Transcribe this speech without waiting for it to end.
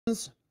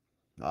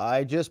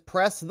I just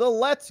pressed the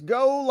Let's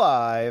Go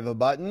Live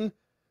button,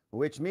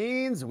 which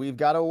means we've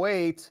got to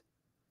wait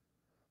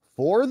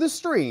for the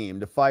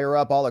stream to fire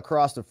up all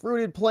across the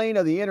fruited plain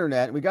of the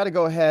internet. We got to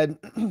go ahead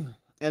and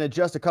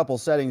adjust a couple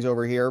settings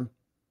over here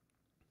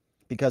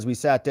because we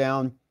sat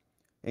down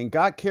and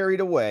got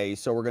carried away.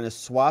 So we're going to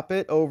swap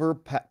it over,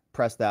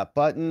 press that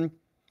button.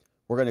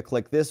 We're going to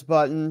click this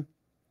button.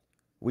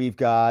 We've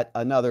got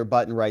another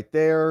button right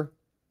there.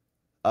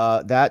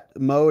 That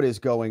mode is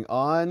going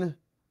on.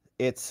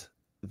 It's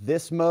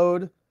this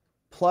mode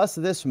plus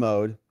this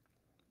mode,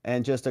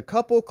 and just a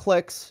couple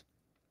clicks,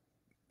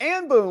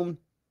 and boom,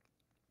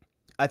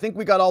 I think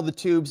we got all the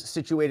tubes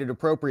situated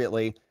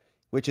appropriately,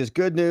 which is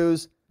good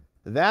news.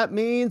 That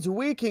means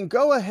we can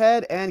go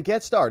ahead and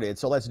get started.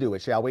 So let's do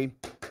it, shall we?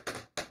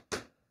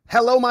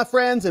 Hello, my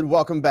friends, and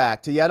welcome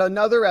back to yet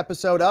another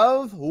episode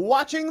of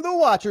Watching the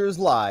Watchers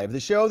Live,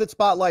 the show that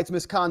spotlights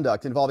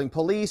misconduct involving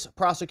police,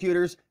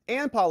 prosecutors,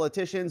 and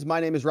politicians. My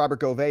name is Robert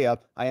Gouveia.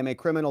 I am a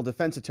criminal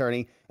defense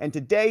attorney, and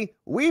today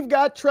we've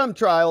got Trump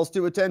trials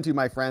to attend to,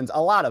 my friends,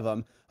 a lot of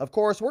them. Of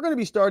course, we're going to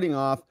be starting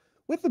off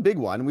with the big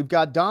one. We've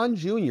got Don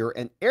Jr.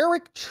 and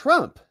Eric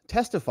Trump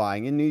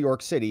testifying in New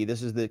York City.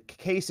 This is the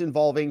case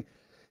involving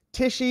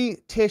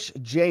Tish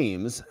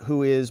James,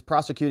 who is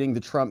prosecuting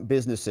the Trump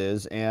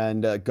businesses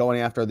and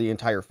going after the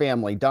entire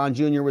family. Don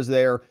Jr. was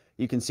there.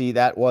 You can see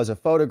that was a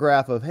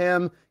photograph of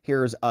him.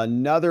 Here's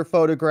another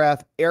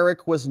photograph.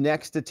 Eric was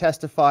next to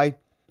testify.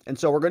 And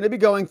so we're going to be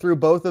going through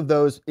both of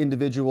those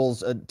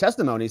individuals'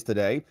 testimonies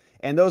today.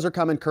 And those are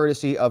coming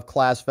courtesy of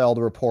Klasfeld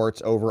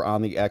reports over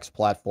on the X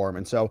platform.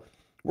 And so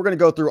we're going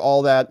to go through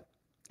all that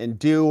and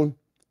do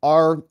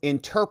our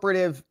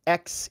interpretive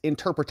X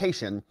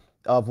interpretation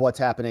of what's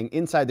happening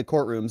inside the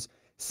courtrooms,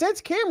 since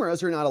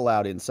cameras are not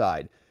allowed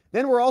inside.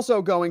 Then we're also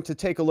going to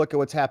take a look at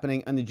what's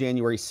happening on the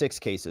January 6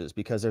 cases,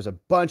 because there's a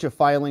bunch of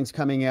filings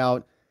coming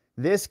out.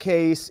 This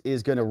case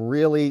is going to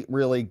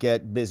really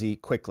get busy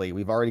quickly.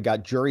 We've already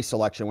got jury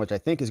selection, which I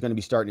think is going to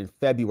be starting in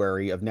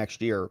February of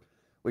next year,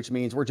 which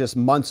means we're just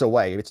months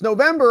away. If it's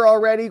November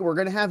already, we're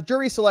going to have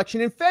jury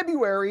selection in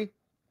February.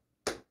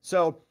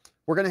 So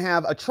we're going to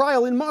have a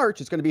trial in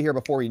March. It's going to be here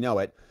before we know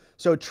it.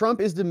 So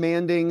Trump is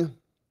demanding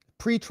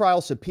pre-trial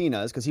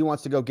subpoenas because he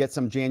wants to go get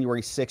some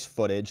January 6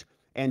 footage,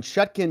 and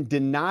Chutkan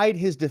denied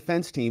his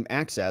defense team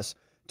access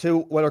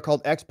to what are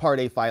called ex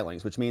parte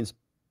filings, which means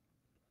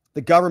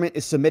the government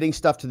is submitting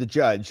stuff to the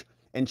judge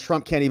and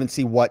Trump can't even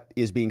see what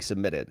is being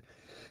submitted.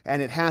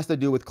 And it has to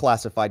do with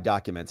classified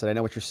documents. And I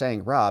know what you're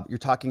saying, Rob, you're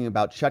talking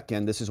about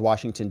Chutkan. This is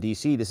Washington,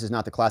 D.C. This is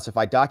not the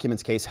classified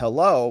documents case.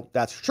 Hello,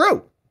 that's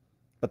true.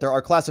 But there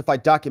are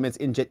classified documents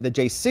in the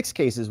J6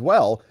 case as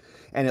well.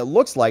 And it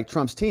looks like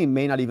Trump's team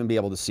may not even be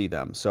able to see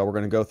them. So we're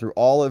going to go through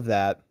all of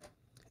that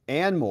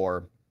and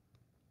more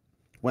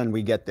when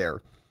we get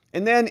there.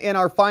 And then in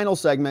our final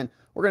segment,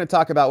 we're going to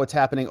talk about what's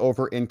happening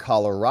over in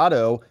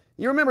Colorado.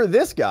 You remember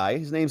this guy,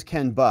 his name's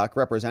Ken Buck,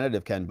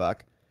 Representative Ken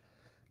Buck.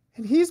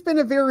 And he's been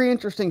a very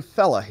interesting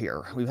fella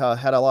here. We've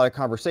had a lot of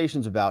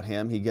conversations about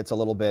him. He gets a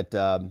little bit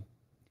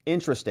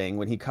interesting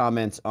when he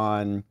comments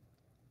on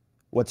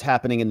what's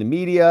happening in the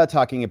media,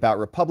 talking about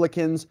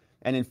Republicans.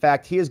 And in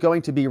fact, he is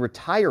going to be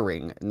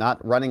retiring,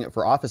 not running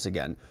for office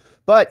again.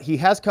 But he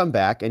has come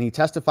back and he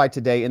testified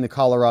today in the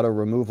Colorado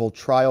removal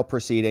trial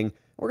proceeding.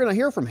 We're going to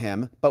hear from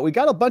him, but we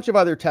got a bunch of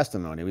other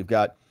testimony. We've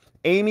got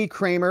Amy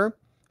Kramer,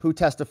 who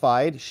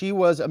testified. She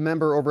was a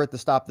member over at the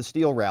Stop the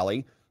Steal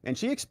rally, and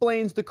she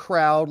explains the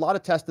crowd. A lot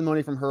of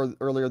testimony from her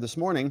earlier this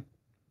morning.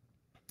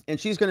 And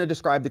she's going to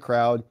describe the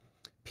crowd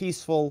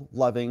peaceful,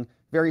 loving,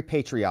 very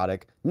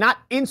patriotic, not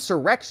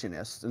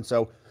insurrectionists. And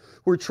so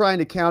we're trying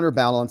to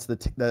counterbalance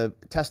the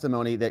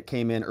testimony that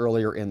came in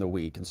earlier in the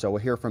week. And so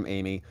we'll hear from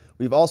Amy.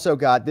 We've also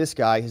got this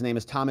guy. His name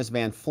is Thomas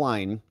Van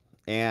Flein,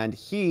 and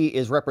he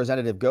is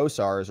Representative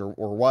Gosar's,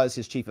 or was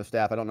his chief of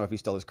staff. I don't know if he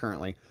still is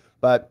currently,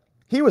 but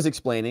he was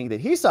explaining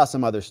that he saw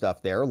some other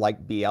stuff there,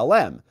 like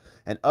BLM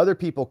and other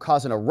people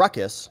causing a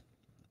ruckus,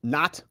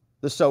 not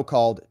the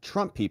so-called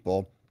Trump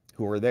people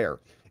who were there.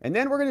 And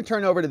then we're going to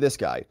turn over to this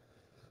guy.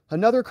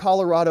 Another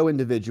Colorado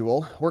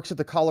individual, works at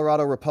the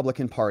Colorado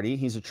Republican Party.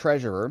 He's a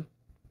treasurer.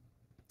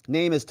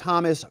 Name is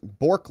Thomas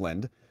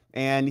Borkland.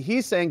 And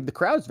he's saying the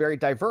crowd's very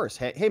diverse.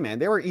 Hey, man,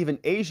 there were even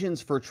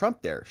Asians for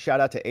Trump there. Shout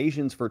out to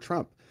Asians for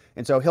Trump.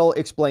 And so he'll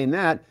explain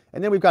that.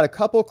 And then we've got a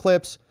couple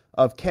clips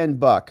of Ken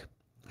Buck,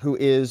 who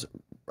is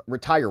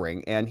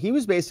retiring. And he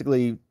was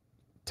basically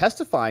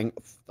testifying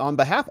on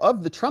behalf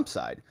of the Trump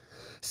side,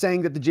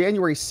 saying that the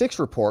January 6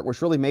 report,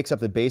 which really makes up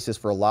the basis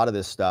for a lot of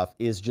this stuff,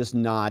 is just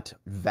not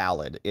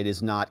valid. It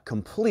is not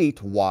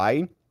complete.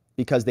 Why?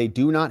 Because they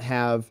do not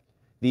have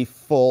the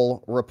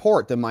full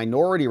report. The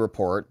minority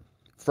report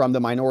from the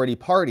minority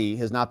party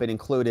has not been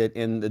included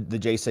in the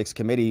J6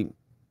 committee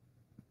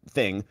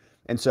thing.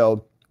 And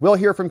so we'll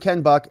hear from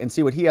Ken Buck and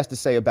see what he has to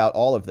say about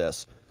all of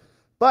this.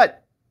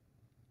 But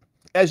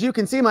as you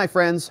can see, my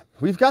friends,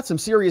 we've got some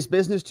serious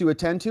business to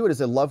attend to. It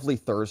is a lovely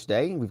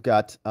Thursday. We've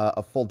got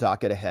a full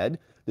docket ahead.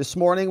 This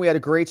morning, we had a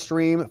great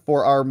stream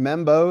for our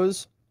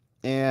membos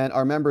and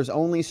our members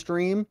only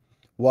stream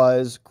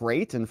was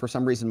great. And for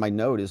some reason, my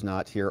note is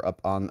not here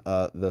up on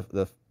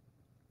the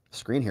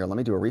screen here. Let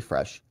me do a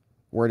refresh.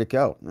 Where'd it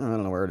go? I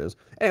don't know where it is.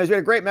 Anyways, we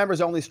had a great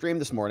members-only stream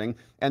this morning.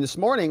 And this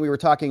morning, we were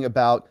talking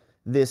about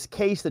this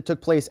case that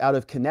took place out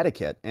of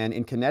Connecticut. And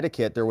in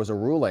Connecticut, there was a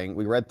ruling.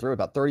 We read through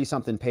about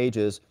 30-something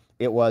pages.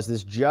 It was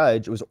this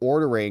judge was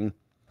ordering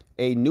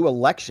a new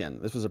election.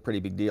 This was a pretty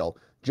big deal.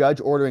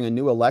 Judge ordering a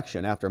new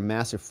election after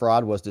massive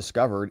fraud was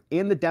discovered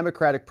in the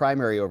Democratic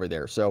primary over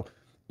there. So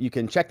you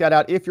can check that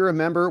out if you're a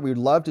member. We'd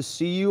love to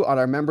see you on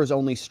our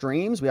members-only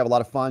streams. We have a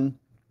lot of fun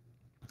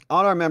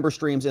on our member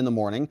streams in the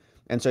morning.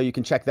 And so you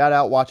can check that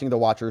out,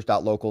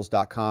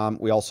 watchingthewatchers.locals.com.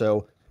 We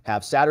also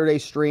have Saturday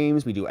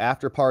streams. We do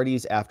after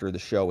parties after the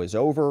show is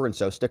over, and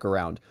so stick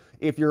around.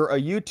 If you're a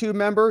YouTube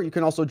member, you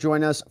can also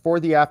join us for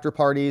the after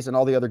parties and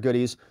all the other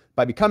goodies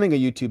by becoming a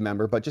YouTube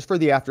member. But just for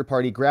the after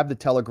party, grab the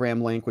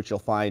Telegram link, which you'll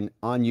find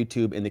on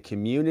YouTube in the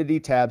community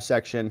tab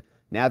section.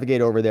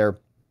 Navigate over there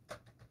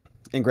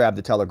and grab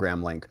the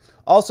Telegram link.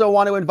 Also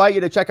want to invite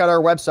you to check out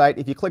our website.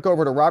 If you click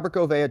over to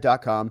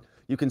robertgovea.com,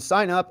 you can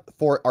sign up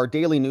for our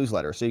daily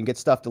newsletter so you can get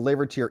stuff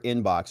delivered to your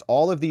inbox.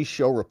 All of these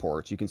show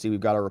reports, you can see we've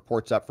got our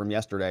reports up from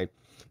yesterday,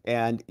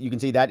 and you can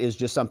see that is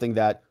just something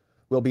that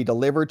will be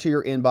delivered to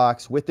your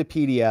inbox with the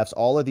PDFs,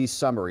 all of these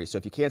summaries. So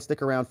if you can't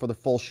stick around for the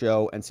full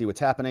show and see what's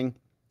happening,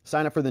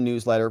 sign up for the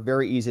newsletter.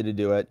 Very easy to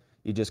do it.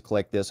 You just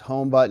click this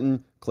home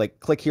button,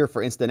 click here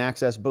for instant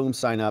access, boom,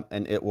 sign up,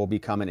 and it will be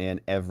coming in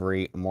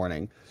every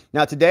morning.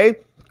 Now today,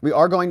 we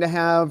are going to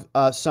have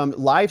some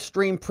live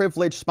stream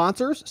privilege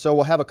sponsors. So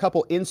we'll have a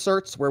couple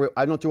inserts where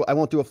I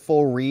won't do a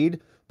full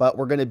read, but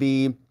we're going to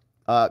be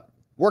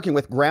working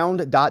with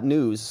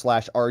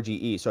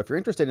ground.news/RGE. So if you're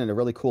interested in a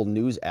really cool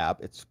news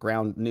app, it's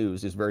Ground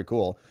News is very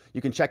cool.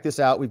 You can check this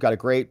out. We've got a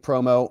great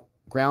promo,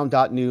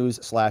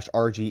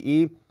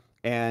 ground.news/RGE,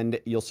 and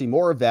you'll see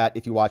more of that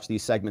if you watch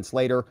these segments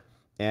later.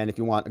 And if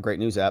you want a great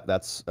news app,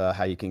 that's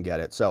how you can get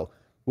it. So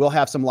we'll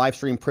have some live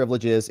stream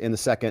privileges in the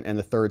second and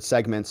the third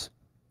segments,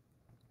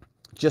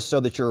 just so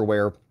that you're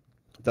aware,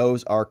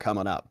 those are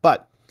coming up.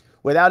 But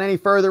without any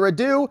further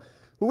ado,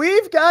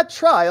 we've got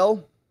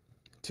trial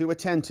to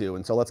attend to.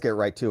 And so let's get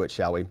right to it,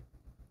 shall we?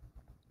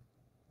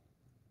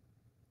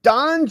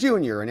 Don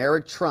Jr. and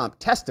Eric Trump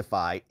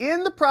testify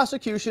in the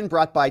prosecution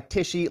brought by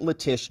Tish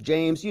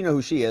James. You know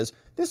who she is.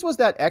 This was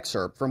that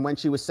excerpt from when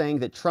she was saying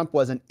that Trump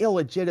was an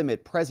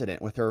illegitimate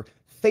president with her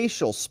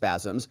facial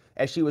spasms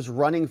as she was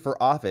running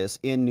for office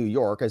in New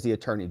York as the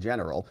Attorney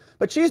General.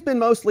 But she's been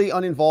mostly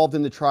uninvolved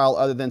in the trial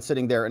other than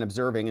sitting there and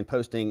observing and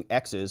posting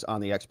X's on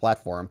the X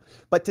platform.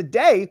 But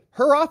today,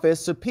 her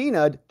office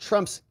subpoenaed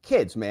Trump's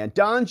kids, man.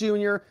 Don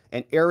Jr.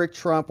 and Eric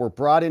Trump were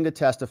brought in to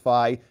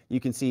testify. You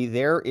can see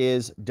there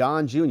is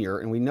Don Jr.,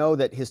 and we know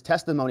that his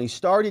testimony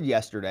started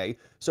yesterday.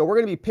 So we're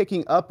going to be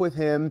picking up with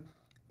him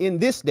in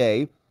this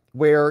day,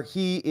 where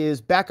he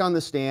is back on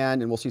the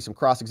stand, and we'll see some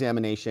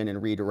cross-examination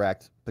and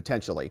redirect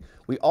potentially.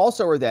 We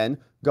also are then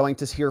going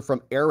to hear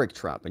from Eric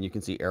Trump, and you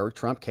can see Eric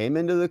Trump came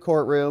into the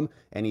courtroom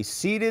and he's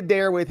seated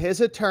there with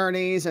his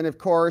attorneys, and of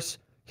course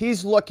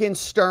he's looking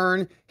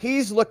stern,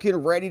 he's looking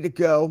ready to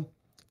go,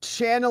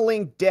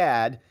 channeling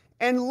dad.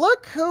 And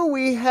look who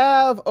we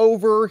have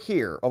over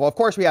here. Well, of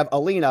course we have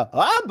Alina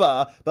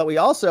Abba, but we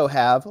also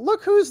have,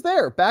 look who's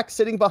there, back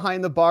sitting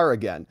behind the bar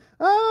again.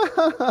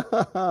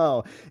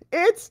 Oh,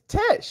 it's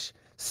Tish,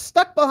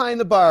 stuck behind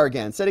the bar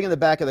again, sitting in the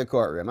back of the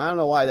courtroom. I don't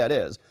know why that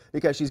is,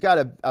 because she's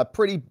got a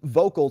pretty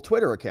vocal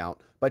Twitter account,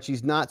 but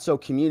she's not so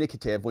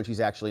communicative when she's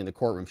actually in the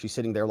courtroom. She's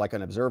sitting there like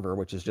an observer,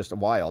 which is just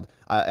wild.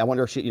 I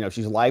wonder if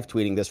she's live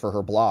tweeting this for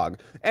her blog.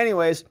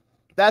 Anyways,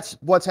 that's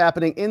what's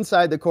happening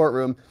inside the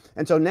courtroom.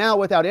 And so now,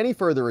 without any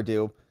further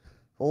ado,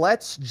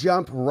 let's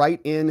jump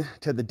right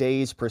into the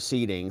day's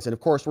proceedings. And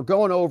of course, we're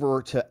going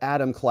over to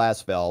Adam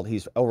Klasfeld.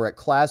 He's over at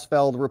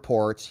Klasfeld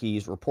Reports.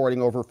 He's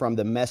reporting over from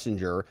The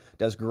Messenger.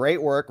 Does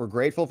great work. We're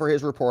grateful for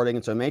his reporting.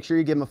 And so make sure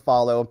you give him a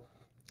follow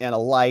and a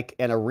like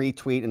and a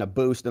retweet and a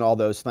boost and all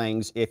those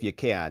things if you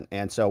can.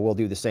 And so we'll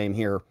do the same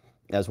here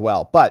as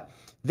well. But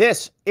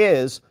this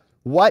is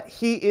what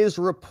he is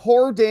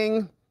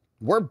reporting.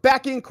 We're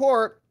back in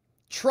court.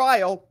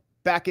 Trial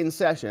back in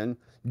session.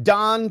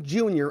 Don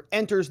Jr.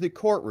 enters the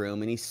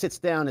courtroom and he sits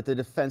down at the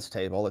defense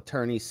table,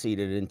 attorney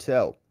seated in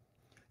tow.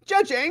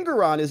 Judge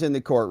Engeron is in the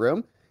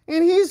courtroom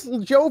and he's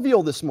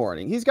jovial this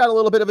morning. He's got a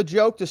little bit of a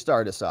joke to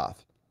start us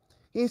off.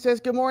 He says,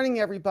 "Good morning,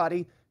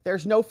 everybody.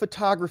 There's no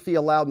photography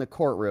allowed in the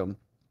courtroom."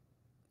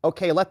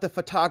 Okay, let the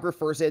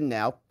photographers in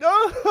now.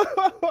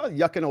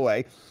 Yucking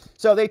away.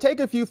 So they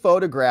take a few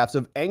photographs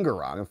of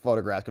Engeron, a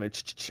photograph going,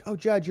 "Oh,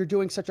 Judge, you're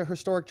doing such a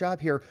historic job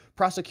here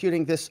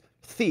prosecuting this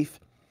thief."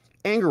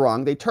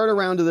 Engeron, they turn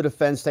around to the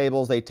defense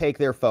tables, they take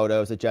their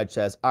photos. The judge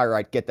says, "All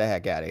right, get the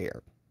heck out of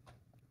here."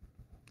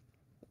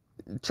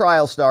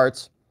 Trial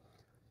starts.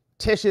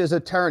 Tish's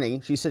attorney,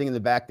 she's sitting in the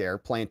back there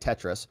playing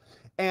Tetris,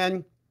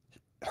 and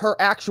her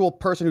actual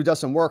person who does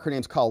some work, her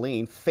name's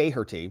Colleen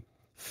Faherty.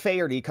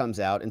 Faherty comes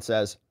out and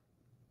says,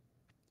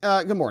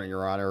 "Good morning,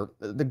 Your Honor.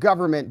 The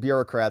government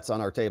bureaucrats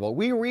on our table,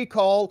 we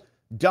recall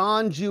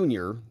Don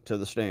Jr. to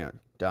the stand."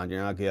 Don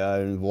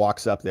Jr.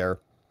 walks up there.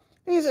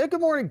 He said,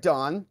 good morning,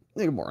 Don.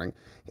 Good morning.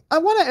 I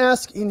want to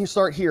ask, and you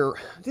start here,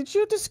 did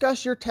you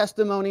discuss your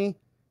testimony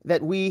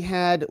that we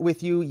had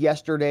with you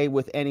yesterday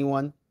with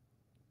anyone?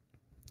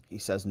 He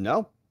says,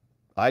 no,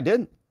 I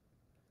didn't.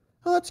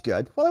 Oh, that's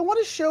good. Well, I want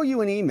to show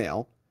you an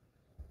email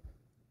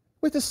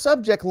with a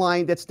subject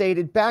line that's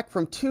dated back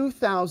from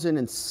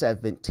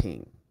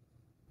 2017.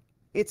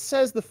 It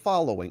says the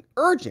following: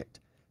 urgent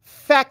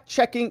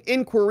fact-checking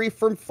inquiry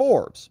from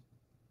Forbes,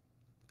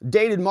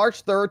 dated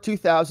March 3rd,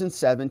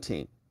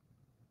 2017.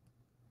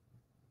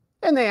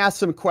 And they ask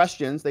some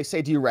questions. They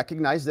say, do you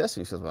recognize this?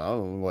 And he says,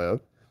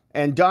 well.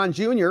 And Don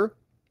Jr.,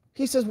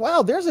 he says,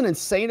 wow, there's an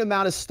insane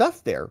amount of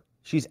stuff there.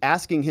 She's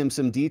asking him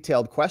some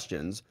detailed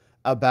questions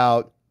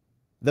about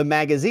the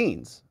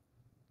magazines.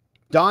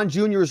 Don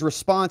Jr.'s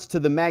response to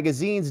the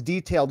magazine's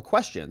detailed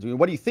questions. I mean,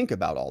 what do you think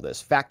about all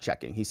this?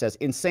 Fact-checking. He says,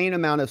 insane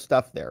amount of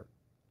stuff there.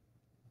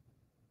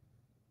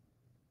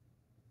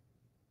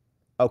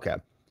 Okay.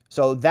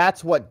 So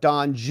that's what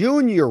Don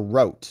Jr.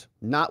 wrote,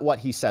 not what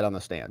he said on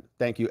the stand.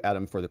 Thank you,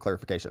 Adam, for the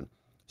clarification.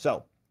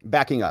 So,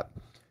 backing up.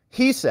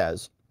 He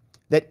says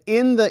that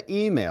in the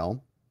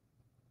email,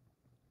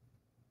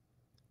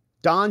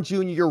 Don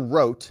Jr.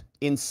 wrote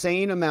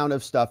insane amount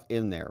of stuff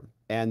in there.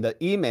 And the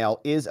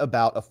email is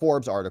about a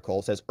Forbes article.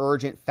 It says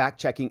urgent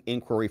fact-checking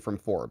inquiry from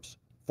Forbes.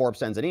 Forbes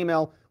sends an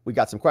email. We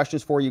got some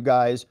questions for you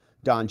guys.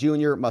 Don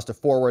Jr. must have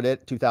forwarded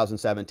it,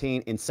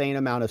 2017. Insane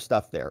amount of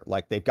stuff there.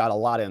 Like, they've got a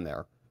lot in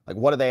there. Like,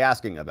 what are they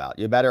asking about?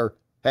 You better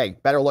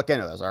look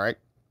into this, all right?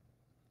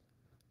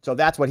 So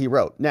that's what he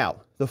wrote. Now,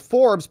 the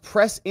Forbes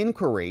press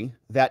inquiry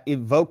that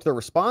evoked the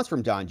response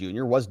from Don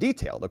Jr. was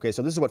detailed. Okay,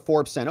 so this is what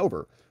Forbes sent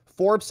over.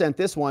 Forbes sent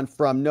this one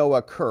from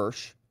Noah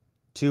Kirsch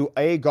to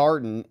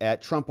agarden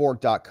at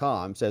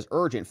trumporg.com. Says,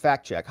 urgent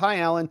fact check. Hi,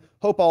 Alan.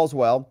 Hope all's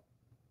well.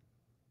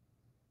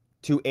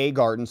 To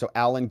agarden, so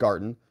Alan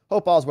Garden.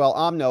 Hope all's well.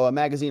 I'm Noah,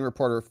 magazine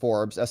reporter at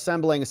Forbes,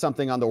 assembling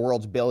something on the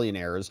world's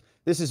billionaires.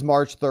 This is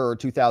March 3rd,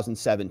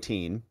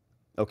 2017.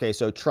 Okay,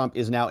 so Trump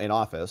is now in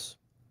office.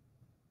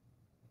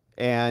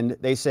 And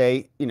they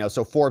say,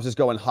 so Forbes is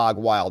going hog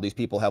wild. These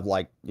people have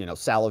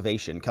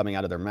salivation coming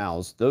out of their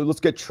mouths. Let's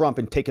get Trump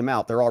and take him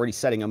out. They're already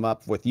setting him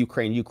up with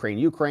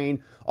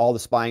Ukraine, all the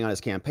spying on his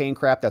campaign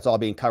crap. That's all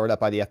being covered up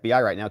by the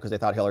FBI right now because they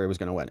thought Hillary was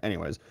going to win.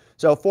 Anyways,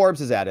 so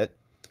Forbes is at it.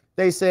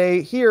 They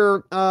say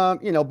here,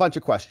 a bunch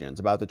of questions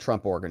about the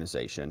Trump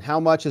organization. How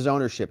much has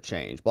ownership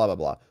changed? Blah, blah,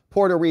 blah.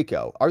 Puerto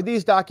Rico. Are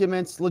these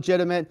documents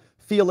legitimate?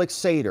 Felix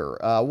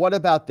Sater. What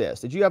about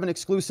this? Did you have an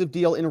exclusive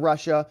deal in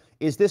Russia?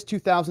 Is this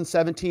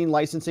 2017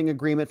 licensing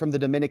agreement from the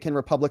Dominican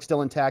Republic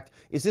still intact?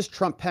 Is this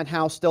Trump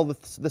penthouse still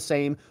the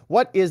same?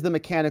 What is the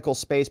mechanical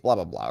space? Blah,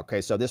 blah, blah.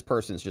 Okay, so this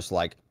person's just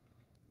like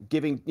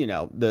giving,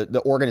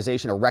 the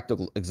organization a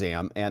rectal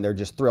exam, and they're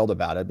just thrilled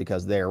about it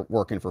because they're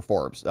working for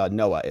Forbes.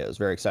 Noah is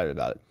very excited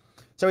about it.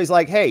 So he's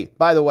like, hey,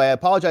 by the way, I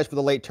apologize for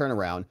the late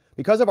turnaround.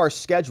 Because of our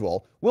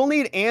schedule, we'll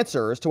need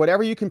answers to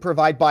whatever you can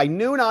provide by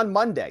noon on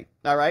Monday.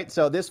 All right.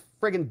 So this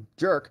friggin'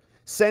 jerk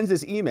sends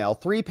this email,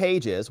 3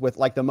 pages with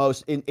the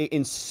most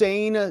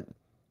insane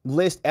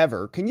list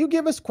ever. Can you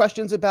give us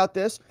questions about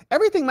this?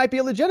 Everything might be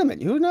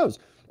illegitimate. Who knows?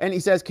 And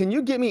he says, can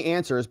you give me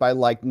answers by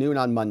noon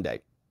on Monday?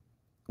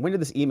 When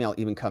did this email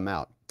even come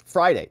out?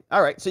 Friday.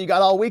 All right. So you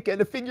got all weekend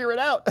to figure it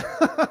out.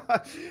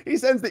 He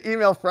sends the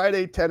email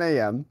Friday, 10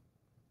 a.m.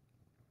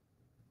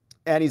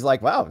 And he's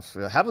like, wow,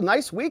 have a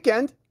nice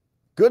weekend.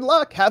 Good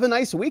luck. Have a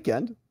nice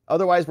weekend.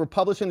 Otherwise, we're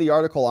publishing the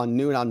article on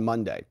noon on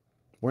Monday.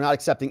 We're not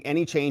accepting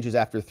any changes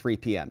after 3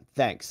 p.m.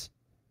 Thanks.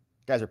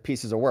 You guys are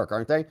pieces of work,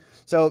 aren't they?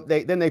 So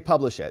then they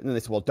publish it. And then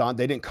they say, well, Don,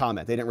 they didn't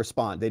comment. They didn't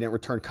respond. They didn't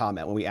return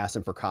comment when we asked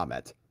them for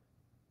comment.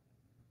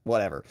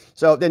 Whatever.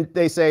 So then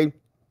they say,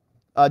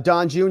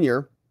 Don Jr.,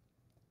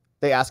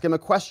 they ask him a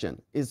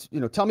question.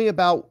 Tell me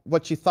about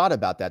what you thought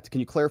about that. Can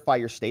you clarify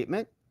your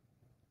statement?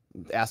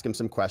 Ask him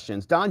some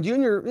questions. Don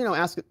Jr.,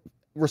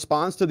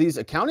 responds to these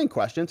accounting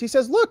questions. He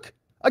says, look,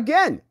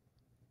 again,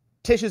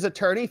 Tish's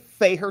attorney,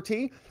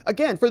 Faherty,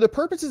 again, for the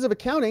purposes of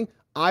accounting,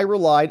 I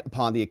relied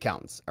upon the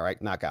accountants. All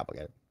right, not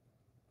complicated.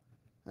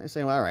 I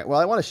say, well, all right, well,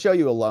 I want to show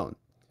you a loan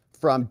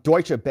from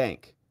Deutsche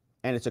Bank,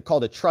 and it's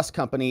called a Trust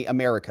Company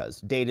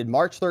Americas, dated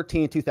March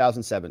 13,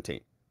 2017.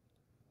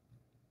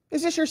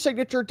 Is this your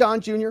signature, Don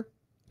Jr.?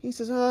 He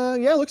says,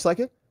 yeah, looks like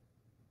it.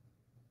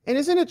 And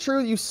isn't it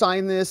true you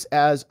signed this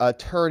as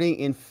attorney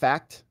in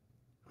fact?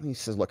 He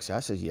says, looks,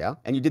 I says, yeah.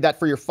 And you did that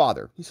for your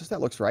father. He says,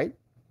 that looks right.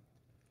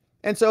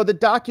 And so the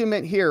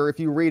document here, if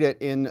you read it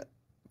in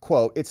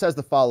quote, it says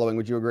the following.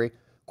 Would you agree?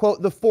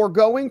 Quote, the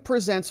foregoing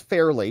presents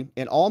fairly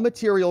in all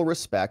material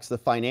respects the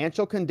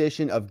financial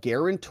condition of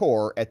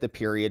guarantor at the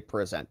period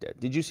presented.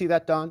 Did you see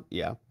that, Don?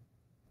 Yeah.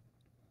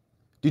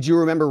 Did you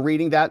remember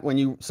reading that when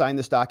you signed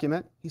this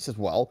document? He says,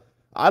 well,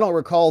 I don't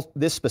recall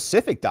this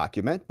specific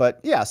document,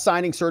 but yeah,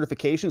 signing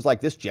certifications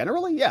like this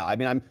generally, yeah. I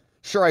mean, I'm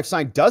sure I've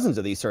signed dozens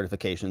of these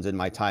certifications in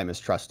my time as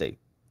trustee.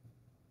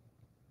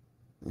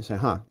 You say,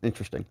 huh,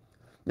 interesting.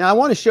 Now, I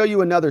want to show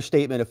you another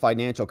statement of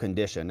financial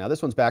condition. Now,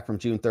 this one's back from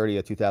June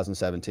 30th,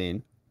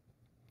 2017.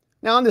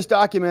 Now, on this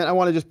document, I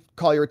want to just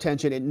call your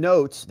attention. It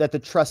notes that the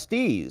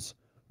trustees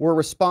were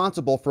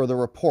responsible for the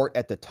report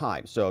at the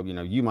time. So,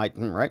 you might,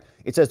 right?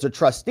 It says the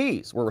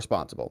trustees were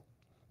responsible.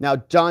 Now,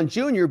 Don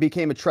Jr.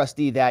 became a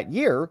trustee that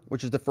year,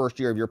 which is the first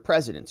year of your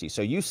presidency.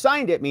 So you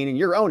signed it, meaning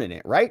you're owning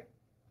it, right?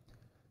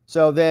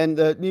 So then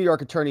the New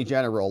York Attorney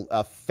General,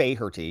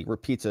 Faherty,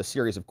 repeats a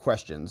series of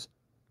questions,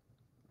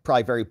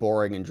 probably very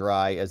boring and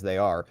dry as they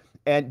are.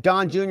 And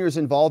Don Jr.'s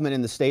involvement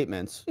in the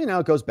statements,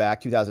 it goes back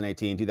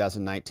 2018,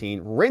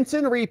 2019. Rinse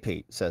and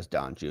repeat, says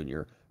Don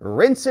Jr.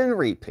 Rinse and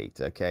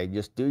repeat, okay?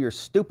 Just do your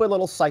stupid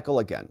little cycle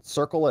again.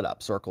 Circle it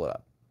up, circle it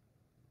up.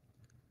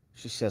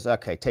 She says,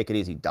 okay, take it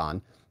easy,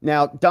 Don.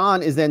 Now,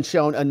 Don is then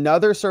shown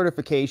another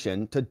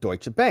certification to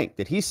Deutsche Bank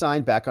that he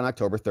signed back on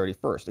October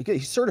 31st.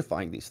 He's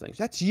certifying these things.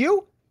 That's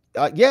you?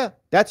 Yeah,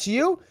 that's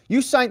you?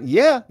 You signed?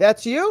 Yeah,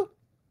 that's you?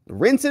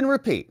 Rinse and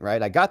repeat,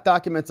 right? I got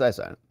documents, I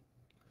signed.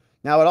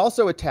 Now, it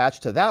also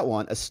attached to that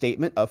one a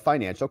statement of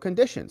financial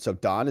condition. So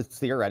Don is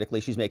theoretically,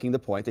 she's making the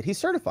point that he's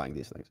certifying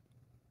these things.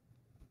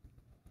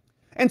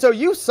 And so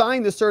you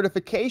signed the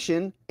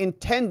certification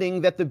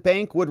intending that the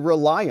bank would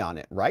rely on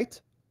it, right?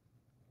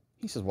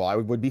 He says, well, I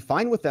would be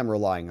fine with them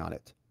relying on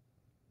it.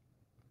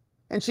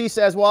 And she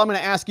says, well, I'm going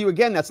to ask you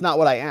again. That's not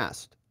what I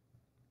asked.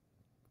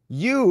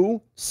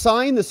 You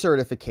signed the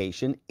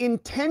certification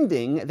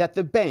intending that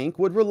the bank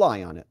would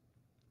rely on it.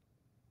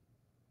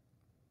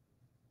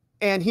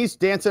 And he's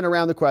dancing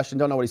around the question,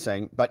 don't know what he's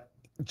saying, but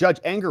Judge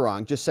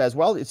Engerong just says,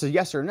 well, it's a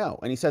yes or no.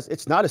 And he says,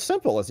 it's not as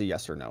simple as a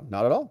yes or no,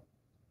 not at all.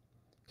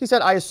 He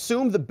said, I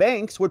assume the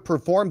banks would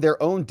perform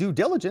their own due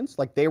diligence,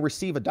 like they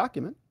receive a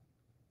document.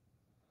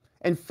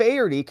 And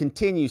Faherty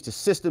continues to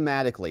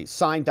systematically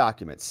sign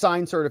documents,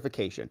 sign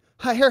certification.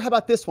 Here, how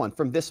about this one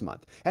from this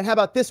month? And how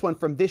about this one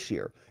from this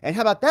year? And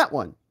how about that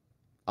one?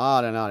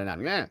 On and on and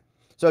on. Yeah.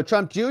 So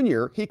Trump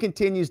Jr., he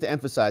continues to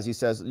emphasize, he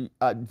says,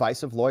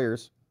 advice of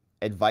lawyers,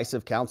 advice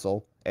of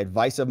counsel,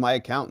 advice of my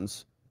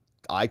accountants.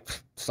 I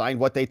signed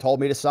what they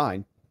told me to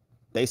sign.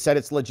 They said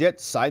it's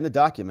legit, sign the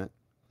document.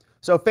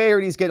 So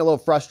Faherty's getting a little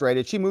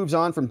frustrated. She moves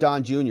on from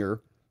Don Jr.,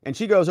 and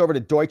she goes over to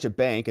Deutsche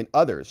Bank and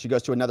others. She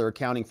goes to another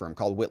accounting firm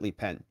called Whitley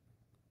Penn.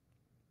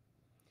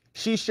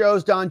 She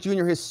shows Don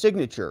Jr. his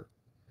signature.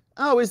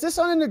 Oh, is this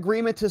on an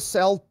agreement to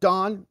sell,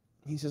 Don?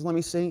 He says, let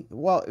me see.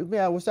 Well,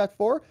 yeah, what's that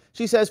for?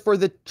 She says, for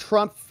the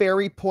Trump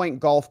Ferry Point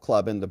Golf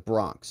Club in the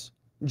Bronx.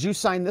 Did you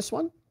sign this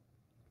one?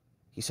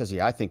 He says,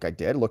 yeah, I think I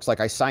did. Looks like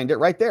I signed it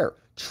right there.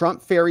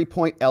 Trump Ferry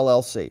Point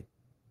LLC.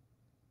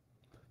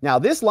 Now,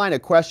 this line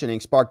of questioning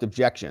sparked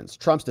objections.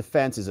 Trump's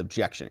defense is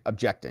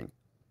objecting.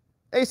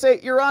 They say,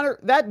 Your Honor,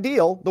 that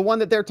deal, the one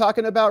that they're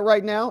talking about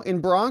right now in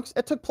Bronx,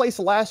 it took place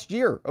last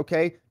year,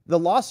 okay? The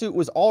lawsuit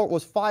was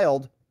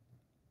filed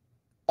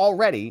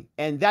already,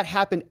 and that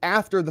happened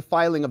after the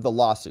filing of the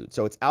lawsuit,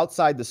 so it's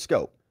outside the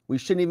scope. We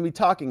shouldn't even be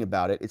talking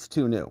about it. It's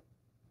too new.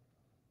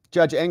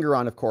 Judge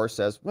Engerong, of course,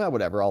 says, well,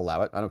 whatever, I'll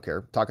allow it. I don't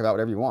care. Talk about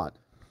whatever you want.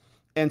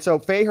 And so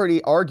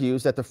Faherty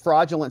argues that the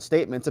fraudulent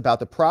statements about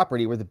the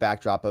property were the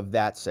backdrop of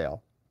that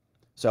sale.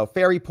 So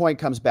Ferry Point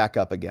comes back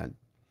up again.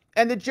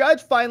 And the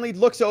judge finally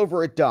looks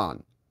over at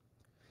Don.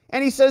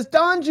 And he says,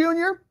 Don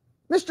Jr.,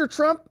 Mr.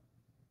 Trump,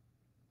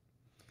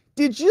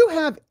 did you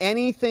have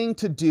anything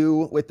to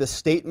do with the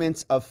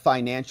statements of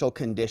financial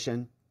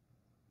condition?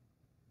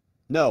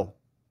 No,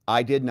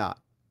 I did not,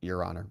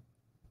 Your Honor.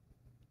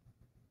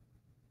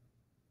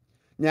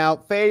 Now,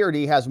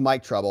 Faherty has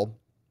mic trouble.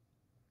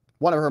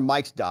 One of her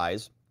mics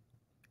dies.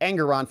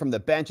 Engerong from the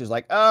bench is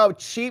like, oh,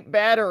 cheap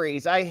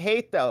batteries. I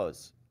hate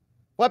those.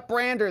 What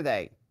brand are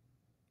they?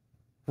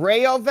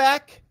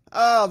 Rayovac?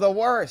 Oh, the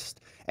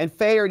worst. And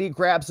Faherty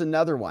grabs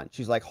another one.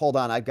 She's like, hold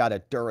on, I've got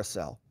a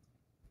Duracell.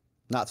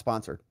 Not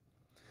sponsored.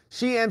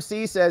 She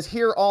MC says,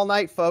 here all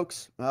night,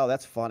 folks. Oh,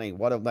 that's funny.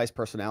 What a nice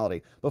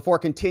personality. Before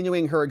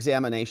continuing her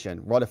examination.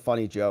 What a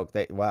funny joke.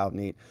 Wow,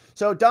 neat.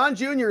 So Don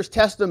Jr.'s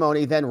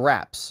testimony then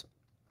wraps.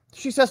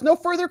 She says, no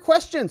further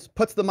questions.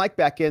 Puts the mic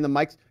back in. The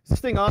mic, is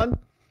this thing on?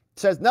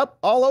 Says, nope,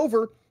 all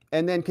over.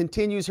 And then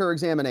continues her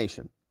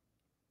examination.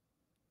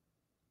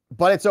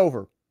 But it's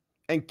over.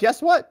 And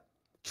guess what?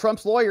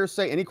 Trump's lawyers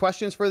say, any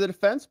questions for the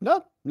defense?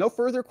 No, no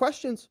further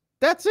questions.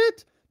 That's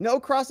it. No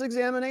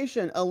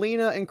cross-examination.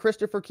 Alina and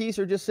Christopher Keese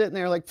are just sitting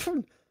there like,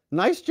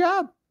 nice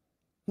job.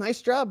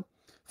 Nice job.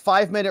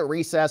 5-minute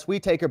recess. We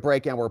take a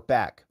break and we're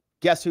back.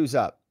 Guess who's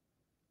up?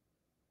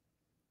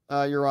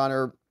 Your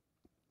Honor,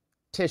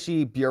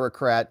 Tishy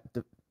bureaucrat,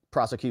 the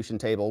prosecution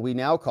table. We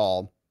now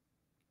call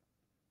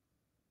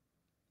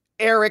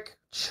Eric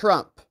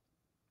Trump.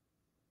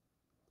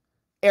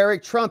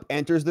 Eric Trump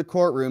enters the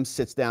courtroom,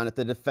 sits down at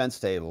the defense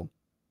table.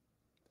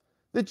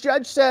 The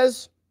judge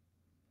says,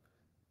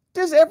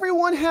 does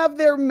everyone have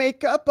their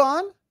makeup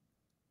on?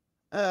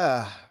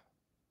 Now,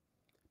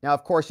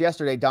 of course,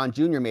 yesterday, Don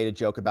Jr. made a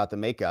joke about the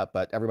makeup,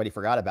 but everybody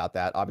forgot about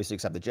that, obviously,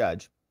 except the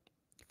judge,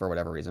 for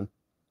whatever reason.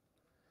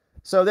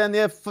 So then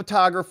the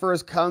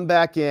photographers come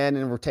back in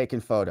and we're taking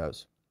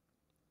photos.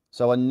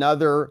 So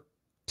another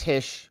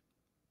Tish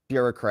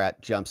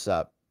bureaucrat jumps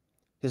up.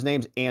 His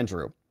name's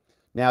Andrew.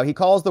 Now, he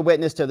calls the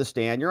witness to the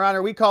stand. Your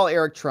Honor, we call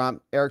Eric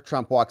Trump. Eric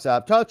Trump walks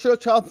up.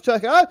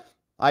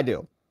 I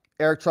do.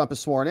 Eric Trump is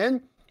sworn in.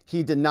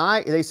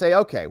 They say,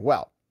 okay,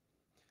 well,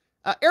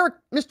 Eric,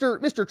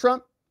 Mr.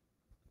 Trump,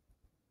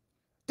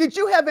 did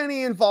you have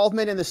any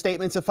involvement in the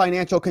statements of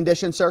financial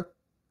condition, sir?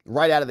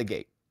 Right out of the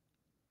gate.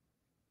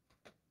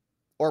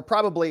 Or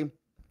probably,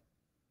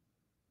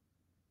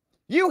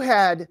 you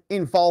had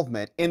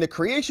involvement in the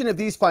creation of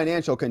these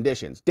financial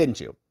conditions, didn't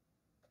you?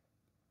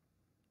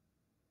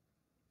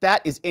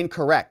 That is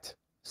incorrect,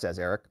 says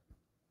Eric.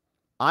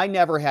 I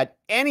never had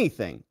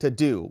anything to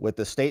do with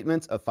the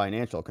statements of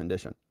financial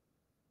condition.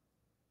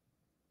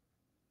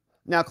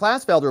 Now,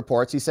 Klasfeld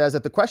reports, he says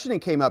that the questioning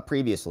came up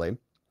previously.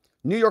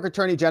 New York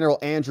Attorney General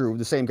Andrew,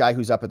 the same guy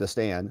who's up at the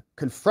stand,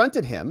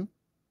 confronted him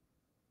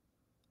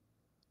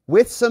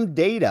with some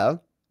data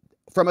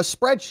from a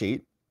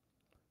spreadsheet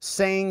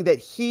saying that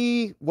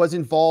he was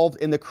involved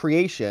in the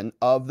creation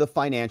of the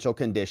financial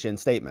condition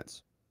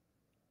statements.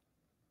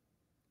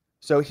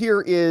 So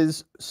here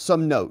is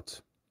some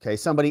note. Okay,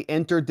 somebody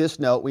entered this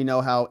note. We know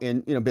how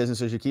in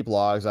businesses you keep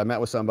logs. I met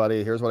with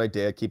somebody. Here's what I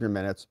did. Keep your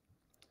minutes.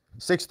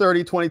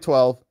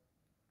 6/30/2012.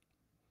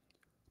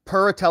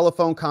 Per a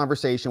telephone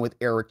conversation with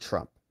Eric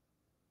Trump.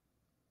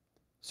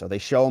 So they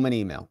show him an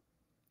email.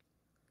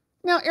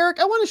 Now, Eric,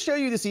 I want to show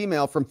you this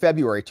email from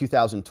February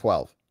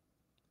 2012.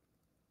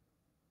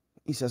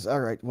 He says, all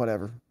right,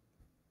 whatever.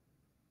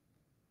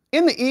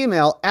 In the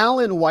email,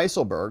 Alan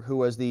Weisselberg, who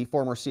was the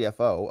former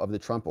CFO of the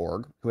Trump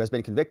org, who has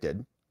been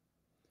convicted,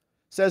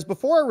 says,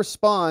 before I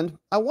respond,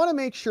 I want to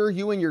make sure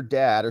you and your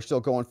dad are still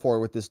going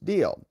forward with this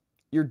deal.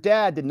 Your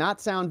dad did not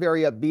sound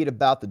very upbeat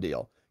about the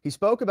deal. He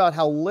spoke about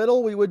how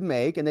little we would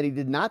make and that he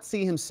did not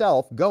see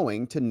himself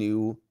going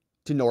to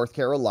North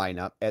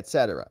Carolina,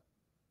 etc.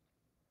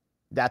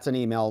 That's an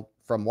email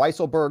from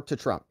Weisselberg to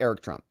Trump,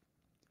 Eric Trump.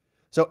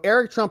 So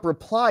Eric Trump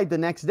replied the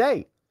next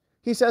day.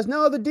 He says,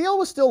 no, the deal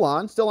was still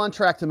on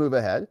track to move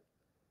ahead.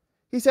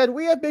 He said,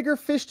 we have bigger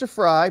fish to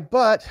fry,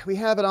 but we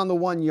have it on the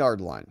 1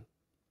 yard line.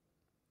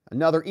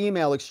 Another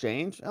email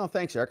exchange. Oh,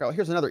 thanks, Eric. Oh,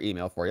 here's another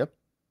email for you.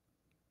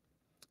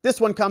 This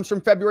one comes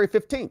from February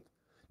 15th.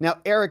 Now,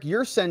 Eric,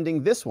 you're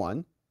sending this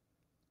one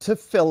to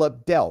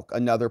Philip Delk,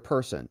 another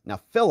person. Now,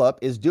 Philip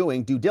is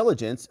doing due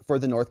diligence for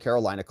the North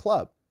Carolina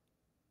club.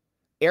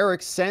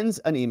 Eric sends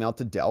an email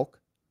to Delk.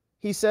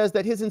 He says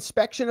that his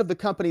inspection of the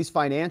company's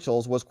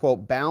financials was,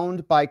 quote,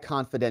 bound by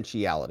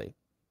confidentiality.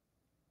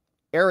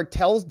 Eric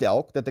tells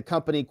Delk that the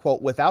company,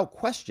 quote, without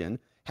question,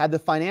 had the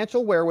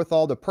financial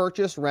wherewithal to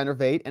purchase,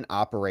 renovate, and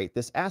operate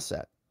this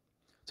asset.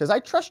 Says, I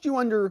trust you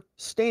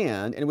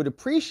understand and would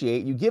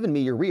appreciate you giving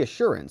me your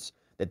reassurance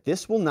that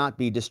this will not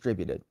be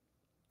distributed.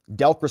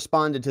 Delk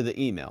responded to the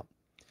email.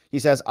 He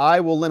says, I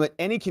will limit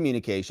any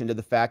communication to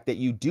the fact that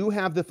you do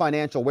have the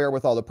financial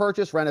wherewithal to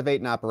purchase,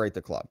 renovate, and operate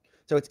the club.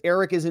 So it's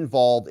Eric is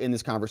involved in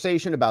this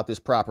conversation about this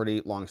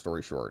property, long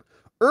story short.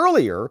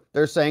 Earlier,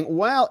 they're saying,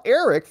 well,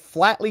 Eric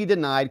flatly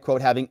denied,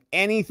 quote, having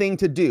anything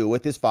to do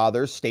with his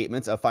father's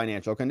statements of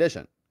financial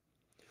condition.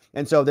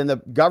 And so then the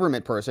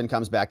government person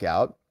comes back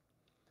out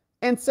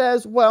and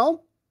says,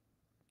 well,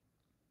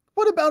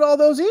 what about all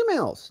those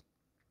emails?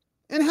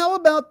 And how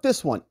about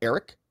this one,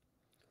 Eric,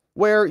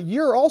 where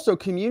you're also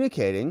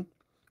communicating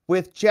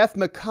with Jeff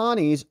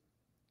McConney's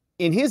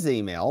in his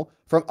email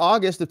from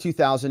August of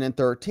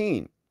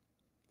 2013.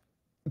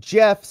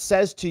 Jeff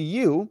says to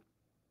you,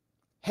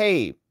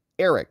 hey,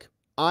 Eric,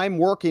 I'm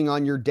working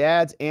on your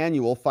dad's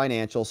annual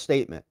financial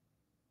statement.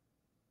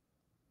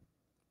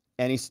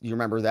 And you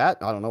remember that?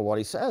 I don't know what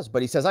he says,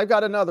 but he says, I've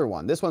got another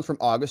one. This one's from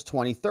August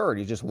 23rd.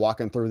 He's just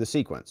walking through the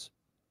sequence.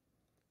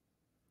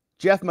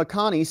 Jeff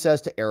McConney says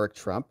to Eric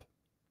Trump,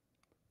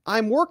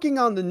 I'm working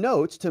on the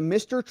notes to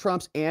Mr.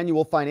 Trump's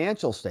annual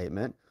financial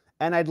statement,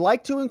 and I'd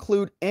like to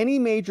include any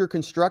major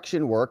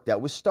construction work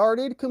that was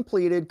started,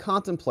 completed,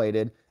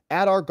 contemplated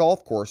at our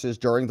golf courses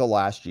during the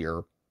last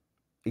year,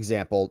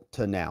 example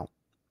to now.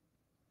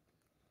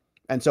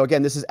 And so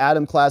again, this is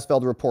Adam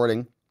Klasfeld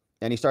reporting,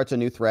 and he starts a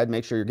new thread.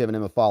 Make sure you're giving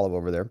him a follow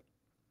over there.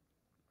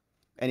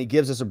 And he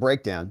gives us a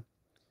breakdown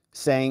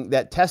saying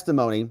that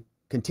testimony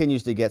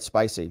continues to get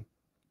spicy.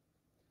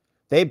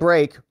 They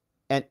break,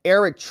 and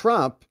Eric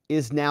Trump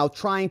is now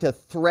trying to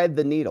thread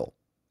the needle.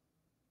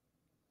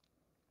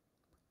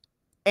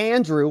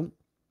 Andrew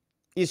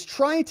is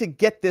trying to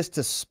get this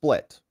to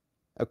split.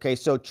 Okay,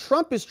 so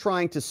Trump is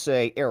trying to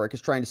say, Eric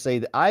is trying to say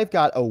that I've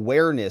got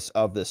awareness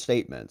of the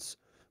statements,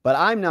 but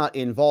I'm not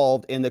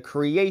involved in the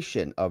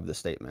creation of the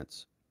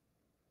statements.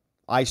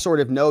 I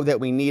sort of know that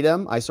we need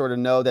them. I sort of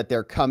know that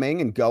they're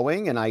coming and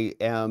going, and I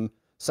am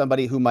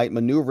somebody who might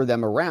maneuver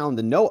them around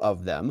and know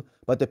of them,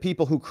 but the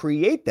people who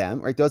create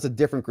them, right, those are a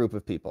different group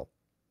of people.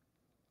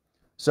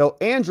 So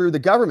Andrew, the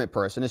government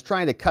person, is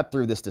trying to cut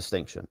through this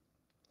distinction.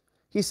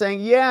 He's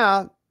saying,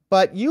 yeah,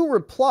 but you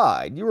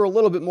replied. You were a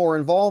little bit more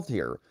involved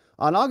here.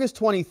 On August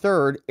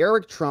 23rd,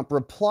 Eric Trump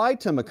replied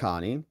to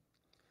McConney.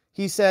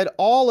 He said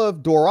all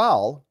of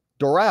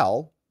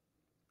Doral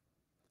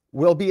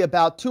will be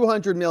about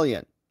 $200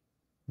 million.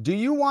 Do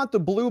you want the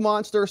Blue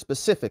Monster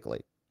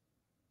specifically?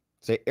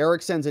 Say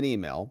Eric sends an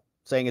email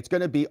saying it's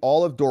going to be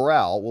all of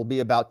Doral will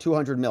be about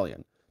 $200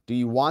 million. Do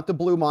you want the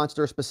Blue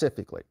Monster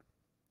specifically?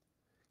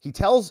 He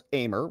tells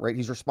Amer, right,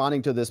 he's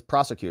responding to this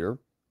prosecutor.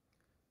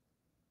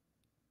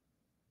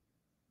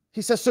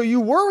 He says, so you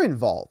were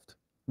involved,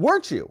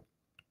 weren't you?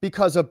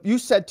 Because you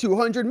said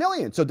 200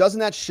 million. So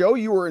doesn't that show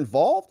you were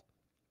involved?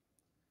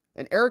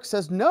 And Eric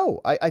says, no,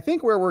 I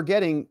think where we're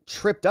getting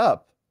tripped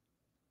up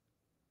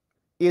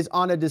is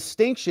on a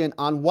distinction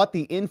on what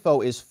the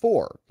info is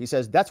for. He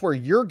says, that's where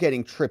you're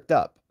getting tripped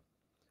up.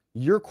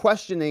 You're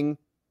questioning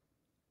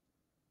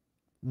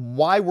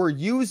why we're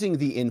using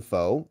the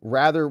info,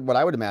 rather, what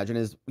I would imagine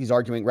is he's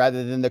arguing,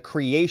 rather than the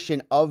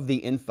creation of the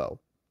info.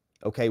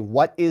 Okay,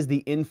 what is the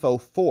info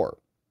for?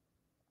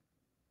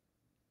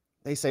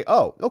 They say,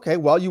 oh, okay,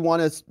 well, you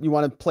want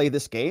to play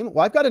this game?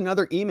 Well, I've got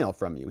another email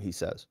from you, he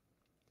says.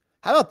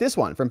 How about this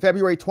one from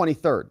February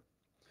 23rd?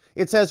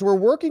 It says, we're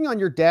working on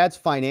your dad's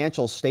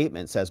financial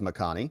statement, says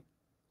McConney.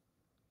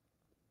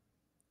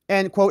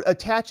 And, quote,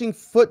 attaching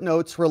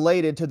footnotes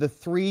related to the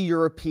 3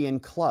 European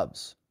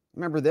clubs.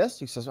 Remember this?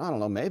 He says, I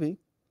don't know, maybe.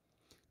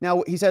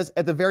 Now, he says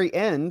at the very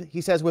end, he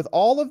says, with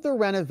all of the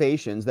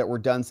renovations that were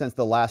done since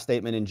the last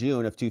statement in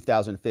June of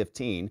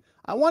 2015,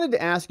 I wanted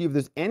to ask you if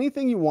there's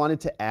anything you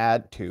wanted to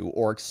add to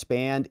or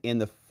expand in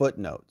the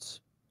footnotes.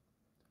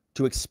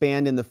 To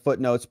expand in the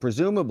footnotes,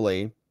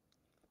 presumably,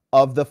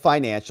 of the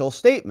financial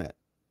statement,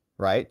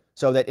 right?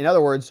 So that, in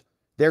other words,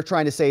 they're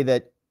trying to say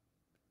that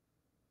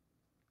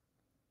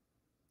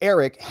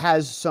Eric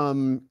has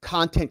some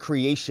content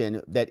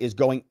creation that is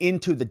going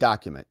into the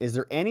document. Is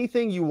there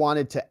anything you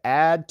wanted to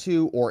add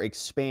to or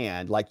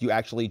expand, like you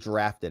actually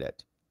drafted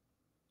it?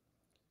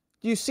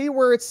 Do you see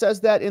where it says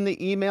that in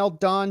the email,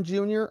 Don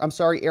Jr.? I'm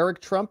sorry,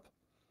 Eric Trump?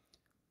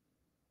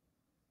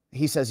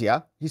 He says,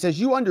 yeah. He says,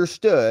 you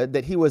understood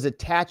that he was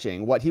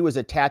attaching, what he was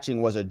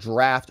attaching was a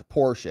draft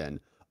portion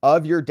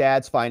of your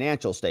dad's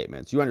financial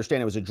statements. You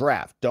understand it was a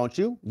draft, don't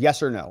you?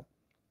 Yes or no?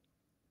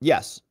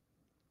 Yes.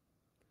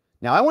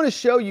 Now, I want to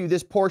show you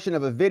this portion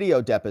of a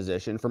video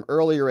deposition from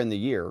earlier in the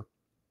year.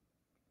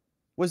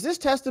 Was this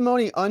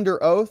testimony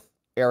under oath?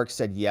 Eric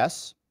said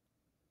yes.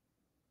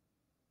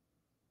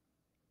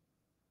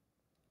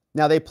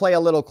 Now, they play a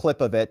little clip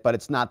of it, but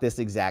it's not this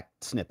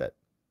exact snippet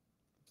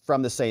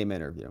from the same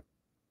interview.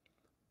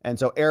 And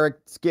so Eric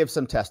gives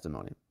some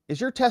testimony.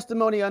 Is your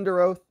testimony under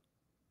oath?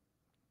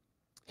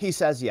 He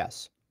says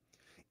yes.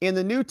 In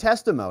the new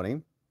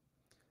testimony,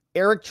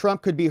 Eric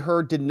Trump could be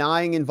heard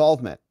denying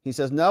involvement. He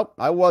says, nope,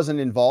 I wasn't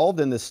involved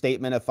in the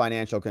statement of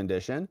financial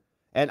condition,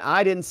 and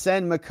I didn't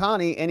send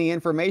McConney any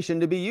information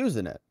to be used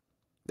in it.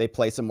 They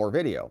play some more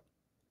video.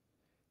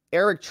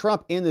 Eric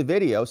Trump in the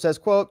video says,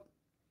 quote,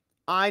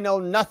 I know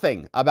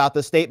nothing about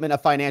the statement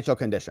of financial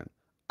condition.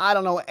 I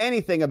don't know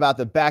anything about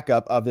the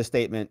backup of the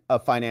statement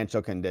of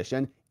financial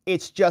condition.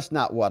 It's just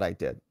not what I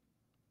did.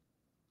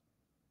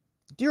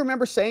 Do you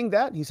remember saying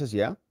that? He says,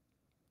 yeah.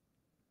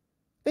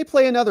 They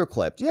play another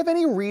clip. Do you have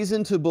any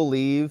reason to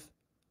believe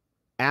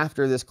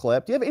after this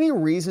clip, do you have any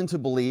reason to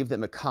believe that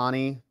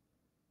McConney,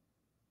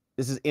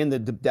 this is in the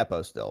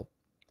depo still,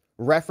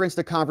 referenced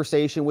a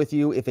conversation with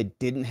you if it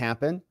didn't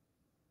happen?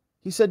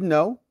 He said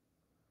no,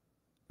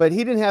 but he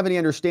didn't have any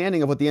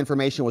understanding of what the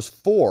information was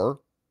for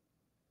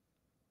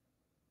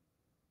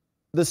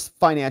this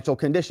financial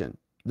condition,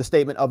 the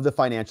statement of the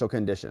financial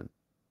condition.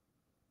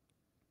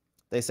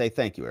 They say,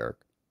 thank you, Eric.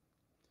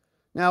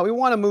 Now, we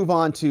want to move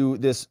on to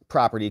this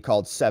property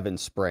called Seven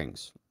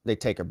Springs. They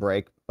take a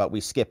break, but we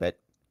skip it,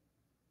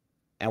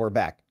 and we're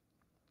back.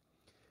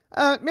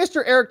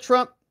 Mr. Eric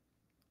Trump,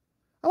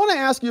 I want to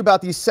ask you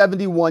about these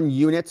 71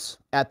 units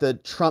at the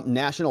Trump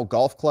National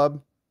Golf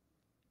Club.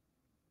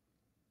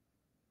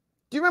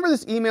 Do you remember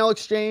this email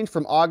exchange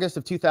from August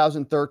of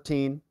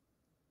 2013?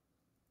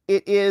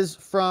 It is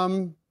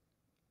from,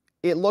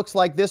 it looks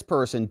like this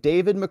person,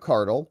 David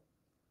McCardle,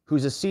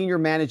 who's a senior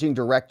managing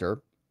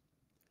director.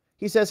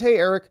 He says, hey,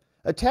 Eric,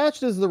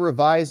 attached is the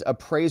revised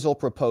appraisal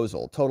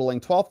proposal totaling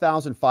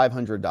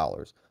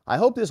 $12,500. I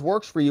hope this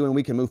works for you and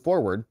we can move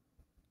forward.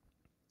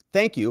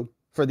 Thank you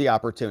for the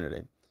opportunity.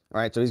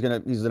 All right, so he's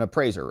an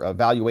appraiser, a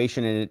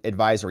valuation and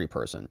advisory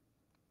person.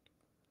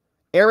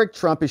 Eric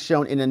Trump is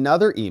shown in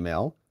another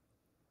email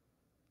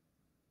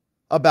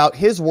about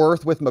his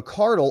worth with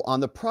McCardle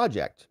on the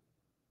project.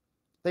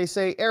 They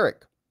say,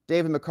 Eric,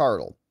 David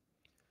McCardle,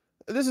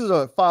 this is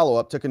a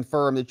follow-up to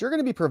confirm that you're going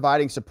to be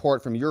providing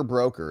support from your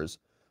brokers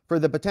for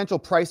the potential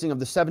pricing of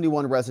the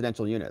 71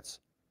 residential units.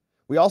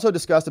 We also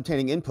discussed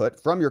obtaining input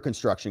from your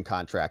construction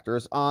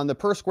contractors on the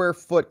per square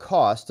foot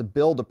cost to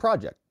build the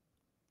project.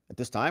 At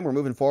this time, we're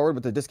moving forward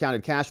with the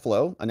discounted cash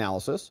flow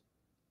analysis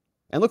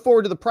and look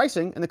forward to the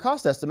pricing and the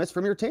cost estimates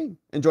from your team.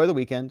 Enjoy the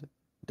weekend,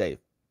 Dave.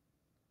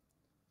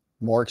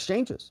 More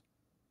exchanges.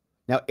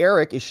 Now,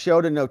 Eric is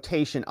showed a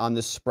notation on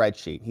this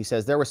spreadsheet. He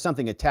says there was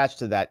something attached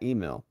to that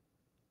email.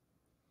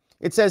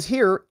 It says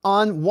here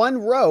on one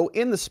row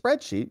in the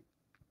spreadsheet,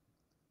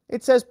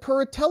 it says,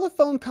 per a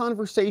telephone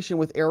conversation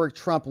with Eric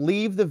Trump,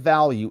 leave the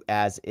value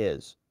as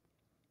is.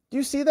 Do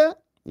you see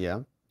that? Yeah.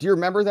 Do you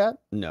remember that?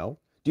 No.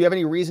 Do you have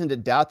any reason to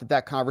doubt that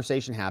that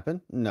conversation happened?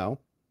 No.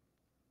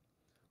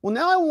 Well,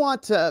 now I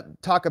want to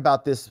talk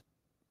about this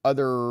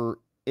other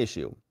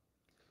issue.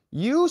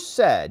 You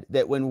said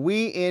that when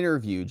we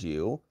interviewed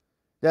you,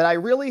 that I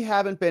really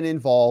haven't been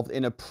involved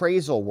in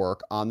appraisal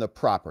work on the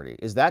property.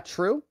 Is that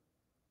true?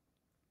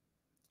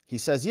 He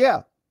says,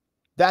 yeah,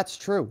 that's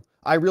true.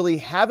 I really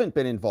haven't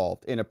been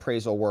involved in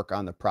appraisal work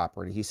on the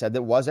property. He said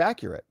that was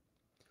accurate.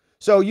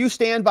 So you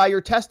stand by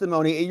your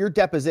testimony in your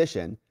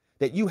deposition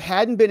that you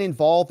hadn't been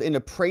involved in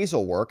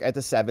appraisal work at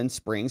the Seven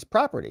Springs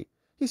property.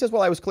 He says,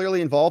 well, I was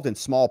clearly involved in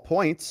small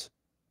points.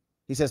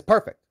 He says,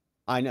 perfect.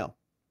 I know.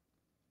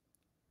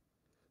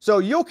 So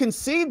you'll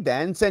concede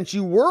then, since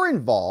you were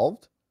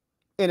involved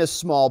in a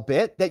small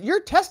bit, that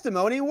your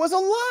testimony was a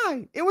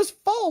lie. It was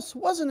false,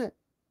 wasn't it?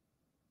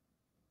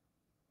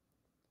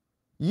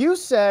 You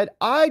said,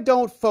 I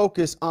don't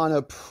focus on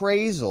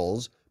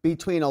appraisals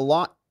between a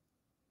lot.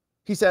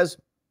 He says,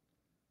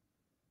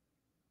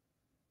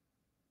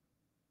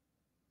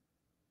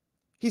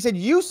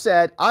 you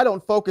said, I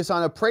don't focus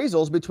on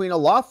appraisals between a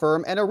law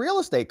firm and a real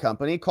estate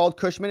company called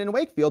Cushman and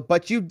Wakefield,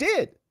 but you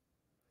did.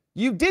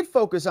 You did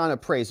focus on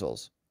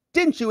appraisals,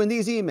 didn't you, in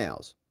these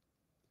emails?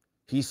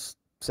 He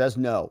says,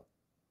 no.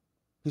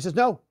 He says,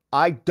 no,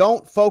 I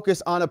don't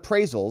focus on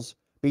appraisals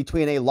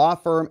between a law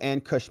firm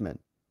and Cushman.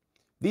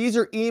 These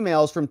are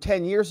emails from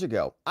 10 years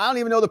ago. I don't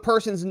even know the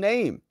person's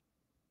name.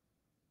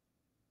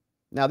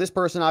 Now, this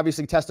person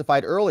obviously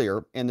testified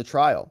earlier in the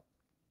trial.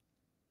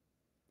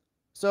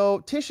 So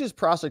Tish's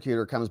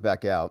prosecutor comes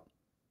back out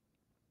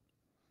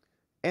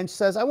and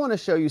says, I want to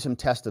show you some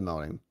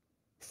testimony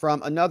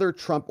from another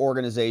Trump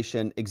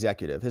Organization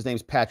executive. His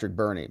name's Patrick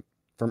Burney,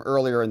 from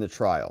earlier in the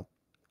trial.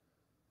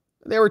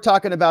 They were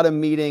talking about a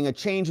meeting, a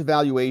change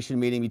evaluation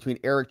meeting between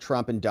Eric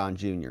Trump and Don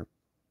Jr.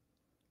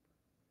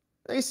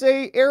 They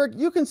say, Eric,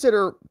 you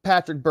consider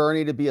Patrick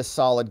Burney to be a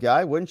solid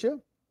guy, wouldn't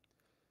you?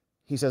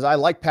 He says, I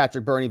like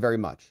Patrick Burney very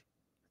much.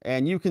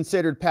 And you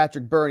considered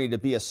Patrick Burney to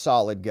be a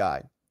solid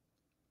guy.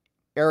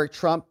 Eric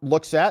Trump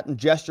looks at and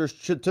gestures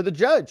to the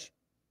judge.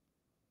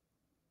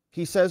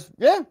 He says,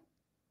 yeah.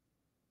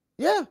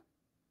 Yeah.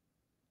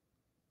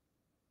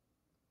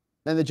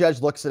 Then the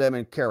judge looks at him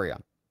and carry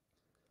on.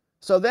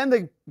 So then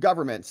the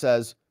government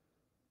says,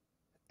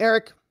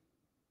 Eric,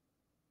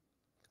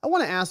 I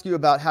want to ask you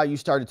about how you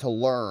started to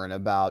learn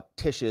about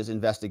Tish's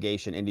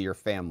investigation into your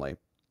family.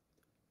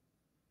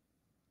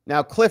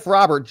 Now, Cliff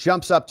Robert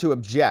jumps up to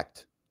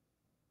object.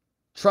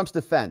 Trump's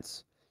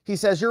defense. He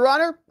says, Your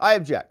Honor, I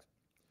object.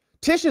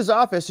 Tish's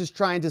office is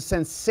trying to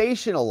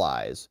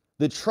sensationalize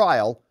the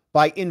trial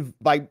by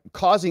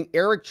causing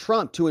Eric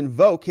Trump to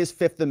invoke his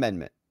Fifth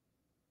Amendment.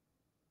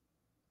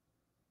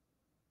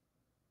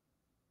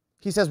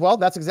 He says, well,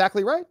 that's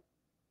exactly right.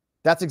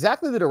 That's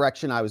exactly the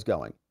direction I was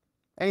going.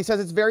 And he says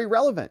it's very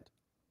relevant.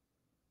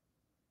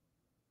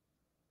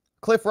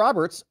 Cliff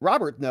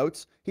Robert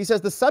notes, he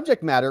says the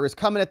subject matter is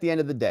coming at the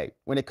end of the day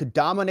when it could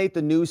dominate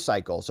the news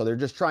cycle. So they're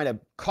just trying to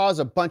cause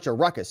a bunch of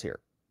ruckus here.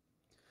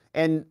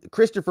 And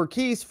Christopher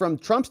Keese from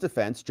Trump's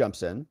defense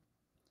jumps in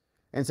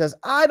and says,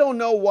 I don't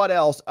know what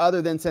else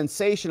other than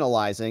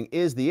sensationalizing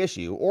is the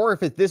issue, or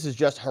if this is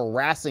just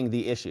harassing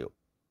the issue.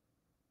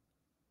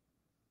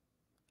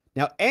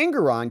 Now,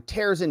 Engeron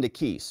tears into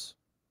Keese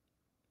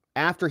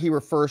after he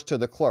refers to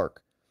the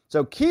clerk.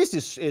 So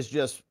Keese is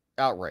just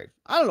outraged.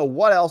 I don't know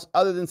what else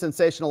other than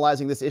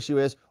sensationalizing this issue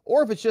is,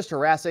 or if it's just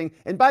harassing.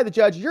 And by the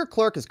judge, your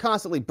clerk is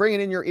constantly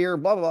bringing in your ear,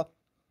 blah, blah, blah.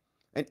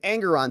 And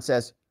Engeron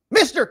says,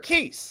 Mr.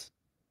 Keese,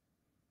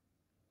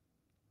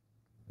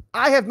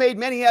 I have made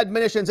many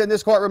admonitions in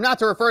this courtroom not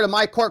to refer to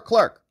my court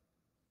clerk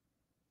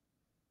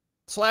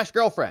 /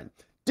 girlfriend.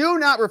 Do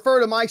not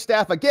refer to my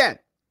staff again.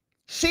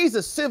 She's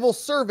a civil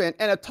servant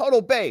and a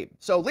total babe,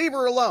 so leave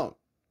her alone.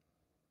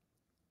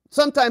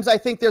 Sometimes I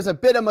think there's a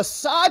bit of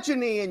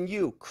misogyny in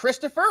you,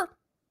 Christopher,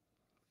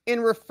 in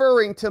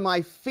referring to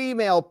my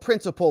female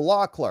principal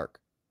law clerk,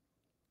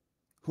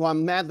 who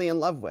I'm madly in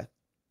love with.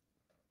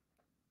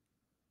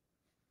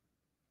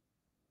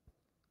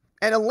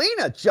 And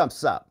Alina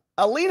jumps up.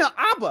 Alina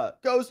Abba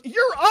goes,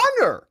 Your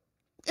Honor,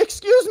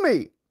 excuse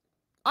me.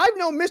 I've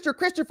known Mr.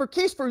 Christopher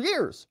Keese for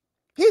years.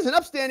 He's an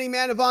upstanding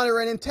man of honor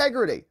and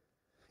integrity.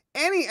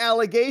 Any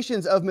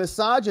allegations of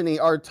misogyny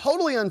are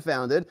totally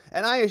unfounded,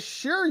 and I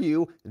assure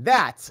you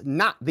that's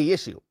not the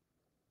issue.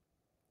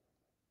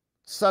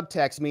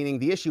 Subtext meaning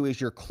the issue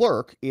is your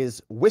clerk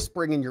is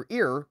whispering in your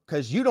ear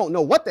because you don't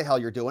know what the hell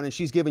you're doing, and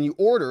she's giving you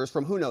orders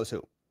from who knows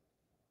who.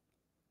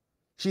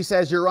 She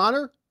says, Your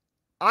Honor,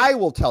 I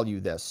will tell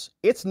you this.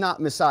 It's not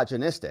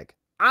misogynistic.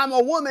 I'm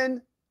a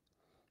woman,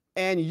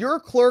 and your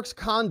clerk's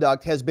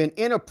conduct has been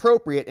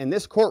inappropriate in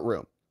this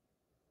courtroom.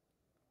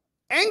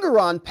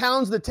 Engeron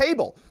pounds the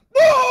table,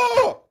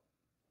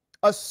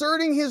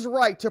 asserting his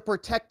right to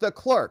protect the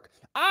clerk.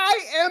 I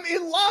am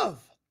in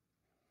love.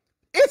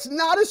 It's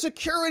not a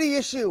security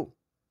issue.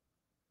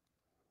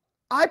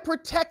 I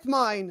protect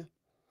mine.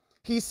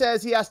 He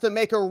says he has to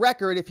make a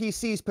record if he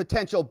sees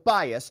potential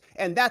bias,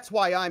 and that's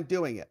why I'm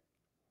doing it.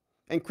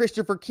 And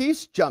Christopher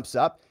Keese jumps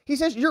up. He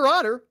says, Your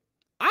Honor,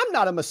 I'm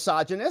not a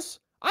misogynist.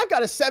 I've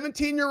got a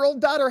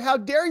 17-year-old daughter. How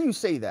dare you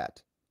say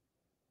that?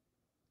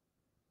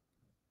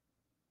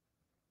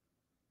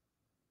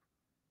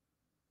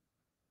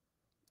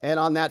 And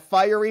on that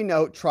fiery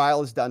note,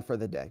 trial is done for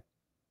the day.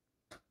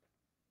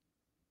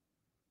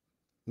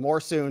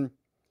 More soon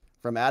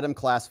from Adam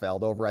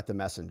Klasfeld over at The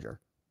Messenger.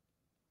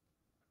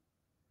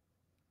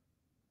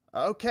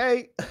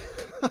 Okay.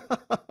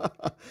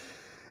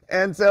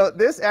 And so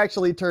this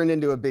actually turned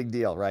into a big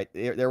deal, right?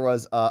 There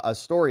was a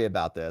story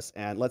about this,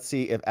 and let's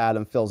see if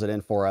Adam fills it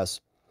in for us.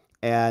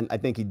 And I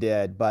think he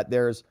did, but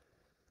there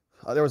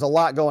was a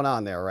lot going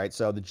on there, right?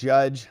 So the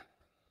judge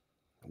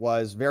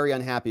was very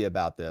unhappy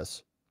about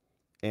this,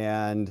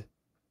 and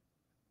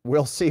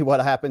we'll see what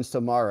happens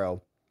tomorrow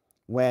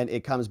when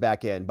it comes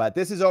back in. But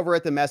this is over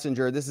at The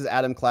Messenger. This is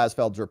Adam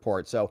Klasfeld's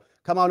report. So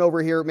come on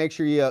over here. Make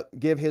sure you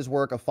give his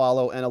work a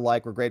follow and a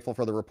like. We're grateful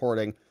for the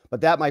reporting. But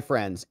that, my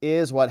friends,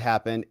 is what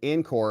happened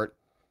in court.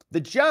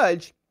 The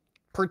judge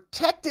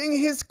protecting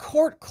his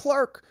court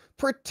clerk,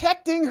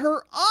 protecting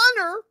her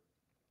honor,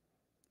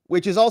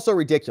 which is also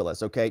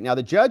ridiculous, okay? Now,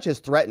 the judge has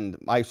threatened,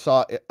 I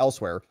saw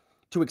elsewhere,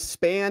 to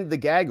expand the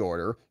gag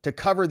order to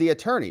cover the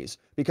attorneys,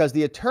 because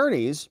the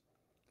attorneys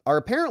are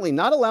apparently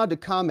not allowed to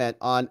comment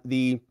on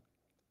the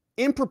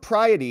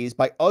improprieties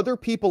by other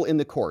people in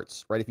the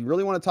courts, right? If you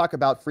really want to talk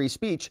about free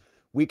speech,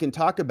 we can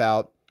talk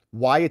about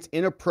why it's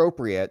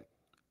inappropriate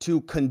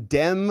to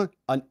condemn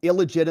an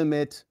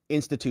illegitimate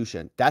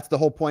institution. That's the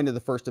whole point of the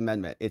First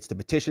Amendment. It's to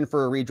petition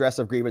for a redress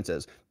of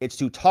grievances. It's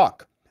to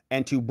talk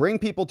and to bring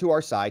people to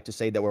our side to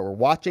say that what we're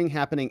watching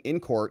happening in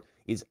court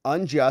is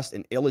unjust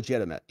and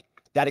illegitimate.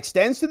 That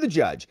extends to the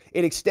judge.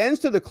 It extends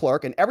to the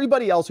clerk and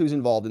everybody else who's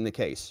involved in the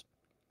case.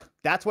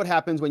 That's what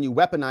happens when you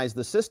weaponize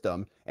the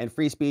system, and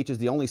free speech is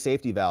the only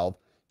safety valve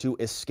to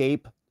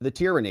escape the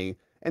tyranny.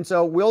 And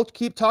so we'll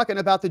keep talking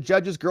about the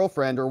judge's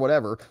girlfriend or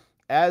whatever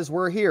as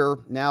we're here.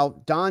 Now,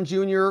 Don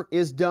Jr.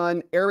 is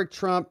done. Eric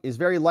Trump is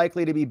very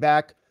likely to be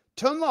back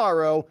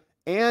tomorrow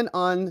and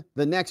on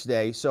the next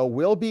day. So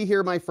we'll be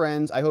here, my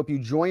friends. I hope you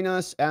join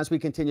us as we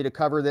continue to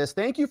cover this.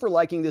 Thank you for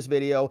liking this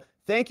video.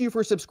 Thank you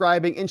for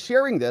subscribing and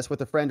sharing this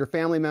with a friend or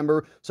family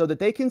member so that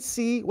they can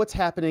see what's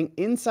happening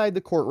inside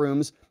the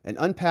courtrooms and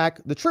unpack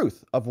the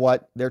truth of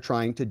what they're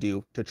trying to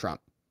do to Trump.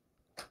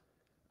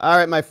 All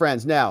right, my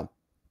friends. Now,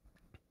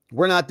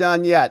 we're not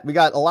done yet. We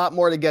got a lot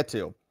more to get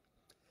to.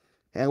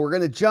 And we're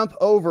going to jump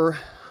over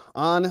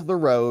on the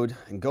road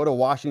and go to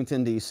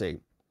Washington, D.C.,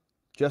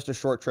 just a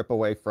short trip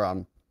away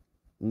from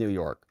New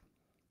York.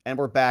 And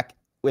we're back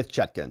with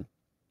Chutkan.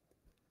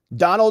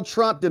 Donald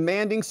Trump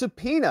demanding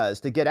subpoenas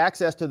to get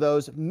access to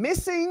those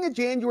missing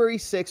January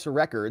 6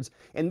 records.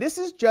 And this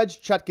is Judge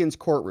Chutkan's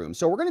courtroom.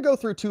 So we're going to go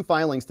through two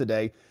filings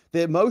today.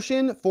 The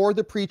motion for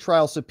the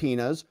pretrial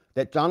subpoenas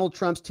that Donald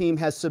Trump's team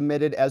has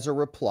submitted as a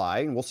reply.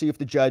 And we'll see if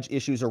the judge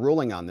issues a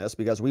ruling on this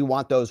because we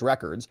want those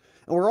records.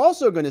 And we're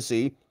also going to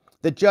see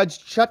that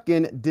Judge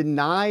Chutkan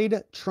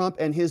denied Trump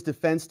and his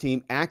defense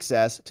team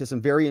access to some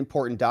very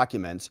important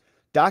documents.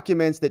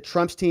 Documents that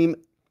Trump's team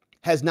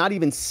has not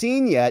even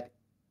seen yet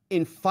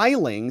in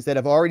filings that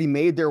have already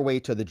made their way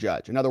to the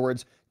judge. In other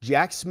words,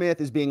 Jack Smith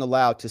is being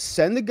allowed to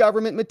send the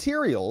government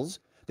materials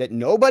that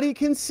nobody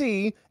can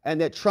see and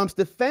that Trump's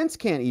defense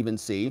can't even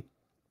see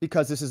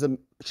because this is a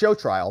show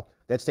trial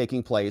that's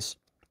taking place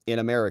in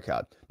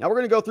America. Now, we're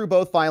going to go through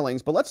both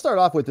filings, but let's start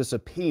off with the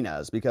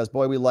subpoenas because,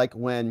 boy, we like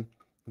when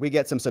we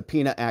get some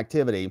subpoena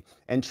activity.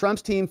 And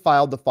Trump's team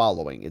filed the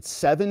following. It's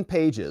 7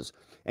 pages,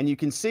 and you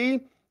can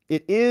see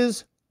it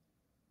is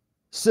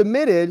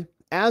submitted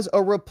as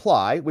a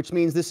reply, which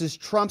means this is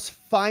Trump's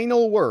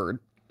final word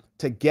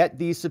to get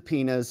these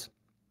subpoenas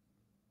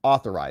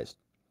authorized.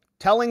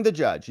 Telling the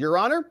judge, Your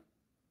Honor,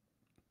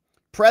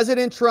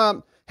 President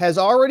Trump has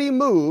already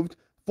moved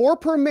for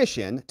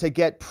permission to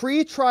get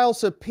pretrial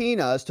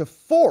subpoenas to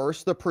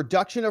force the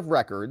production of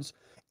records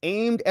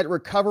aimed at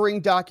recovering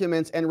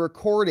documents and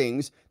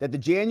recordings that the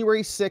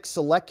January 6th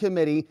Select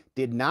Committee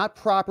did not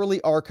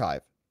properly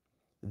archive.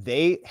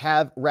 They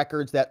have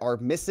records that are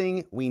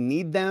missing. We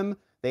need them.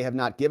 They have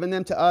not given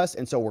them to us,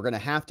 and so we're going to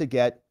have to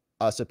get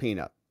a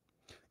subpoena,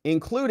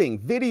 including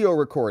video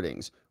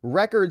recordings,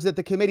 records that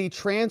the committee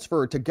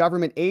transferred to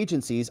government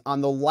agencies on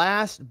the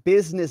last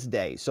business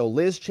day. So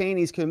Liz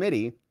Cheney's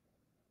committee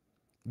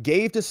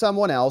gave to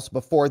someone else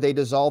before they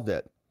dissolved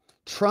it.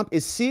 Trump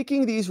is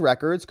seeking these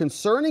records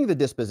concerning the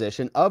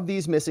disposition of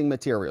these missing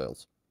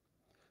materials.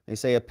 They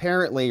say,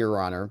 apparently,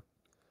 Your Honor,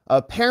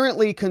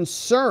 apparently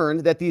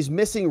concerned that these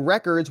missing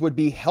records would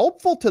be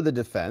helpful to the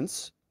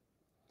defense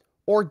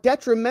or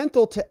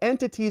detrimental to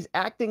entities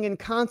acting in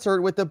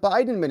concert with the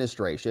Biden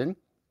administration,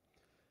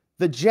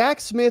 the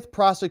Jack Smith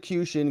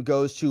prosecution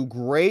goes to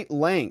great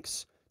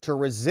lengths to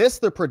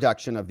resist the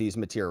production of these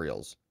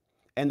materials.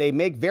 And they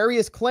make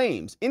various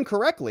claims,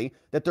 incorrectly,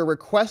 that the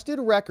requested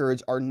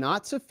records are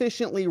not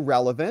sufficiently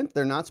relevant,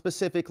 they're not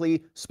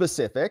specifically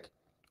specific,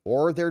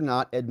 or they're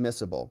not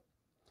admissible.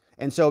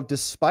 And so,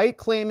 despite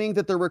claiming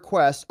that the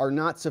requests are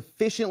not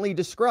sufficiently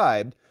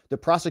described, the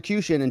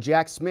prosecution and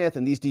Jack Smith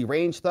and these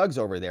deranged thugs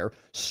over there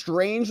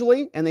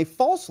strangely and they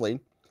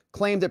falsely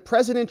claim that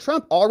President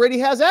Trump already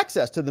has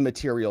access to the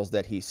materials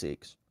that he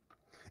seeks.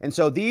 And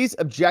so these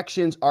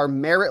objections are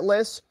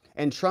meritless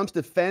And Trump's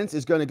defense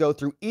is going to go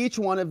through each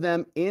one of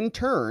them in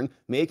turn,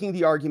 making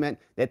the argument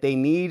that they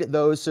need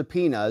those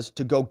subpoenas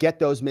to go get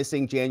those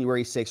missing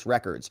January 6th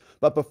records.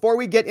 But before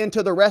we get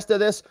into the rest of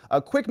this,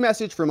 a quick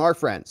message from our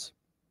friends.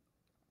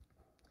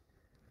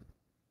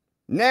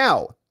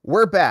 Now,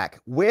 we're back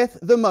with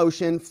the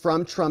motion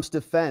from Trump's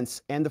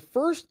defense. And the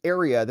first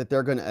area that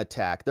they're going to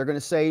attack, they're going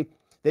to say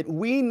that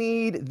we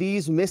need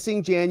these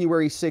missing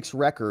January 6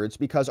 records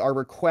because our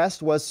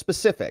request was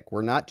specific.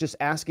 We're not just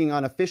asking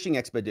on a fishing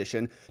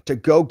expedition to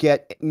go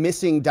get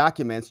missing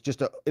documents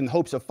just in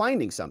hopes of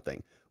finding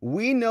something.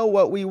 We know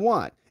what we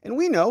want. And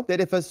we know that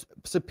if a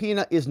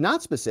subpoena is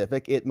not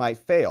specific, it might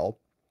fail.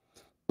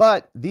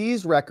 But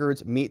these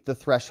records meet the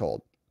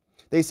threshold.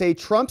 They say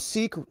Trump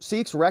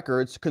seeks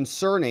records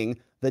concerning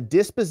the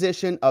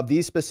disposition of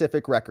these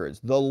specific records,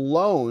 the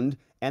loaned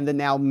and the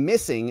now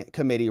missing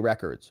committee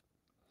records.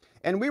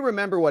 And we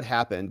remember what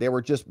happened. They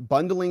were just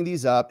bundling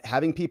these up,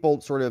 having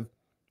people sort of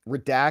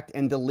redact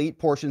and delete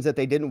portions that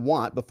they didn't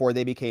want before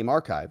they became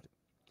archived.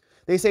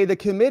 They say the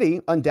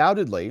committee,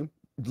 undoubtedly,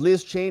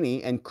 Liz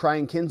Cheney and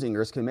Crying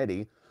Kinzinger's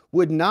committee,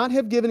 would not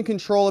have given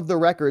control of the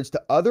records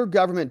to other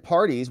government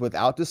parties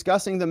without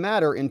discussing the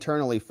matter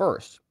internally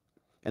first.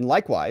 And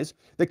likewise,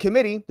 the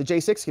committee, the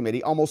J6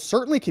 committee, almost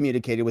certainly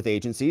communicated with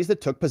agencies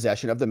that took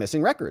possession of the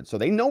missing records, so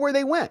they know where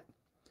they went.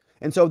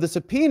 And so the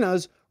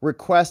subpoenas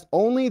request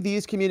only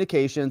these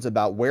communications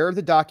about where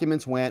the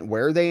documents went,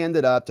 where they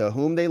ended up, to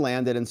whom they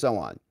landed, and so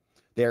on.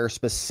 They're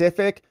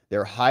specific,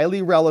 they're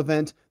highly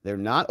relevant, they're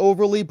not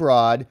overly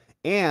broad,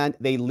 and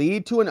they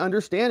lead to an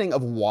understanding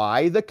of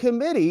why the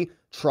committee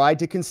tried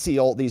to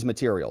conceal these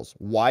materials.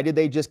 Why did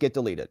they just get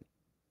deleted?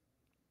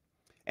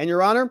 And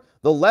Your Honor,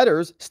 the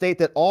letters state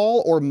that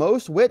all or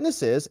most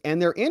witnesses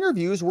and their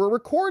interviews were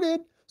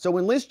recorded. So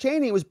when Liz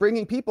Cheney was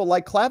bringing people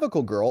like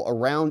Clavicle Girl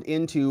around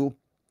into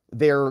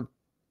their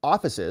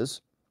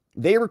offices,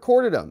 they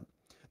recorded them.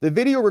 The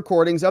video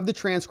recordings of the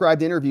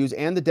transcribed interviews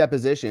and the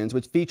depositions,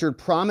 which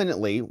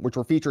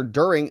were featured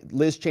during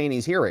Liz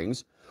Cheney's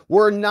hearings,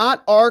 were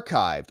not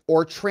archived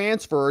or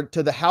transferred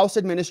to the House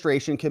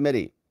Administration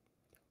Committee.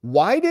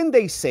 Why didn't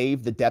they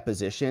save the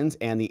depositions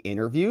and the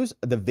interviews,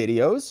 the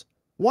videos?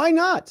 Why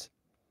not?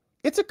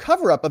 It's a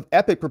cover-up of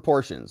epic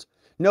proportions,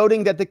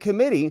 noting that the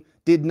committee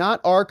did not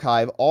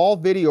archive all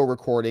video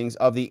recordings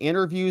of the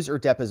interviews or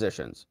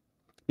depositions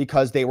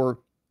because they were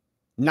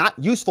not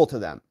useful to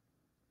them.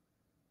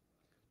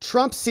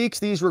 Trump seeks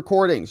these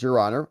recordings, Your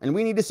Honor, and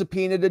we need a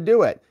subpoena to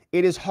do it.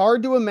 It is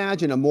hard to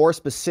imagine a more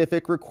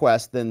specific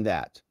request than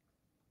that.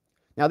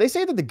 Now, they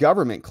say that the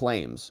government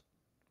claims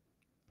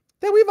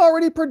that we've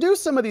already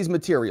produced some of these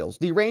materials.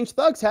 Deranged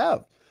thugs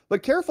have,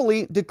 but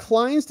carefully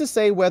declines to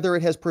say whether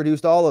it has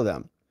produced all of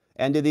them.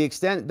 And to the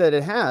extent that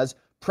it has,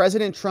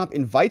 President Trump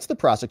invites the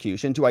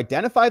prosecution to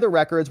identify the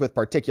records with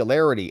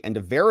particularity and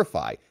to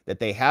verify that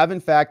they have, in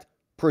fact,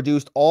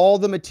 produced all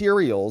the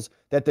materials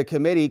that the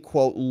committee,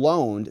 quote,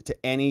 loaned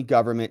to any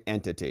government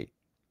entity.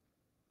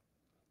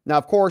 Now,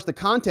 of course, the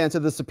contents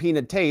of the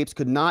subpoenaed tapes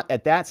could not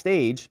at that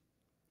stage.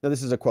 Now,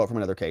 this is a quote from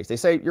another case. They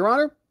say, Your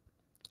Honor,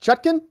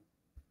 Chutkan,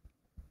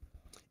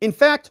 in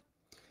fact,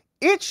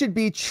 it should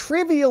be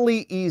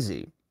trivially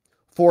easy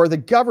for the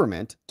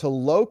government to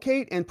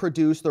locate and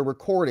produce the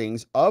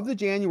recordings of the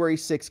January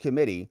 6th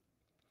committee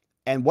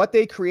and what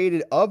they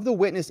created of the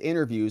witness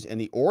interviews in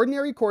the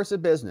ordinary course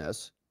of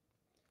business,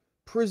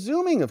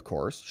 presuming, of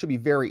course, should be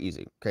very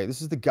easy. Okay,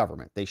 this is the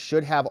government. They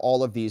should have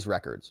all of these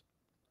records.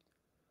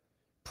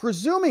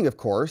 Presuming, of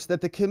course, that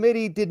the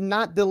committee did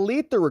not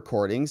delete the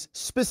recordings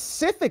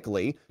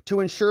specifically to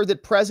ensure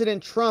that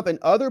President Trump and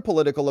other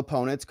political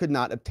opponents could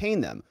not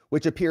obtain them,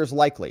 which appears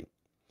likely.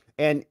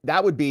 And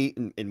that would be,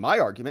 in my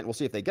argument, we'll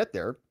see if they get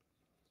there,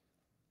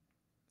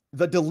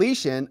 the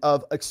deletion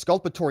of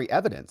exculpatory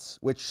evidence,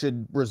 which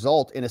should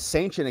result in a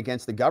sanction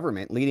against the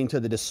government, leading to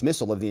the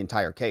dismissal of the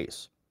entire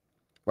case.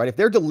 Right? If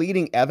they're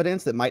deleting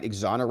evidence that might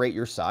exonerate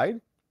your side,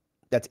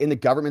 that's in the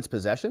government's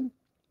possession,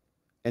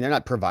 and they're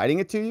not providing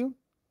it to you,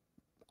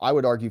 I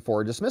would argue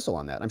for a dismissal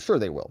on that. I'm sure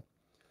they will.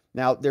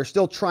 Now, they're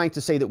still trying to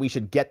say that we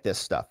should get this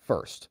stuff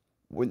first.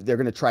 They're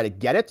going to try to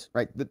get it,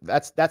 right?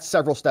 That's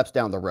several steps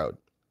down the road.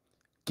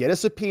 Get a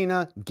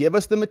subpoena, give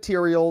us the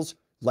materials,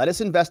 let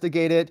us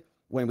investigate it.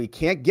 When we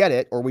can't get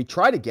it, or we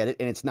try to get it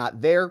and it's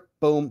not there,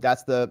 boom,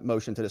 that's the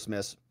motion to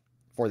dismiss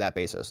for that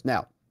basis.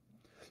 Now,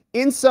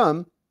 in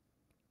sum,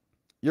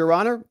 Your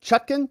Honor,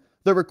 Chutkan,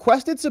 the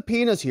requested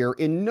subpoenas here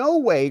in no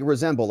way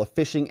resemble a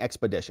fishing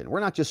expedition. We're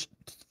not just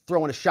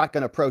throwing a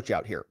shotgun approach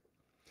out here.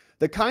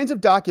 The kinds of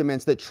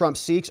documents that Trump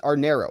seeks are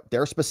narrow.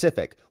 They're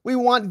specific. We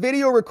want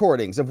video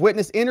recordings of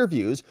witness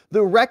interviews,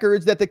 the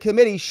records that the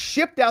committee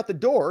shipped out the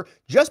door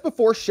just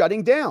before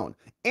shutting down.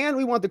 And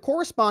we want the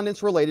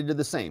correspondence related to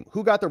the same.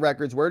 Who got the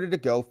records? Where did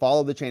it go?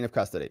 Follow the chain of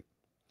custody.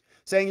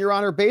 Saying, Your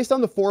Honor, based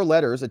on the 4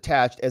 letters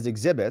attached as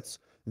exhibits,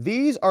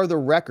 these are the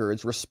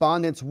records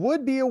respondents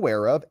would be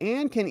aware of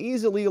and can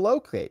easily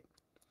locate.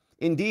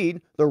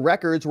 Indeed, the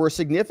records were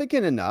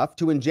significant enough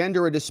to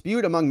engender a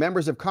dispute among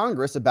members of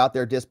Congress about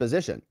their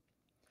disposition.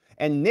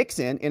 And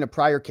Nixon, in a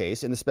prior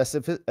case, in the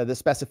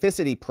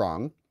specificity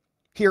prong,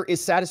 here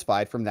is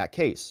satisfied from that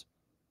case.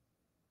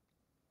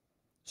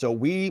 So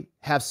we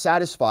have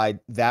satisfied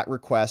that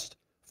request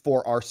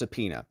for our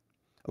subpoena.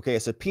 Okay, a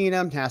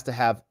subpoena has to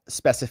have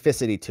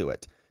specificity to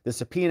it. The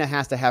subpoena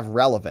has to have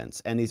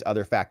relevance and these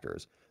other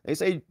factors. They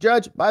say,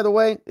 Judge, by the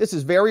way, this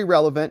is very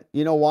relevant.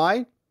 You know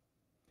why?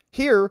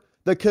 Here,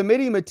 the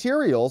committee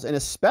materials, and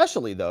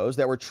especially those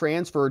that were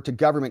transferred to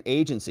government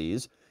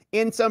agencies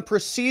in some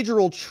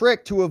procedural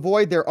trick to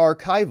avoid their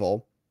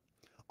archival,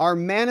 are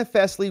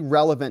manifestly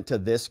relevant to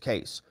this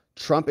case.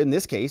 Trump, in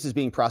this case, is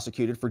being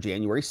prosecuted for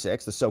January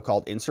 6th, the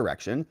so-called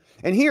insurrection.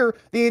 And here,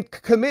 the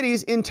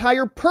committee's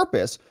entire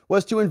purpose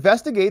was to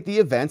investigate the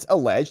events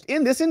alleged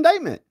in this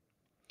indictment.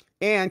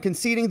 And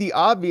conceding the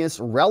obvious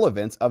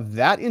relevance of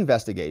that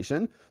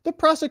investigation, the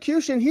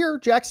prosecution here,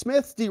 Jack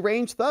Smith's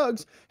deranged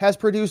thugs, has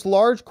produced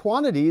large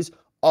quantities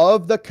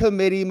of the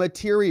committee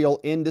material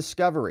in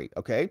discovery,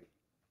 okay?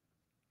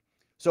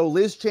 So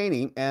Liz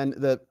Cheney and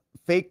the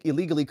fake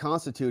illegally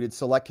constituted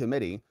select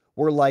committee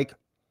were like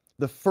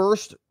the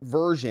first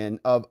version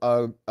of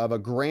a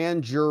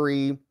grand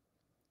jury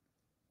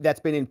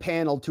that's been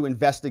impaneled to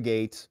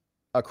investigate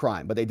a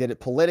crime, but they did it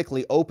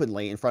politically,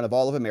 openly, in front of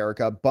all of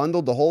America,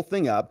 bundled the whole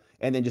thing up,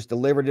 and then just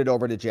delivered it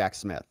over to Jack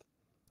Smith.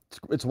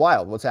 It's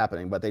wild what's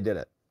happening, but they did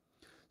it.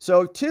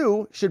 So,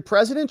 2, should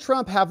President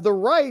Trump have the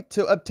right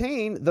to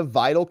obtain the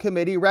vital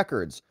committee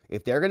records?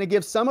 If they're going to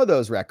give some of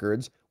those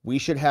records, we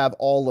should have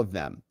all of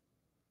them.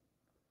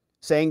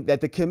 Saying that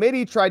the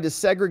committee tried to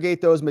segregate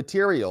those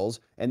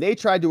materials, and they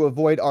tried to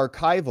avoid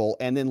archival,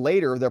 and then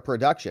later the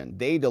production.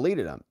 They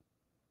deleted them.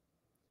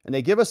 And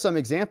they give us some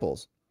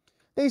examples.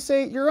 They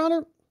say, Your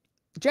Honor,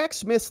 Jack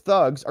Smith's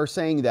thugs are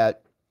saying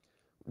that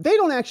they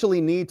don't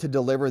actually need to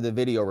deliver the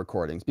video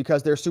recordings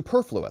because they're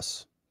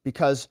superfluous,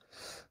 because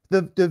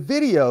the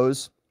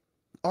videos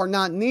are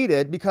not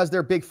needed because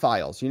they're big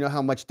files. You know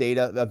how much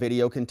data a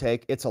video can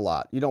take? It's a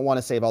lot. You don't want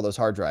to save all those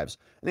hard drives.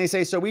 And they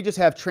say, so we just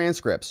have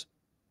transcripts.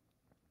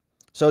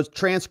 So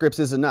transcripts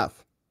is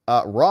enough.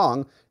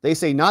 Wrong. They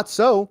say, not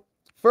so.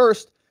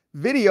 First,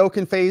 video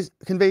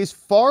conveys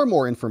far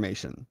more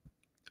information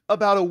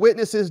about a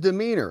witness's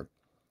demeanor,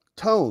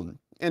 tone,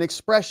 and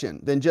expression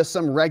than just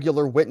some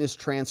regular witness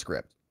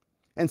transcript.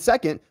 And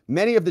second,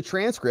 many of the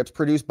transcripts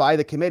produced by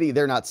the committee,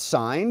 they're not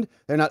signed,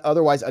 they're not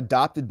otherwise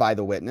adopted by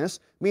the witness,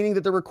 meaning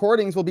that the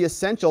recordings will be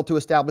essential to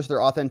establish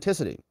their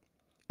authenticity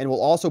and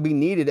will also be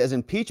needed as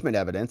impeachment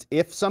evidence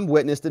if some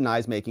witness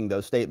denies making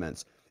those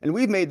statements. And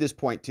we've made this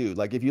point too.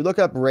 Like if you look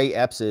up Ray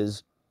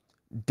Epps'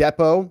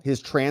 depo,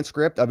 his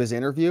transcript of his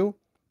interview,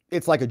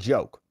 it's like a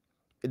joke.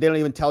 They don't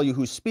even tell you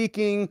who's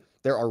speaking.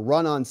 There are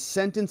run-on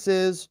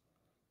sentences.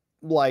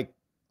 Like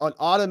an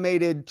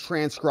automated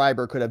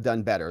transcriber could have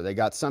done better. They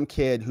got some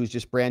kid who's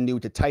just brand new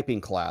to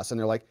typing class, and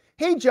they're like,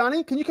 hey,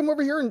 Johnny, can you come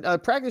over here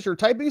and practice your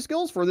typing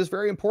skills for this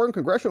very important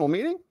congressional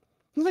meeting?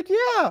 He's like,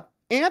 yeah,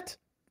 Aunt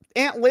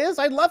Liz,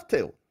 I'd love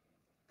to.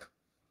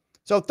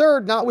 So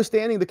third,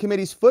 notwithstanding the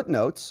committee's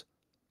footnotes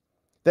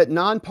that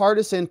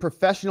nonpartisan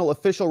professional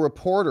official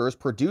reporters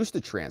produced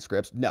the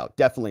transcripts, no,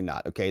 definitely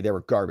not, okay? They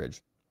were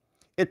garbage.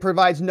 It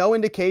provides no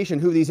indication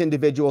who these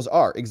individuals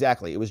are.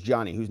 Exactly, it was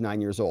Johnny, who's 9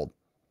 years old.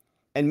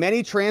 And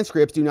many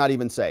transcripts do not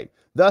even say.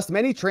 Thus,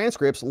 many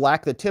transcripts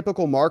lack the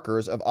typical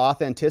markers of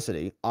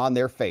authenticity on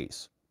their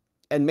face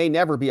and may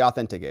never be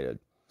authenticated.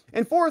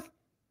 And fourth,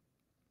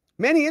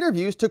 many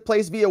interviews took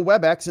place via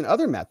WebEx and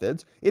other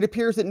methods. It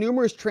appears that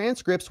numerous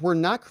transcripts were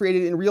not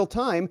created in real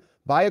time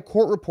by a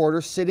court reporter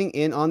sitting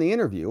in on the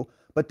interview,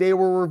 but they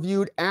were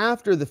reviewed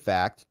after the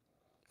fact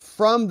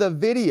from the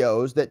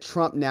videos that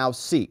Trump now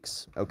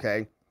seeks,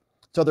 okay?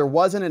 So there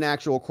wasn't an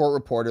actual court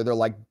reporter. They're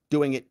like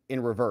doing it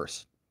in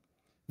reverse.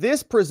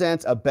 This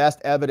presents a best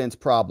evidence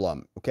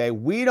problem, okay?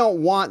 We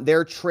don't want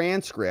their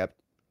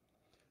transcript.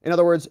 In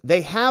other words,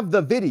 they have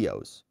the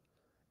videos.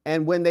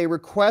 And when they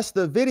request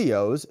the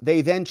videos,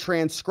 they then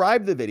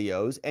transcribe the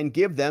videos and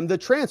give them the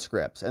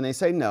transcripts. And they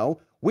say, no,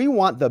 we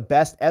want the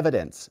best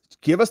evidence.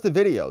 Give us the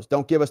videos.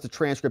 Don't give us the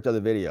transcript of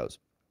the videos.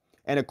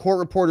 And a court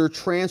reporter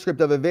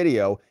transcript of a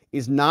video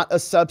is not a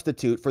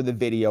substitute for the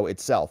video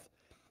itself.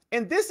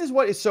 And this is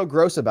what is so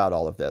gross about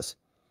all of this.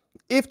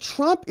 If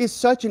Trump is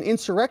such an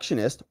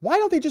insurrectionist, why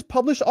don't they just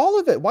publish all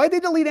of it? Why did they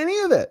delete any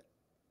of it?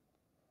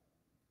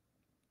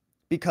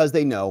 Because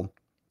they know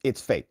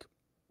it's fake.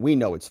 We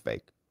know it's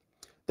fake.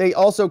 They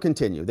also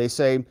continue. They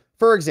say,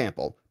 for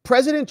example,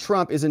 President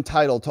Trump is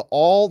entitled to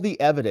all the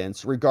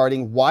evidence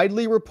regarding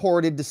widely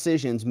reported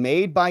decisions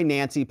made by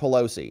Nancy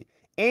Pelosi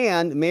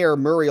and Mayor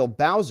Muriel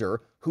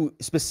Bowser, who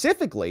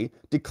specifically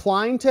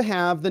declined to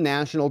have the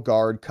National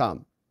Guard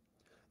come.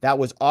 That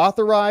was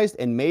authorized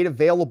and made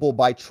available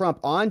by Trump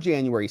on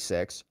January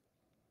 6th,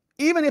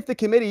 even if the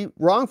committee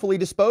wrongfully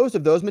disposed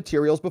of those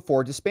materials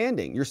before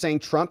disbanding. You're saying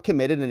Trump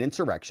committed an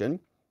insurrection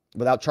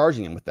without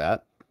charging him with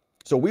that.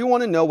 So we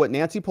want to know what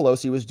Nancy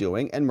Pelosi was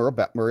doing and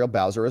Muriel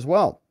Bowser as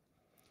well.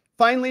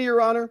 Finally,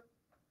 Your Honor,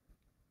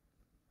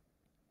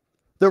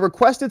 the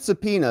requested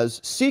subpoenas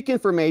seek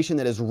information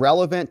that is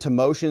relevant to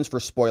motions for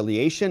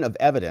spoliation of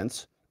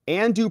evidence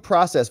and due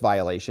process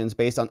violations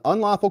based on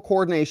unlawful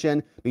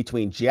coordination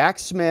between Jack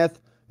Smith,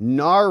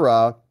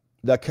 NARA,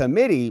 the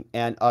committee,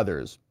 and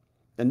others.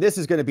 And this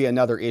is going to be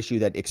another issue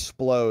that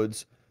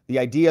explodes. The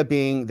idea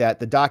being that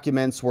the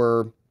documents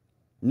were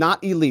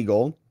not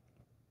illegal.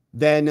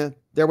 Then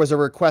there was a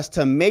request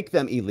to make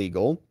them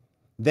illegal.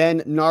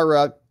 Then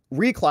NARA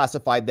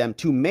reclassified them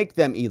to make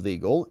them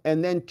illegal.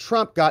 And then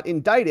Trump got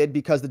indicted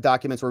because the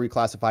documents were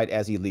reclassified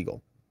as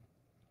illegal.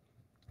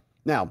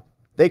 Now,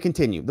 they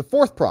continue. The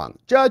fourth prong,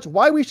 Judge,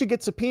 why we should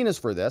get subpoenas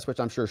for this, which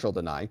I'm sure she'll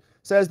deny,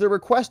 says the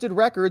requested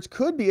records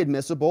could be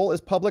admissible as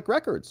public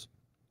records.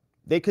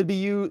 They could be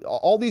used,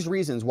 all these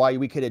reasons why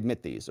we could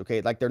admit these,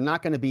 okay? Like they're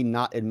not going to be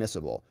not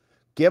admissible.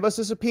 Give us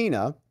a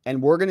subpoena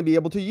and we're going to be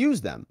able to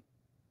use them.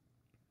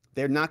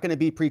 They're not going to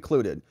be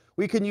precluded.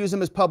 We can use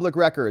them as public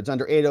records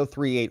under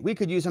 8038. We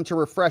could use them to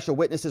refresh a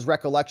witness's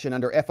recollection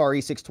under FRE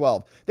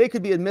 612. They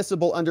could be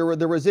admissible under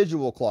the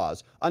residual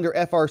clause under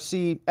FRE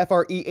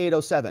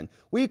 807.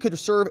 We could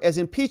serve as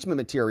impeachment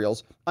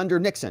materials under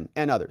Nixon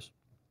and others.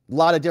 A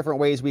lot of different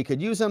ways we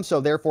could use them, so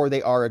therefore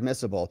they are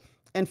admissible.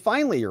 And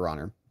finally, Your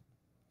Honor,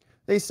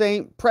 they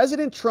say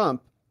President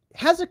Trump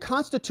has a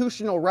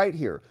constitutional right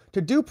here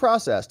to due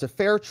process, to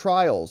fair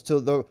trials,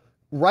 to the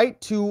right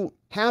to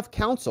have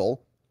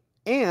counsel,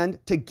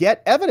 and to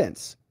get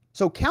evidence.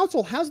 So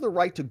counsel has the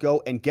right to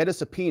go and get a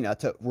subpoena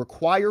to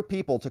require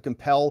people to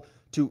compel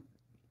to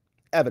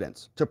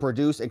evidence, to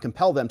produce and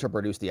compel them to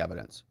produce the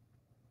evidence.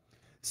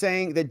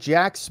 Saying that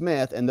Jack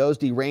Smith and those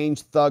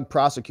deranged thug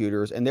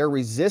prosecutors and their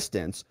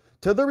resistance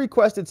to the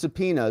requested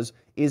subpoenas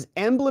is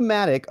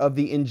emblematic of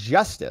the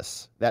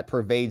injustice that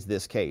pervades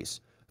this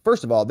case.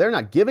 First of all, they're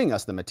not giving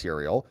us the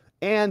material,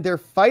 and they're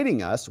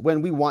fighting us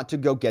when we want to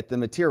go get the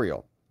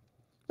material.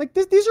 Like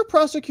these are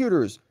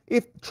prosecutors.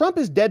 If Trump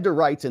is dead to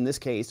rights in this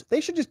case, they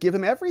should just give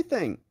him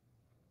everything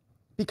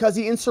because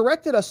he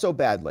insurrected us so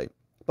badly.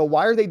 But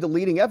why are they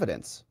deleting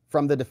evidence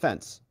from the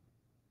defense?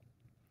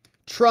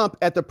 Trump,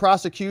 at the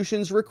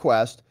prosecution's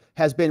request,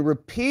 has been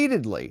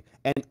repeatedly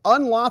and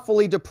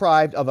unlawfully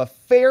deprived of a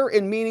fair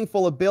and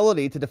meaningful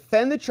ability to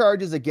defend the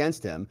charges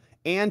against him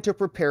and to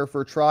prepare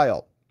for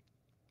trial.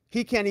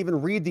 He can't even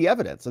read the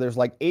evidence. So there's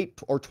like 8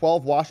 or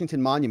 12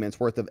 Washington monuments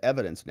worth of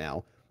evidence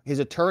now. His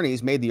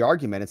attorneys made the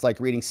argument it's like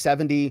reading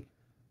 70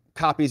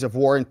 copies of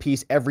War and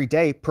Peace every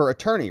day per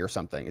attorney or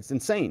something. It's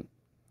insane.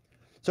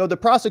 So the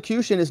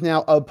prosecution is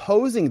now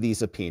opposing these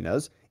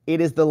subpoenas.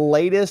 It is the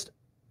latest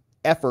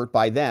effort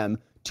by them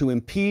to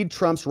impede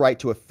Trump's right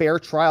to a fair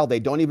trial. They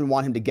don't even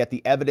want him to get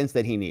the evidence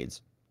that he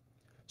needs.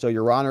 So,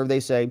 Your Honor, they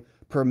say,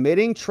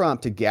 permitting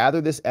Trump to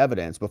gather this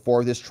evidence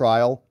before this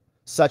trial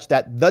such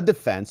that the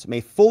defense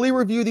may fully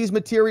review these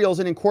materials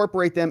and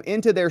incorporate them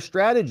into their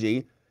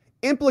strategy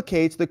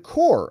implicates the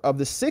core of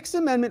the Sixth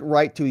Amendment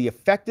right to the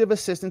effective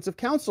assistance of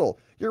counsel.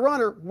 Your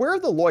Honor, we're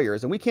the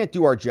lawyers and we can't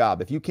do our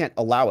job if you can't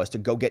allow us to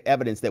go get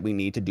evidence that we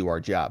need to do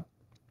our job.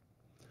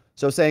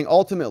 So saying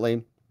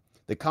ultimately,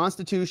 the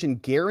Constitution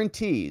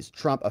guarantees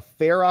Trump a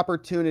fair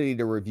opportunity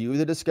to review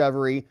the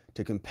discovery,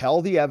 to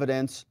compel the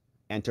evidence,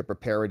 and to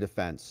prepare a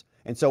defense.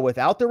 And so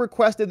without the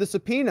request of the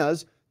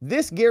subpoenas,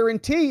 this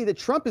guarantee that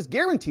Trump is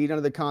guaranteed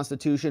under the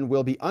Constitution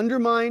will be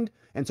undermined.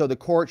 And so the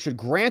court should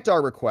grant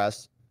our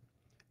requests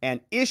and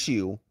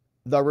issue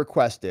the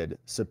requested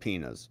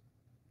subpoenas.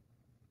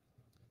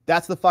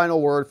 That's the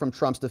final word from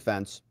Trump's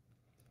defense.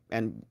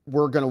 And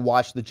we're going to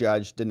watch the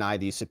judge deny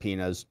these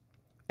subpoenas.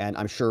 And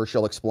I'm sure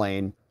she'll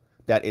explain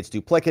that it's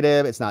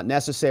duplicative, it's not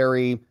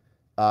necessary.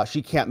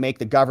 She can't make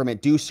the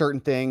government do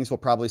certain things. We'll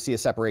probably see a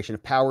separation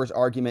of powers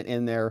argument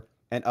in there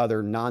and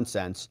other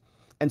nonsense.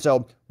 And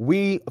so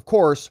we, of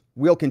course,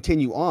 will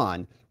continue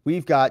on.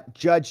 We've got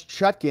Judge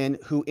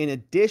Chutkan, who in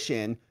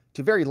addition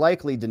to very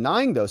likely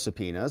denying those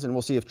subpoenas, and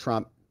we'll see if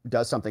Trump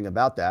does something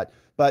about that,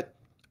 but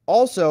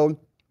also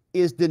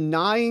is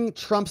denying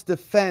Trump's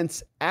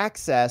defense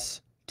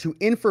access to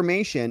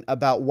information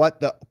about what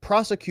the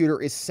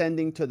prosecutor is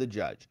sending to the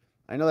judge.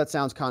 I know that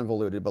sounds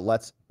convoluted, but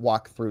let's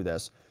walk through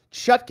this.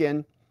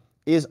 Chutkan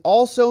is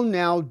also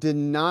now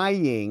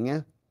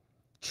denying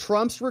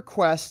Trump's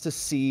request to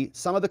see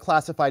some of the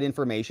classified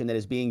information that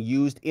is being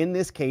used in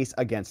this case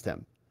against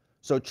him.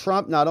 So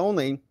Trump not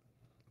only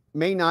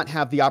may not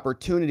have the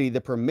opportunity,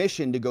 the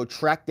permission to go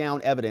track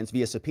down evidence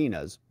via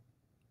subpoenas,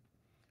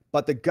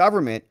 but the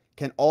government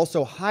can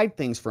also hide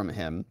things from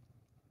him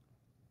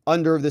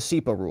under the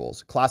CIPA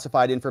rules,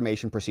 Classified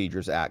Information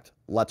Procedures Act.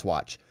 Let's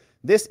watch.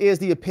 This is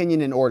the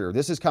opinion in order.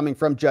 This is coming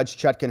from Judge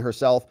Chutkan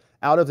herself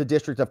out of the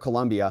District of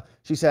Columbia.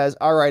 She says,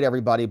 all right,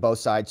 everybody, both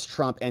sides,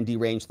 Trump and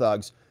deranged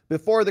thugs.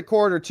 Before the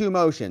court are two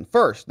motion.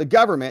 First, the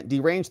government,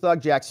 deranged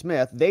thug Jack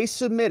Smith, they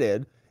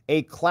submitted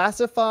a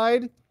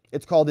classified,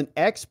 it's called an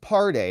ex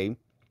parte,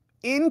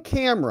 in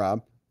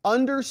camera,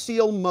 under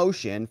seal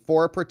motion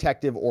for a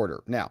protective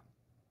order. Now,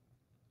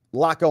 a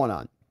lot going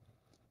on.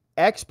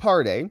 Ex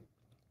parte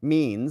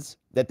means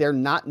that they're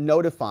not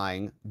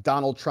notifying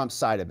Donald Trump's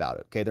side about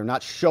it. Okay, they're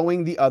not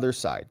showing the other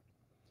side.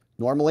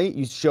 Normally,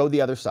 you show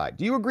the other side.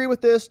 Do you agree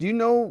with this? Do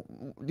you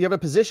have a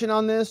position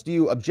on this? Do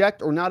you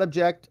object or not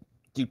object?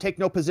 Do you take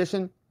no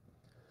position?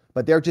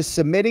 but they're just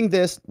submitting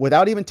this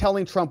without even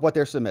telling Trump what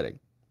they're submitting.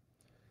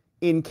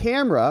 In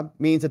camera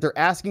means that they're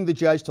asking the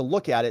judge to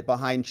look at it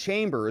behind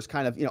chambers,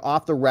 kind of,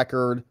 off the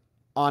record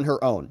on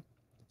her own.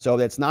 So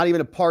that's not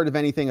even a part of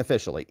anything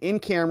officially. In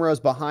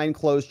cameras, behind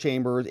closed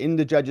chambers, in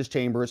the judge's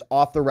chambers,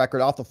 off the record,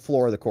 off the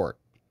floor of the court.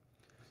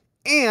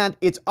 And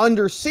it's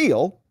under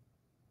seal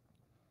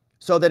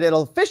so that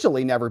it'll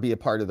officially never be a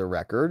part of the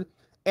record.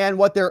 And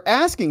what they're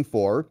asking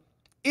for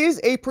is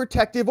a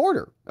protective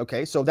order.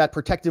 Okay, so that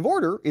protective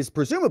order is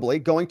presumably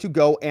going to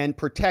go and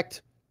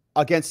protect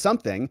against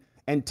something.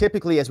 And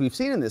typically, as we've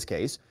seen in this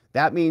case,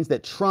 that means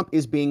that Trump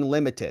is being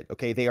limited.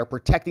 Okay, they are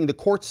protecting the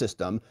court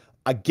system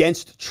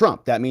against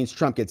Trump. That means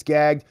Trump gets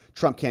gagged.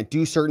 Trump can't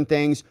do certain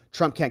things.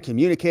 Trump can't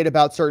communicate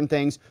about certain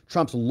things.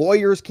 Trump's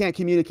lawyers can't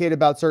communicate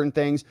about certain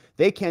things.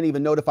 They can't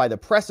even notify the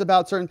press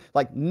about certain,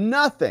 like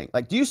nothing.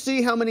 Like, do you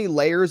see how many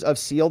layers of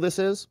seal this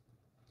is?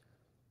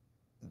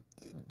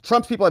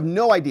 Trump's people have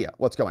no idea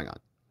what's going on,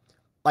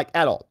 like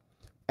at all.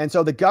 And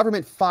so the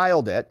government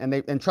filed it,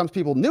 and Trump's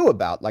people knew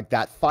about like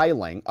that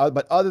filing.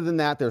 But other than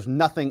that, there's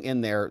nothing in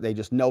there. They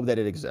just know that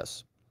it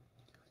exists.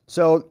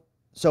 So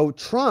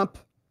Trump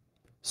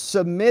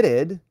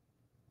submitted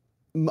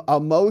a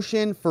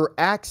motion for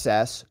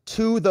access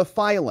to the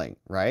filing,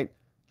 right?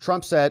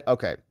 Trump said,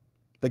 okay,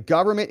 the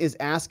government is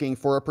asking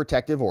for a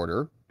protective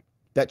order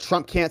that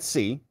Trump can't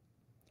see.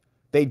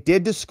 They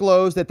did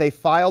disclose that they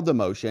filed the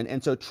motion.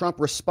 And so Trump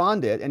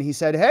responded and he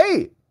said,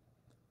 hey,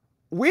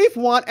 we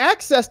want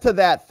access to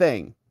that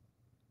thing.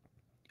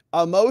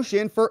 A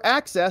motion for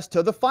access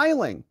to the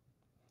filing.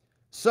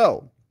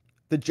 So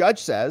the judge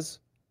says,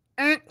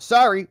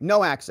 sorry,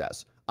 no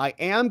access. I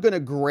am going to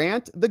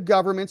grant the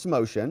government's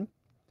motion,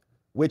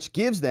 which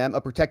gives them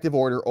a protective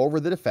order over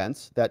the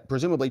defense that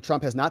presumably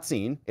Trump has not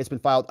seen. It's been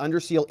filed under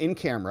seal in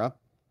camera,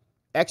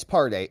 ex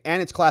parte,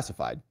 and it's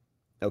classified.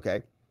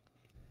 Okay.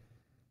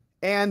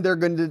 And they're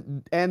going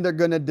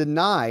to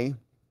deny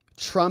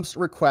Trump's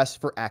request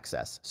for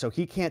access. So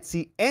he can't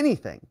see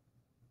anything.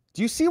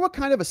 Do you see what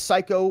kind of a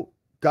psycho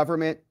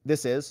government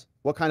this is?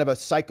 What kind of a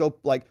psycho,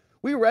 like,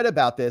 we read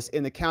about this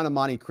in the Count of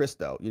Monte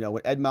Cristo,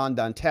 when Edmond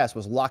Dantes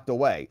was locked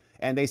away.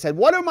 And they said,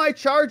 what are my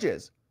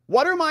charges?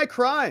 What are my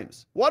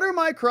crimes? What are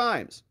my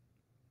crimes?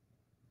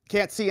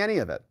 Can't see any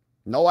of it.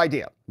 No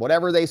idea.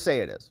 Whatever they say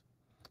it is.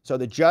 So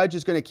the judge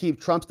is going to keep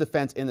Trump's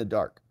defense in the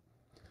dark.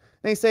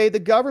 They say the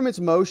government's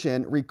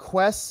motion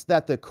requests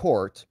that the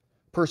court,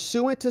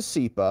 pursuant to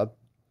SEPA,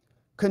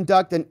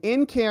 conduct an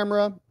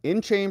in-camera,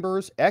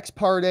 in-chambers, ex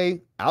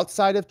parte,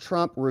 outside of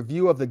Trump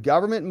review of the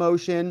government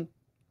motion.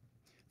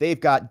 They've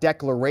got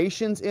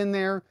declarations in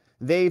there.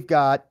 They've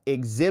got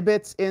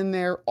exhibits in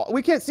there.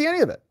 We can't see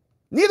any of it.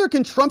 Neither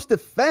can Trump's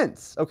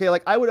defense. Okay,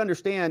 like I would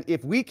understand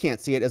if we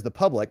can't see it as the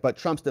public, but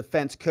Trump's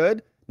defense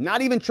could.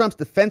 Not even Trump's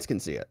defense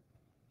can see it.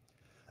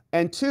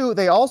 And two,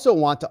 they also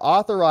want to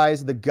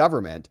authorize the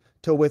government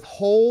to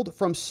withhold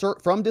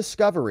from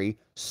discovery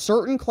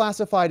certain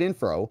classified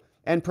info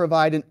and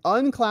provide an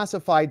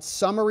unclassified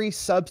summary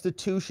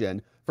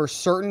substitution for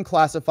certain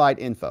classified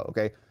info.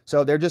 Okay,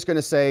 so they're just going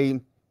to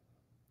say,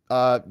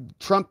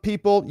 Trump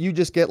people, you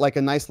just get like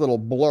a nice little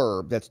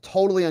blurb that's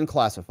totally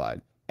unclassified,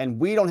 and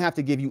we don't have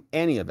to give you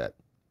any of it.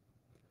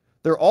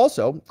 They're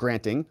also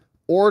granting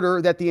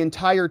order that the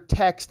entire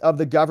text of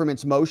the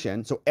government's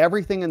motion, so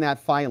everything in that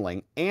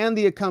filing and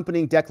the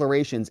accompanying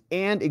declarations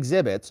and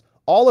exhibits,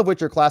 all of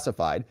which are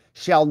classified,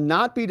 shall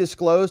not be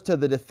disclosed to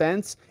the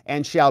defense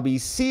and shall be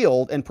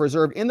sealed and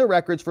preserved in the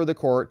records for the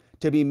court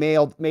to be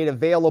made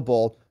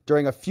available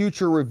during a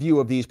future review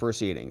of these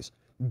proceedings,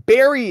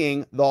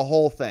 burying the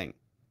whole thing.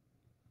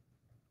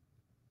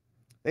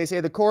 They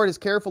say the court has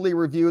carefully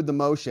reviewed the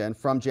motion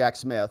from Jack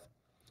Smith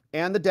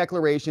and the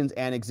declarations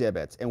and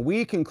exhibits, and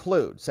we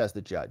conclude, says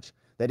the judge,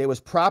 that it was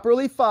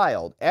properly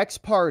filed ex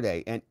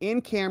parte and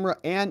in camera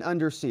and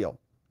under seal.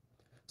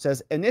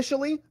 Says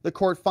initially, the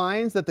court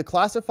finds that the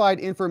classified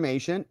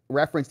information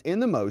referenced in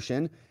the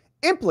motion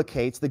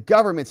implicates the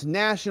government's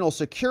national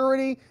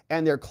security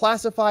and their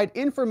classified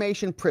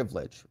information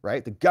privilege,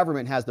 right? The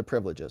government has the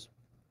privileges.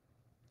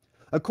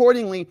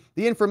 Accordingly,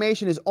 the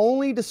information is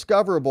only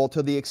discoverable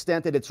to the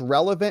extent that it's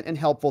relevant and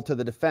helpful to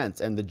the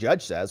defense. And the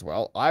judge says,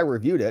 well, I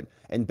reviewed it,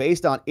 and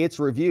based on its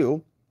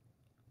review,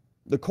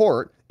 the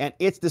court, and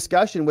its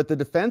discussion with the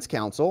defense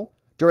counsel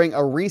during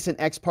a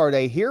recent ex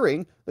parte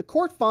hearing, the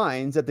court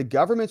finds that the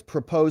government's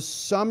proposed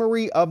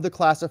summary of the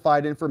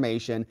classified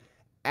information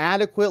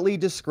adequately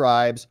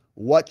describes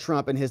what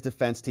Trump and his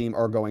defense team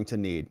are going to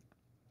need.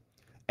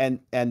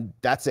 And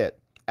that's it.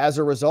 As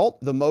a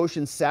result, the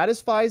motion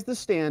satisfies the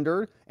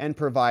standard and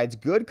provides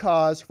good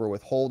cause for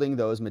withholding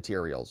those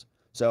materials.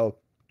 So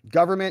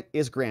government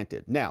is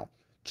granted. Now,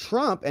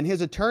 Trump and his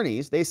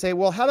attorneys, they say,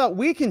 well, how about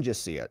we can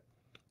just see it?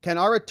 Can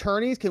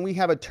we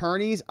have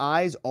attorneys'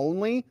 eyes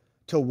only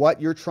to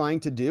what you're trying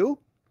to do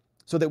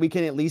so that we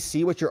can at least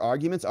see what your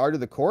arguments are to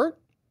the court?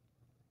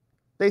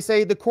 They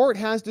say the court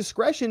has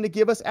discretion to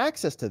give us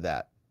access to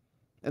that.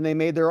 And they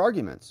made their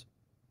arguments.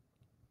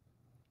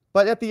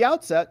 But at the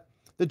outset,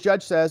 the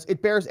judge says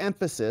it bears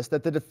emphasis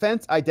that the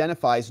defense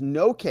identifies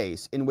no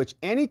case in which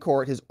any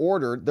court has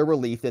ordered the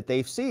relief that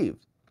they've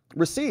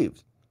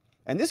received.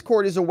 And this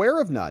court is aware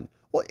of none.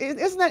 Well,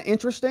 isn't that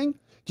interesting?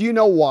 Do you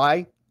know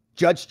why,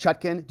 Judge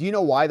Chutkan, do you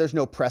know why there's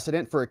no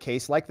precedent for a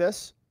case like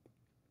this?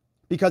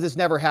 Because it's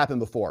never happened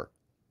before.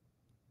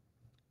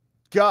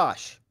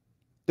 Gosh,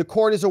 the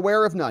court is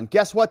aware of none.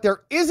 Guess what?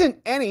 There isn't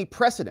any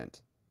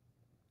precedent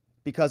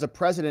because a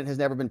president has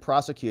never been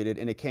prosecuted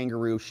in a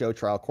kangaroo show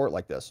trial court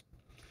like this.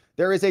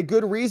 There is a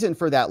good reason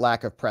for that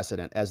lack of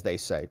precedent, as they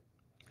say.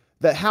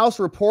 The House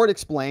report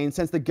explains,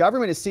 since the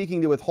government is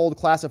seeking to withhold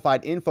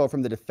classified info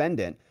from the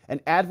defendant, an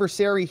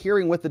adversary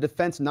hearing with the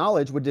defense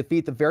knowledge would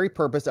defeat the very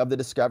purpose of the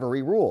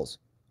discovery rules.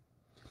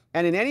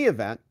 And in any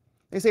event,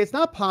 they say it's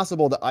not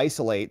possible to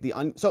isolate the...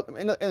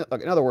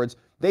 in other words,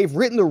 they've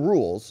written the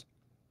rules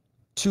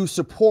to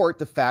support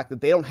the fact that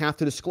they don't have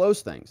to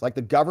disclose things. Like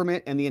the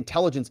government and the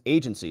intelligence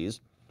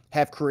agencies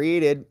have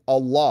created a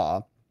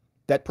law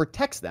that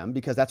protects them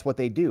because that's what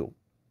they do.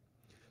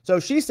 So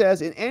she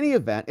says, in any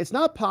event, it's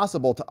not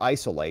possible to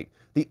isolate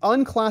the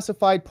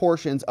unclassified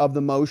portions of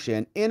the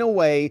motion in a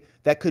way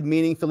that could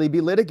meaningfully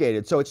be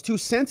litigated. So it's too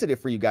sensitive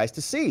for you guys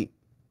to see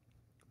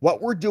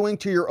what we're doing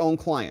to your own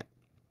client.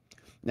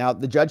 Now,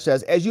 the judge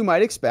says, as you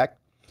might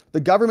expect, the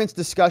government's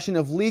discussion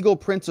of legal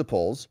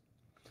principles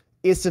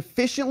is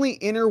sufficiently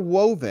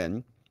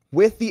interwoven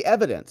with the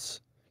evidence.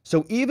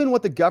 So even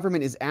what the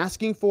government is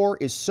asking for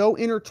is so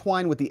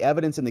intertwined with the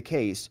evidence in the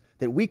case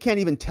that we can't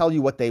even tell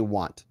you what they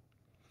want.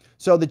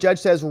 So the judge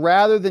says,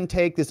 rather than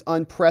take this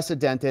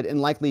unprecedented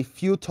and likely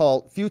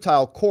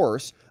futile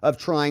course of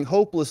trying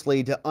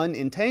hopelessly to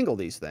unentangle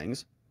these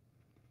things,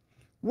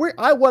 what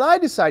I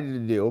decided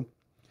to do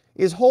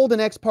is hold an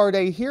ex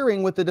parte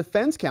hearing with the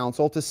defense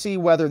counsel to see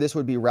whether this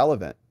would be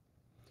relevant.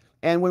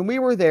 And when we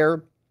were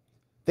there,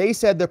 they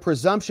said the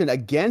presumption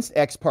against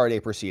ex parte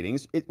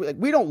proceedings,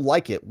 we don't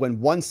like it when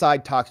one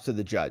side talks to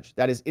the judge.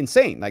 That is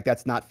insane. Like,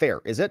 that's not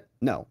fair, is it?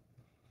 No.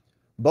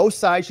 Both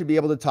sides should be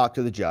able to talk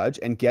to the judge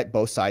and get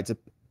both sides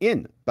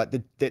in, but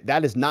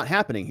that is not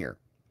happening here.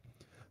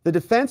 The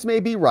defense may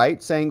be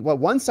right, saying, well,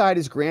 one side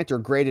is granted or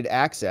graded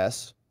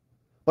access,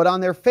 but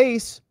on their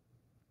face,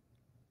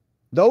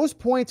 those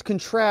points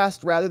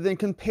contrast rather than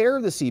compare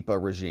the SIPA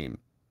regime,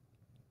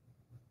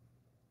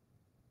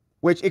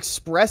 which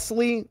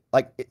expressly,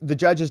 like the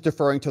judge is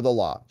deferring to the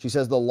law. She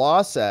says the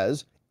law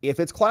says if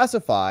it's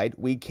classified,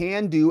 we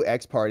can do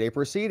ex parte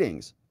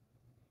proceedings.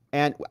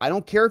 And I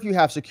don't care if you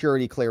have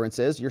security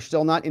clearances, you're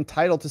still not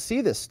entitled to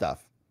see this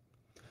stuff.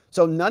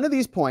 So none of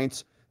these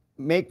points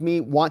make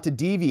me want to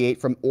deviate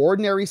from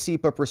ordinary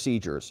SIPA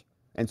procedures.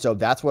 And so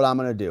that's what I'm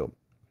going to do.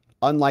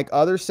 Unlike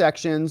other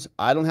sections,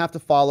 I don't have to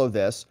follow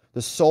this.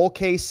 The sole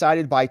case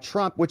cited by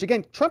Trump, which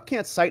again, Trump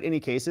can't cite any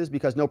cases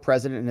because no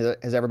president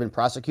has ever been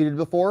prosecuted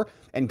before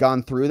and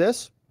gone through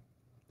this.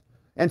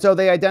 And so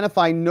they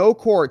identify no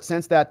court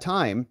since that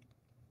time.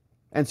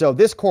 And so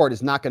this court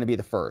is not going to be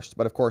the first,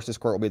 but of course this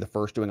court will be the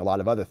first doing a lot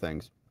of other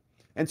things.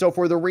 And so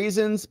for the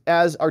reasons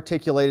as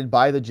articulated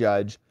by the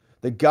judge,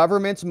 the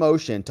government's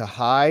motion to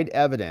hide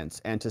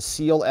evidence and to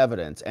seal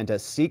evidence and to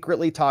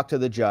secretly talk to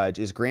the judge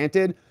is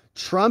granted.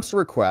 Trump's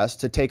request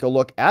to take a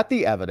look at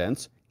the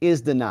evidence is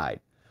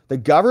denied. The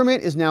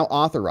government is now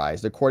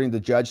authorized, according to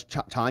Judge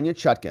Tanya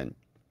Chutkan,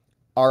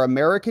 our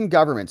American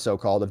government,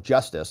 so-called, of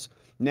justice,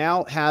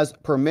 now has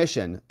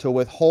permission to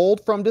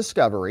withhold from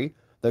discovery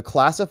the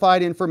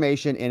classified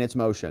information in its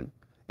motion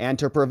and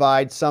to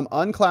provide some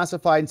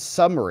unclassified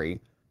summary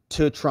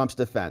to Trump's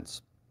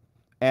defense.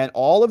 And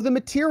all of the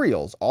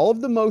materials, all of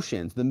the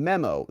motions, the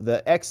memo,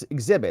 the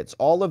exhibits,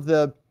 all of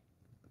the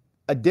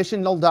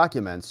additional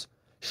documents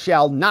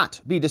shall not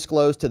be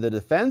disclosed to the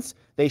defense.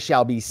 They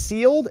shall be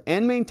sealed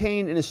and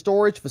maintained in a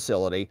storage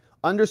facility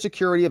under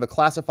security of a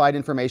classified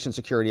information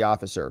security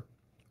officer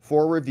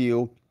for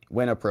review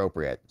when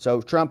appropriate.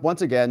 So Trump,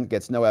 once again,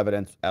 gets no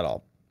evidence at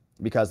all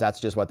because that's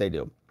just what they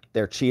do.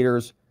 They're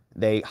cheaters.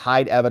 They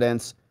hide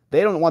evidence.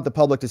 They don't want the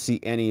public to see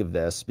any of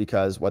this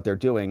because what they're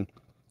doing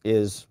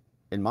is,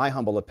 in my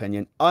humble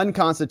opinion,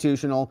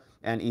 unconstitutional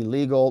and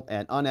illegal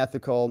and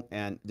unethical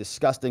and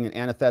disgusting and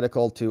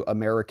antithetical to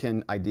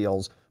American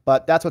ideals.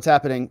 But that's what's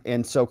happening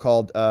in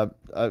so-called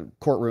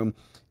courtroom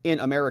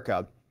in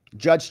America.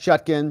 Judge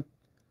Chutkan,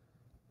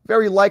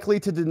 very likely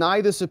to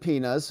deny the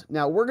subpoenas.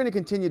 Now, we're going to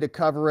continue to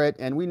cover it,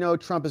 and we know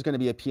Trump is going to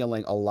be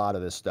appealing a lot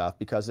of this stuff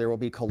because there will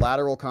be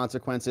collateral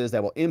consequences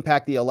that will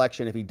impact the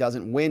election if he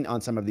doesn't win on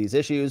some of these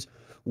issues.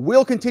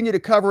 We'll continue to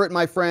cover it,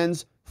 my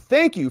friends.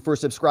 Thank you for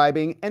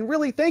subscribing, and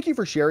really thank you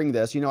for sharing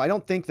this. You know, I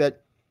don't think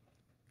that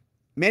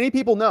many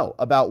people know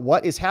about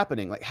what is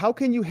happening. Like, how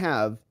can you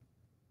have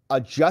a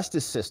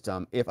justice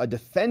system if a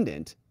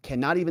defendant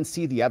cannot even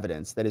see the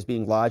evidence that is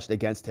being lodged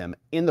against him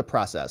in the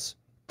process?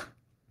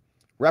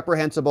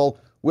 Reprehensible.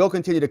 We'll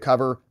continue to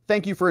cover.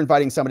 Thank you for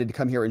inviting somebody to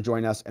come here and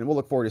join us, and we'll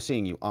look forward to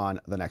seeing you on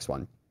the next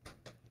one.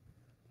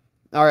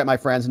 All right, my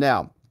friends,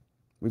 now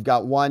we've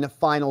got one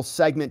final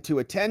segment to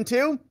attend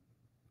to,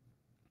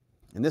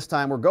 and this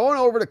time we're going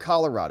over to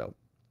Colorado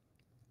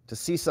to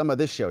see some of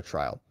this show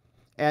trial.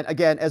 And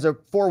again, as a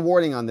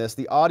forewarning on this,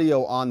 the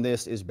audio on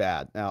this is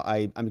bad. Now,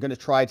 I'm going to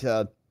try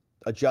to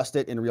adjust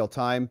it in real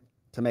time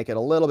to make it a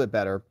little bit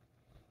better,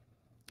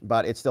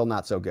 but it's still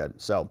not so good.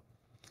 So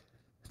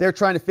they're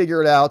trying to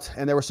figure it out,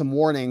 and there were some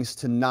warnings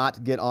to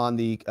not get on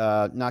the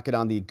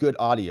good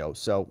audio.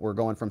 So we're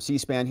going from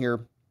C-SPAN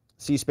here.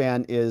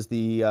 C-SPAN is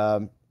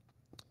the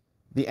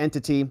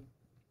entity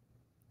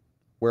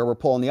where we're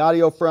pulling the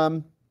audio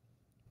from,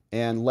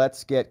 and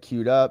let's get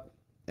queued up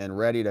and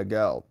ready to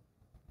go.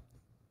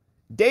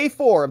 Day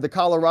 4 of the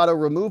Colorado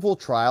removal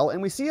trial,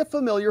 and we see a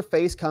familiar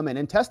face come in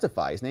and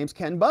testify. His name's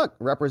Ken Buck,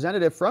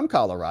 representative from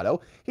Colorado.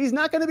 He's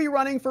not going to be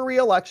running for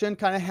re-election,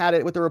 kind of had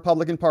it with the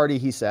Republican Party,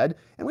 he said.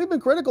 And we've been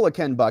critical of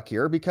Ken Buck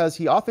here because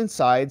he often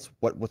sides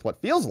with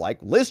what feels like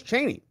Liz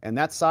Cheney and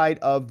that side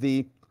of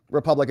the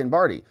Republican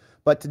Party.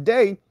 But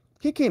today,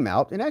 he came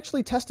out and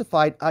actually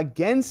testified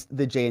against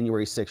the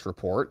January 6th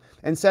report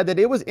and said that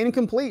it was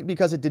incomplete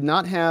because it did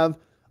not have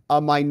a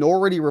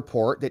minority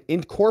report that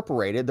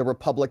incorporated the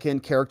Republican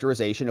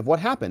characterization of what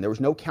happened. There was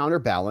no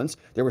counterbalance.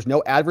 There was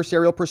no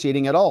adversarial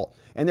proceeding at all.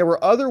 And there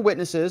were other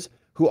witnesses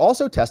who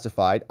also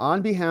testified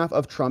on behalf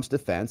of Trump's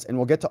defense, and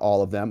we'll get to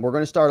all of them. We're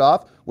going to start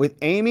off with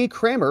Amy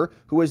Kramer,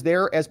 who was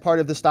there as part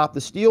of the Stop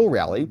the Steal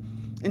rally,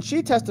 and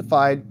she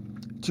testified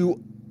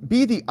to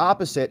be the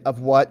opposite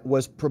of what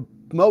was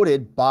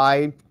promoted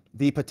by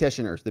the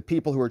petitioners, the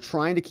people who were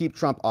trying to keep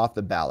Trump off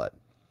the ballot.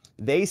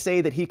 They say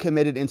that he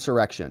committed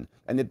insurrection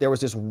and that there was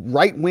this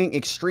right-wing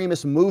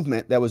extremist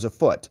movement that was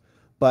afoot.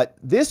 But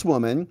this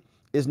woman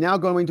is now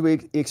going to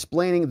be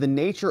explaining the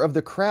nature of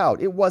the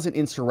crowd. It wasn't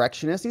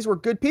insurrectionists. These were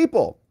good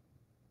people.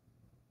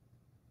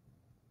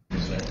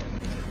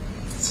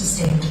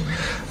 Sustained.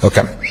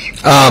 Okay.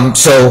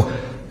 So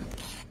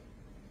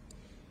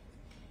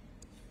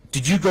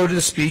did you go to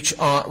the speech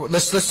on,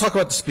 let's talk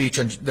about the speech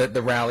on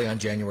the rally on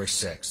January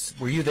 6th.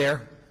 Were you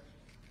there?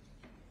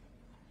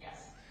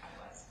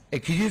 Hey,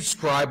 could you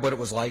describe what it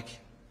was like?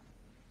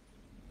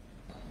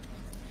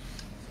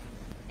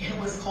 It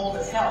was cold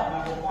as hell,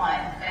 number one.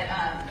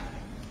 But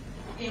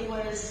it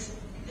was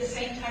the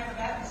same type of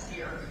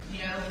atmosphere. You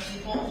know,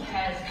 people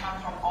had come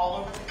from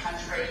all over the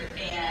country,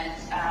 and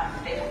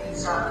they were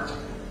concerned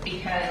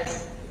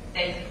because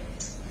they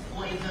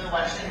believed the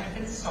election had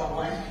been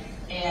stolen.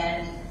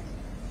 And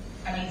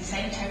I mean,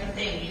 same type of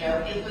thing. You know,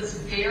 it was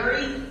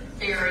very,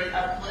 very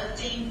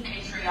uplifting,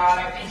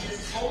 patriotic, and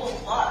just full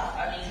of love.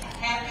 I mean,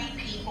 happy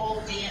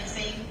people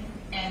dancing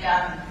and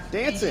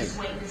just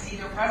waiting to see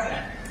their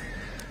president.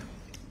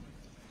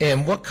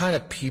 And what kind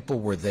of people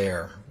were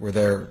there? Were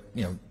there,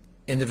 you know,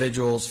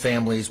 individuals,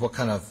 families? What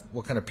kind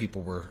of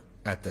people were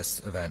at this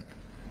event?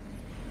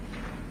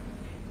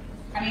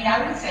 I mean,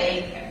 I would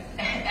say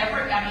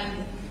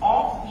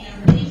all, you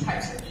know, many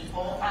types of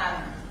people.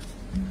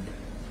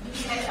 We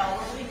had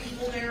elderly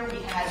people there.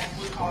 We had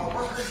blue-collar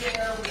workers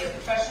there. We had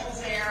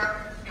professionals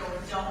there. There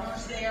were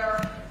donors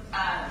there.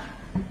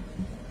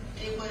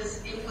 It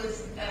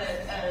was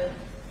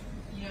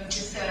you know,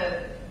 just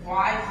a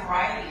wide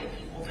variety of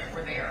people that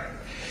were there.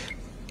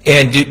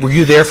 And were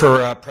you there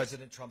for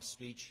President Trump's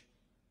speech?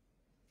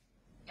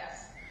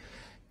 Yes.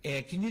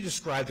 And can you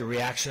describe the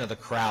reaction of the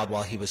crowd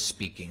while he was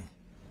speaking?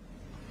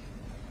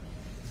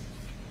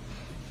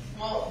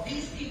 Well,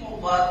 these people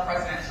love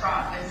President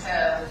Trump, and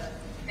so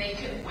they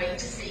couldn't wait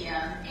to see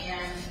him.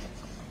 And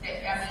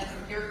I mean,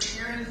 they're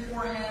cheering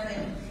for him.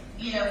 And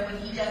you know, when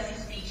he does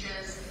these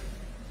speeches,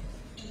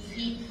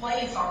 he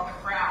plays off the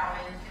crowd,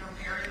 and they're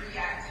very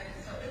reactive.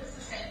 And so it was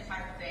the same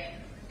type of thing.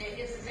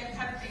 It's the same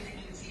type of thing that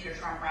you can see at a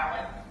Trump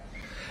rally.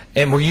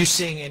 And were you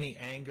seeing any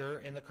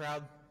anger in the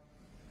crowd?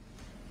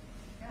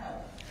 No,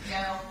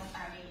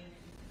 I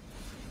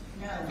mean,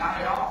 no,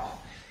 not at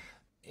all.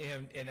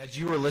 And as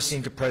you were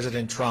listening to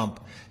President Trump,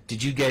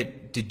 did you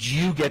get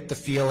the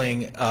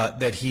feeling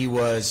that he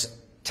was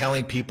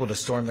telling people to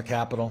storm the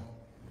Capitol?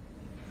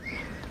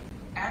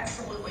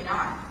 Absolutely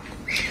not.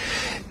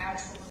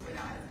 Absolutely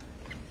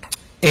not.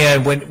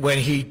 And when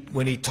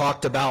he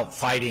talked about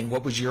fighting,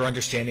 what was your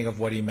understanding of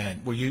what he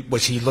meant?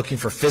 Was he looking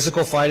for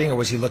physical fighting, or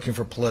was he looking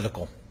for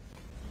political?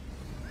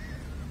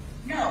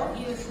 No,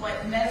 he was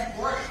like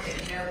metaphorically,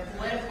 you know,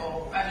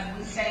 political. I mean,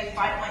 we say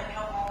fight like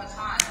hell all the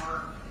time,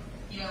 or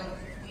you know,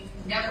 we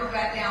never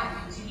back down,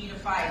 continue to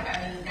fight.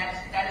 I mean,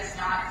 that is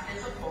not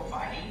physical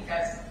fighting.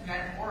 That's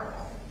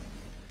metaphorical.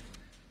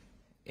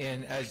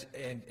 And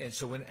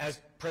so as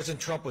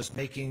President Trump was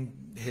making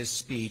his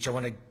speech, I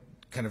want to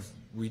kind of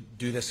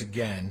redo this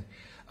again,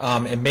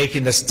 and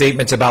making the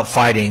statements about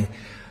fighting.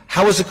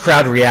 How was the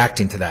crowd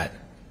reacting to that?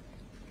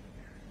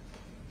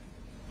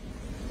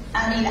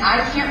 I mean,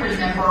 I can't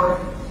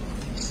remember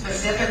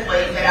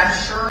specifically, but I'm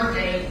sure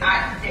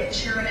they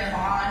cheering him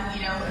on,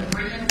 you know,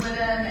 agreeing with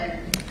him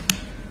and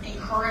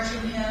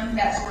encouraging him,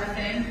 that sort of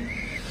thing.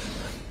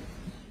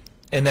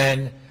 And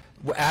then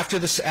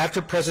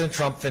after President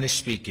Trump finished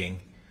speaking,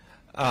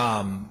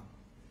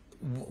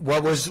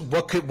 what was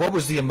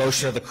the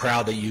emotion of the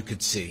crowd that you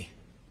could see?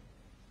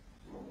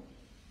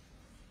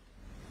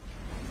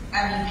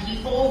 I mean,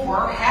 people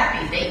were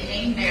happy. They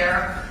came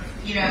there,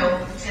 you know,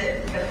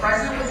 the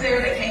president was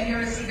there. They came here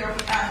to see their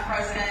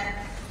president.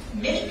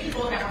 Many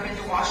people have never been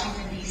to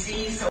Washington,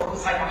 D.C., so it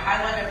was like a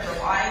highlight of their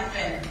life,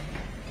 and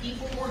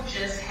people were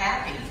just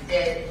happy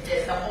that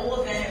the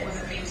whole event, it was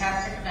a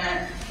fantastic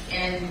event,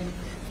 and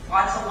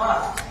lots of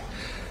love.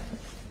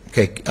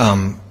 Okay,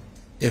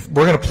 if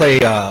we're going to play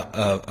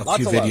a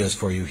few videos love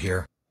for you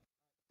here.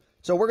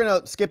 So we're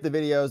going to skip the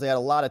videos. They had a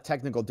lot of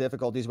technical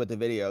difficulties with the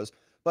videos.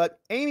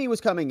 But Amy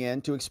was coming in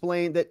to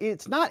explain that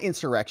it's not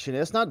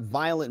insurrectionists, not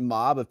violent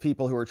mob of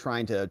people who are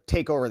trying to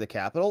take over the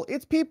Capitol.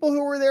 It's people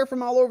who were there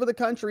from all over the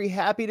country,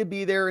 happy to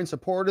be there in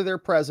support of their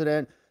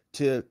president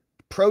to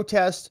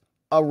protest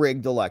a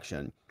rigged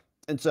election.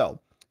 And so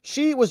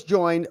she was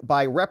joined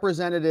by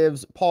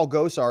Representatives Paul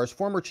Gosar's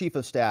former chief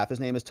of staff. His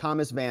name is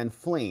Thomas Van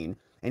Fleen.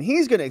 And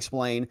he's going to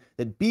explain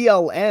that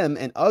BLM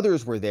and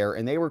others were there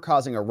and they were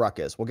causing a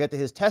ruckus. We'll get to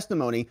his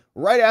testimony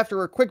right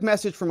after a quick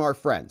message from our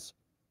friends.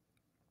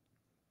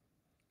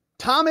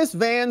 Thomas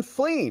Van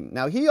Fleen.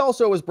 Now, he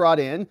also was brought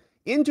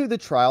into the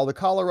trial, the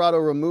Colorado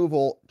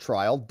removal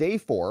trial, day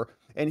 4,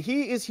 and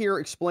he is here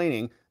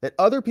explaining that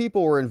other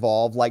people were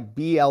involved, like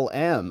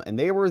BLM, and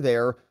they were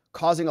there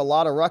causing a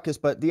lot of ruckus,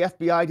 but the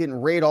FBI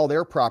didn't raid all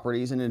their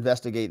properties and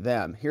investigate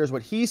them. Here's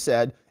what he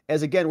said,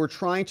 as again, we're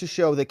trying to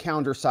show the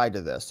counter side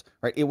to this,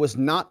 right? It was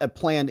not a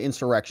planned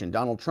insurrection.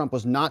 Donald Trump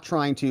was not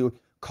trying to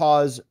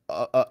cause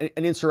an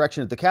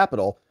insurrection at the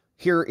Capitol.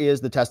 Here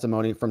is the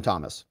testimony from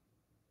Thomas.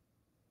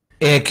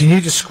 And can you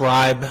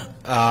describe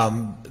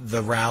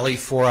the rally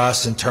for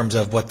us in terms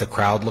of what the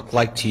crowd looked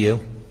like to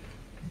you?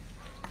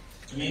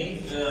 To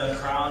me, the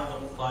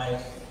crowd looked like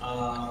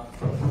a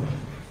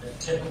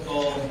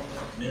typical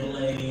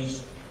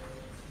middle-aged,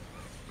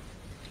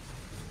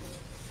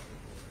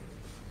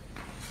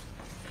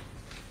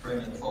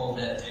 bringing full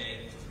that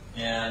day,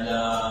 and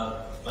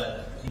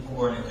but people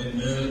were in a good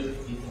mood.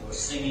 People were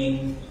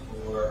singing.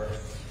 People were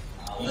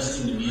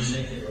listening to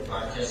music. They were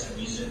broadcasting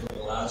music with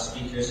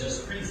loudspeakers. It was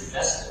pretty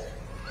festive.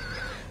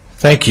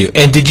 Thank you.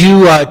 And did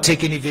you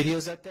take any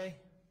videos that day?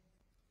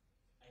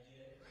 I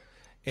did.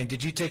 And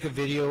did you take a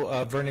video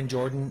of Vernon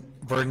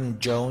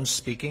Jones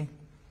speaking?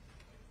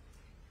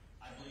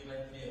 I believe I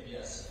did,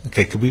 yes.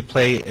 Okay, could we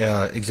play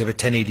Exhibit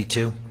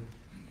 1082?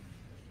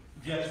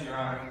 Objection, Your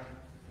Honor.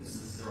 This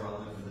is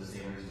irrelevant to the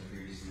standards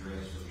previously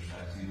raised with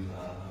respect to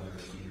other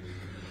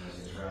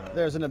speakers.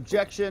 There's an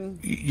objection.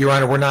 Your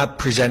Honor, we're not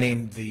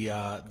presenting the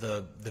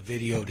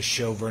video to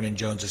show Vernon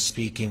Jones is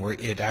speaking, where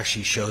it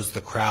actually shows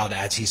the crowd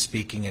as he's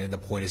speaking, and the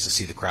point is to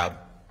see the crowd.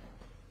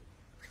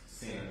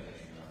 Same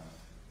objection, Your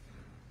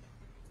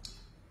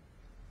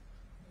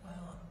Honor.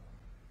 Well,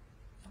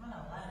 I'm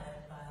gonna let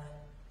it, but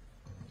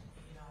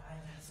I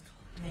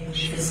maybe we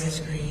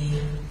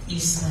disagree.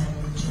 Eastman,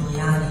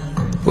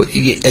 Giuliani. Well,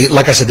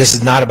 like I said, this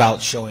is not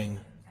about showing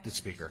the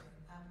speaker.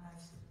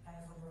 I've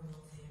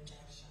overruled the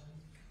objection.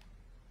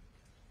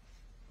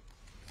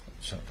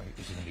 So, is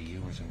it going to be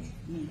you or is it going to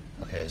be me?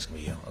 Okay, it's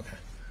going to be you. Okay.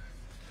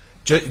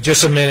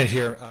 Just a minute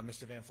here,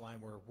 Mr. Van Fleen.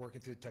 We're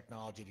working through the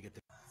technology to get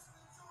the.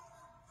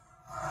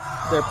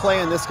 They're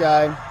playing this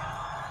guy,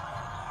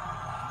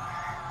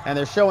 and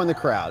they're showing the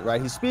crowd,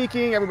 right? He's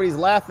speaking, everybody's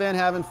laughing,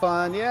 having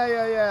fun. Yeah,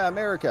 yeah, yeah,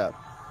 America.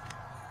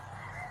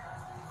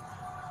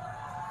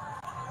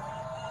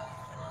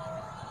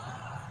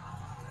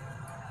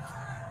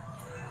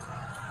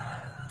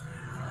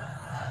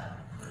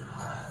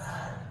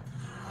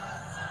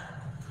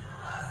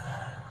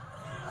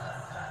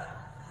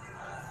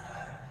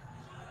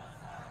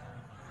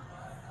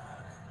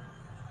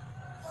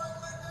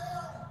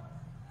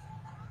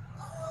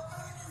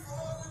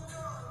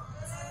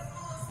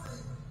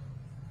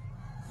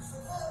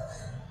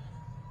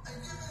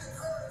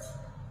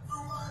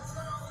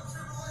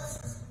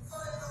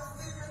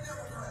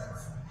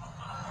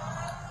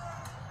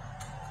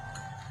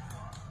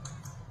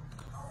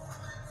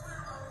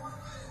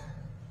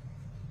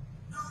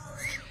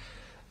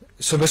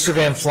 So, Mr.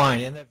 Van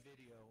Fleen, in that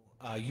video,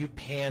 you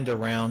panned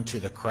around to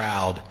the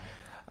crowd.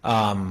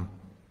 Was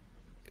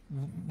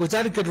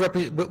that a good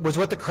was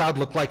what the crowd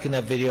looked like in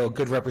that video a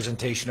good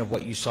representation of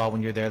what you saw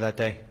when you were there that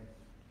day?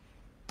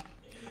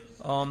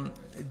 Do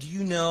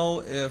you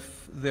know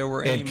if there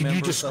were any And can you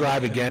members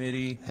describe of the again?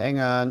 committee Hang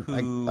on.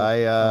 who,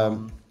 I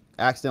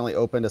accidentally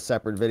opened a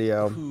separate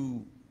video.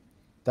 who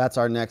That's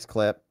our next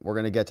clip. We're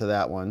going to get to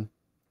that one.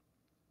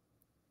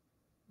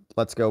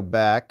 Let's go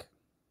back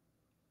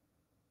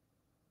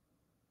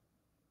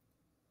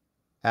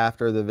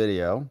after the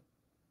video.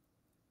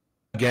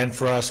 Again,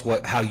 for us,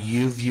 how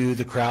you view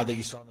the crowd that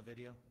you saw in the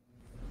video?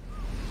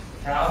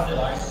 Crowd that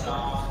I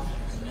saw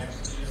was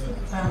next to.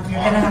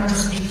 You're gonna have to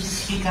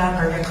speak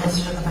up or get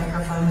closer to the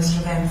microphone,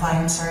 Mr. Van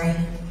Fleen, sorry.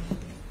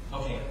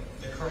 Okay,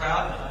 the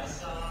crowd that I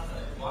saw,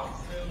 that I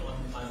walked through on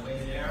my way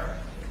there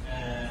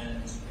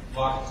and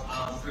walked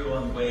through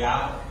on the way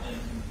out and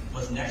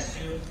was next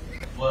to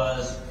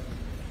was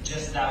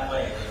just that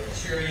way. They were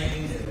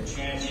cheering, they were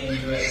chanting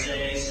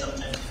USA,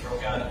 sometimes they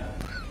broke out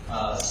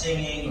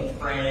singing or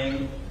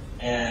praying,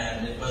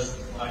 and it was,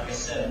 like I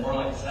said, more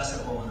like a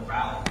festival than a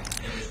rally.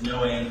 There was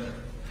no anger.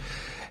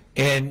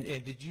 And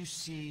did you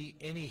see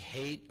any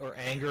hate or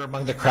anger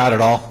among the crowd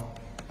at all?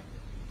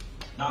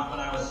 Not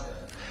when I was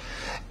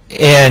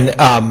there.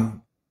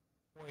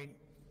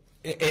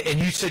 And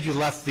you said you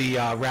left the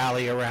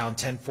rally around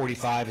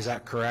 10:45. Is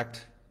that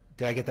correct?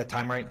 Did I get that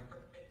time right?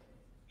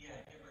 Yeah,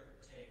 give or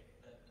take.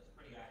 That's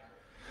pretty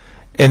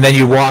accurate. And then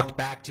you walked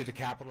back to the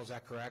Capitol. Is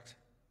that correct?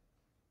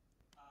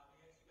 We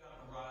actually got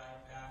a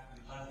ride back.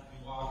 We left. We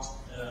walked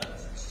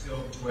to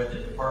go to where the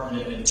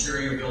Department of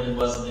Interior building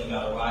was, and then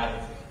got a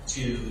ride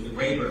to the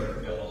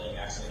Rayburn building,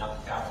 actually,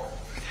 not the Capitol.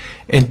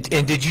 And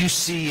did you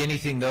see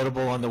anything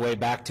notable on the way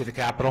back to the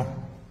Capitol?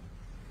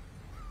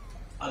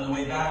 On the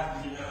way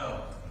back, things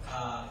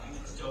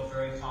were still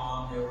very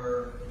calm. There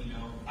were,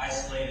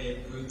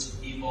 isolated groups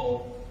of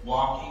people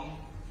walking.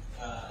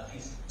 I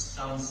think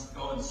some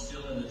going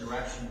still in the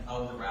direction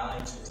of the rally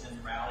to attend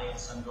the rally, and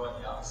some going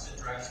the opposite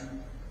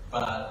direction.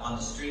 But on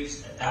the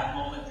streets at that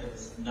moment, there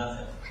was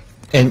nothing.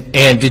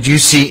 And did you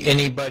see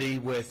anybody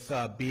with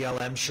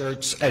BLM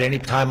shirts at any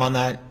time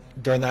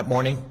during that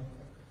morning?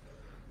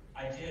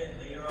 I did.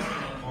 Later on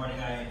in the morning,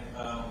 I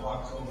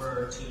walked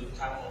over to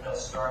Capitol Hill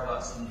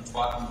Starbucks, and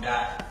walking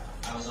back,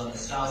 I was on the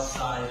south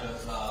side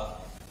of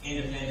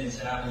Independence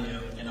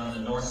Avenue, and on the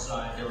north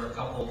side, there were a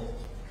couple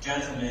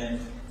gentlemen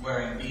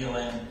wearing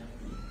BLM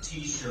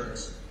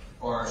T-shirts,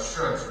 or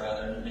shirts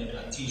rather, maybe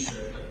not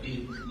T-shirts, but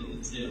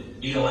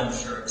BLM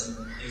shirts, and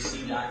they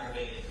seemed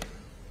aggravated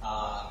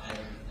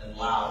and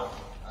loud.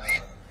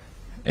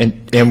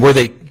 And were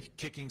they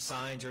kicking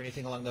signs or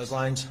anything along those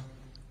lines?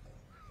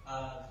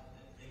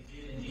 They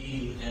did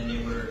indeed, and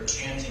they were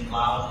chanting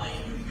loudly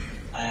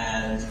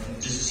and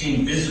just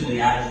seemed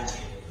visibly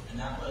agitated. And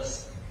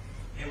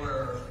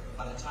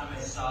by the time I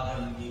saw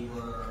them, we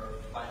were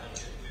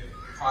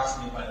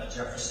approximately by the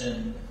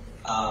Jefferson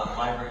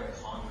Library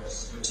of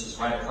Congress, which is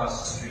right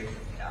across the street from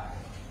the Capitol.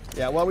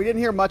 Yeah, well, we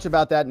didn't hear much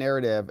about that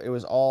narrative. It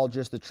was all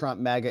just the Trump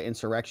MAGA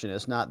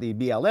insurrectionists, not the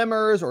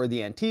BLMers or the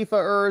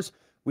Antifa-ers.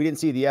 We didn't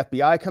see the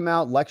FBI come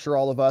out, lecture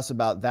all of us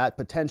about that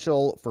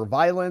potential for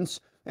violence.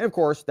 And of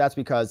course, that's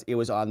because it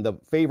was on the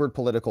favored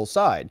political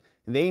side.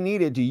 They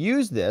needed to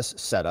use this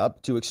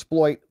setup to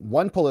exploit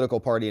one political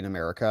party in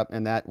America,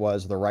 and that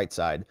was the right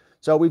side.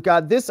 So we've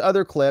got this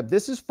other clip.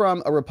 This is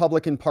from a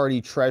Republican Party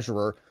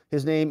treasurer.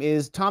 His name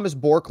is Thomas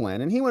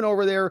Borklin, and he went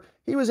over there.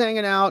 He was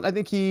hanging out. I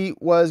think he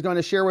was going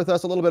to share with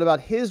us a little bit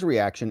about his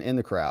reaction in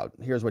the crowd.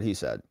 Here's what he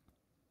said.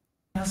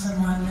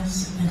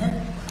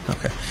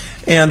 Okay.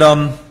 And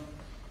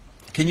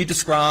can you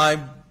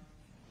describe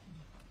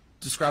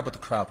what the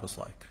crowd was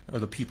like, or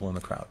the people in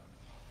the crowd?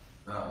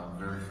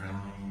 Very friendly.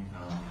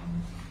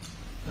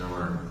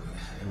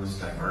 It was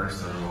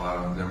diverse.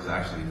 There was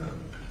actually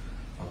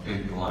a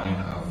big line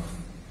of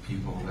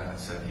people that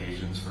said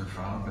Asians for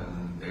Trump,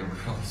 and they were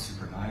really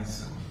super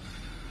nice.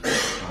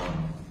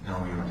 And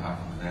we were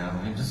talking to them,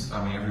 and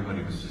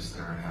everybody was just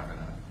there having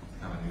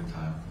a good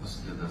time.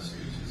 Listening to those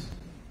speeches.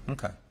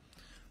 Okay.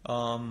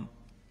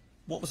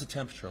 What was the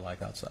temperature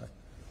like outside?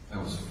 It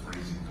was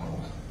freezing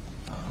cold.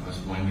 It was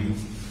windy,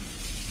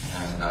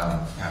 and it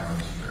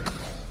was very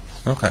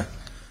cold. Okay.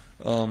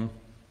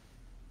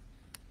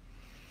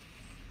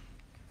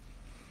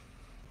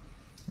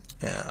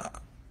 Yeah.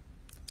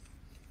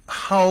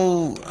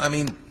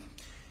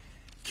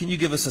 Can you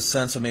give us a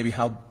sense of maybe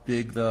how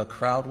big the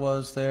crowd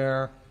was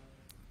there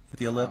at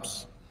the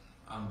Ellipse?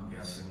 I'm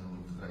guessing,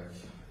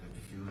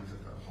 if you looked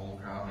at the whole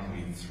crowd,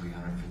 maybe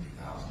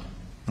 350,000.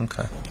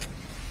 Okay.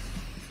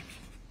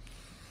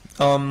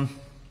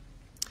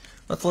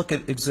 Let's look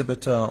at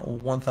Exhibit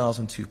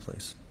 1002,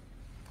 please.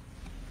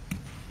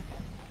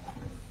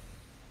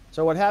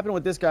 So what happened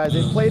with this guy is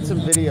they played some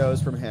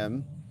videos from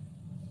him,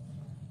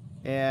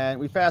 and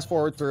we fast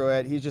forward through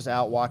it. He's just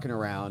out walking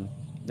around.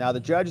 Now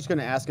the judge is going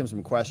to ask him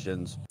some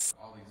questions.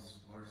 All these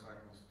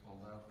motorcycles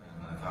pulled up, and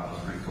I thought it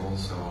was pretty cool,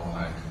 so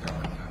I got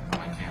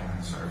my camera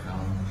and started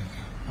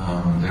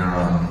filming. They're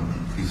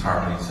on these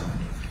Harleys,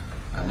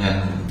 and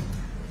then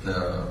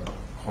the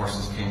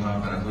horses came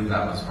up, and I believe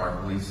that was Park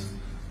Police.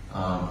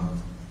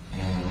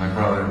 And my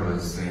brother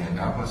was saying,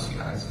 "God bless you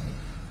guys."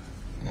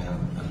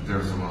 And there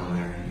was a woman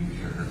there, you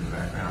hear her in the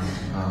background,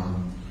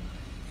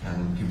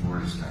 and people were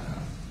just kind of.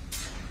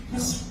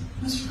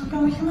 Mr.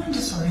 Rubin, would you mind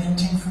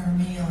disorienting for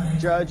me?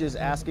 Judge is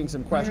asking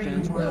some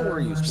questions. Where were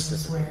you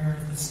specifically? Where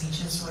the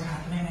speeches were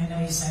happening? I know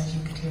you said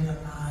you could hear them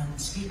on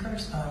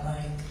speakers, but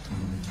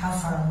how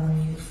far were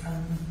you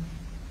from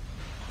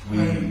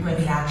where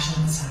the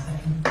action was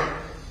happening?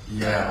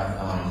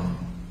 Yeah,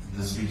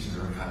 the speeches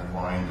were kind of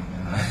boring,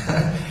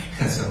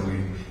 and so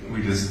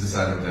we just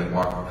decided to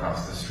walk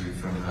across the street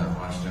from the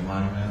Washington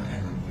Monument,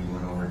 and we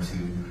went over to,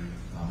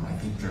 I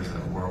think there's a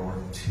World War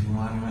II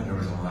monument. There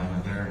was a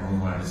monument there, and we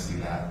wanted to see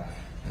that.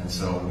 And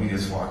so we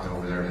just walked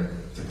over there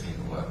to take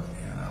a look,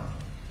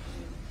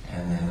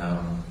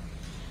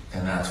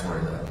 and that's where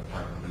the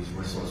Park Police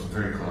were. So it was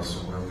very close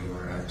to where we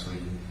were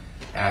actually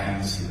at. You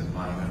can see the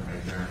monument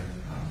right there.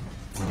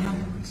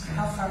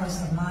 How far was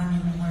the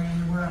monument where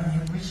you were on the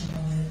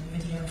original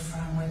video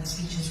from where the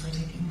speeches were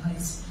taking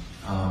place?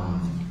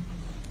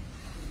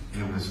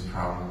 It was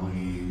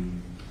probably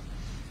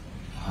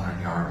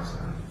 100 yards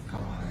or a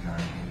couple hundred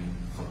yards, maybe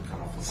a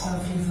couple football. So a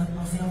few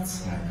football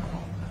fields? Yeah, a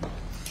couple.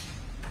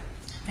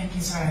 Thank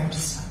you, sorry, I'm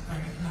just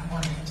not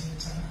wanting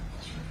to.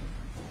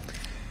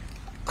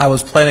 I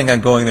was planning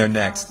on going there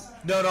next.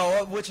 No,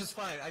 no, which is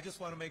fine. I just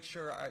want to make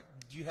sure.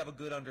 Do you have a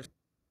good understanding,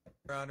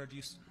 Your Honor? Do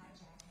you?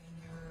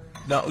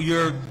 No,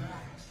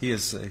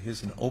 he's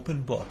an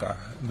open book,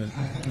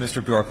 Mr.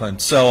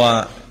 Bjorklund.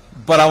 So,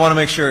 but I want to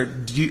make sure.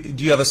 Do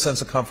you have a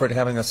sense of comfort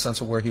having a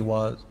sense of where he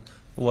was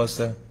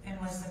there? And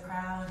was the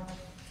crowd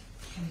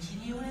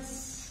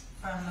continuous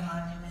from the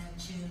monument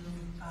to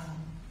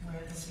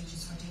where the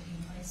speeches were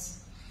taking place?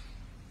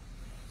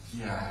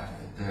 Yeah,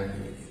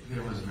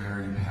 it was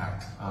very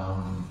packed.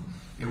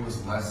 It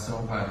was less so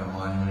by the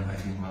monument. I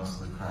think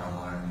most of the crowd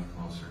wanted me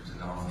closer to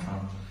Donald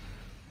Trump,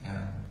 and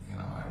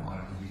I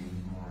wanted to be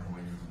more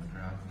away from the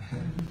crowd.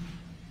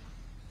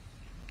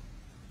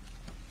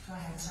 Go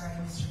ahead, sorry,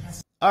 Mr.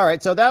 President. All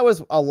right, so that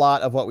was a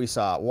lot of what we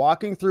saw.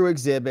 Walking through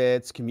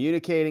exhibits,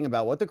 communicating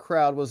about what the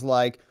crowd was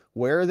like,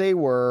 where they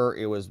were.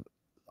 It was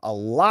a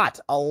lot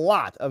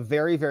of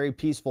very, very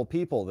peaceful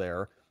people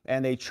there.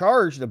 And they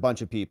charged a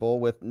bunch of people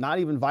with not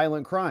even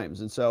violent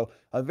crimes. And so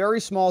a very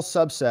small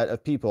subset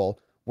of people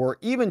were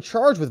even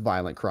charged with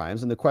violent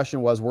crimes. And the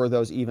question was, were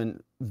those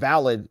even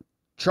valid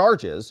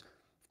charges?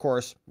 Of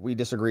course, we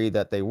disagree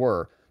that they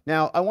were.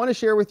 Now, I want to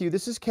share with you,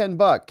 this is Ken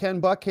Buck. Ken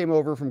Buck came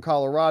over from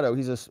Colorado.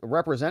 He's a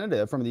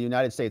representative from the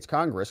United States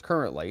Congress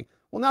currently.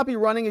 Will not be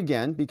running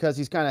again because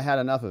he's kind of had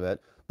enough of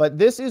it. But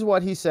this is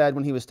what he said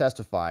when he was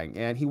testifying.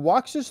 And he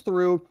walks us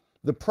through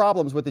the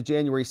problems with the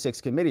January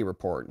 6th committee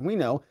report. We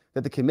know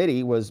that the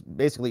committee was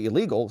basically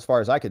illegal, as far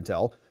as I could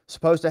tell.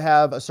 Supposed to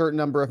have a certain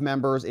number of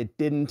members. It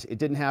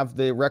didn't have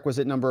the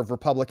requisite number of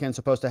Republicans.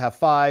 Supposed to have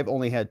 5,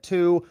 only had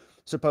 2.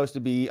 Supposed to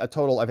be a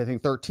total of, I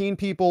think, 13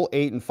 people,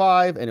 8 and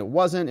 5, and it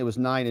wasn't. It was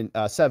 9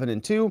 and 7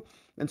 and 2.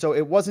 And so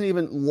it wasn't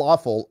even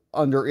lawful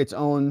under its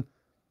own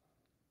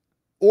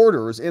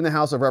orders in the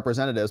House of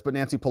Representatives, but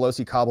Nancy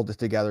Pelosi cobbled it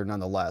together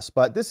nonetheless.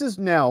 But this is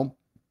now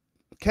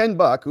Ken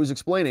Buck, who's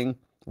explaining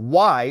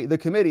why the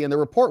committee and the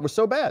report was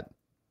so bad.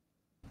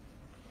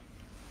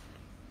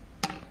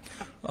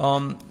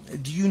 Do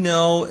you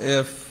know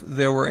if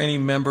there were any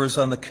members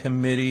on the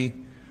committee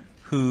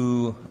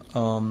who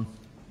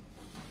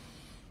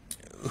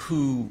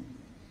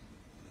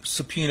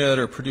subpoenaed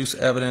or produced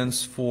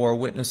evidence for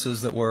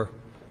witnesses that were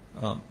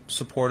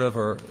supportive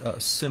or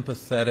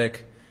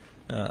sympathetic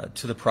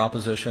to the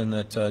proposition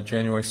that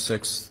January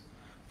 6th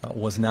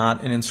was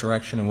not an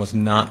insurrection and was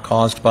not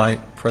caused by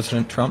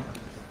President Trump?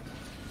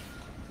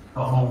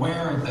 I'm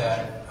aware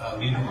that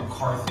Leader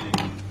McCarthy,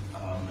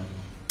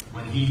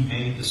 when he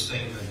made the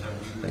statement that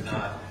we would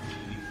not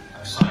be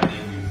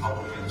assigning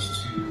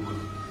Republicans to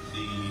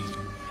the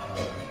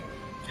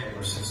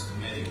January 6th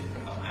committee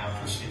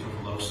after Speaker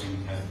Pelosi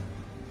had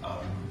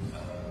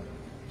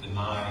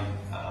denied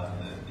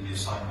the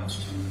assignments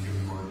to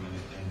Jim Gordon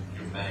and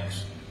Jim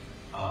Banks,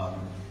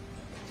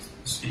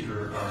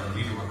 Leader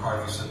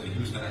McCarthy said that he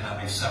was going to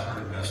have a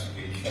separate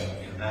investigation,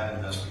 and that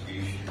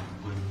investigation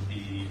would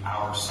be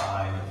our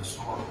side of the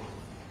story.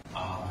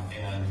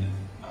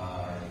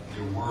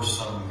 There were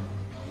some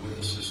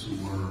witnesses who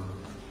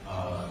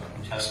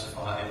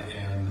testified,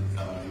 and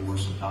there were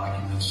some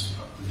documents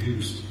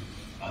produced,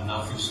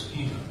 not through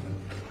subpoena,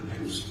 but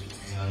produced.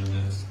 And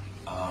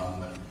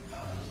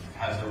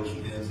had those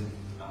been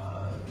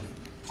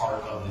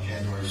part of the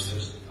January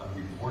 6th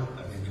report,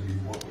 I think the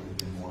report would have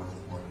been more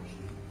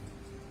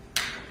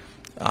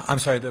I'm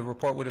sorry, the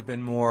report would have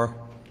been more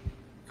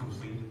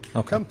complete.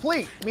 Okay.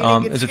 Complete.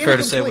 Is it fair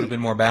to say it would have been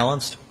more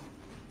balanced?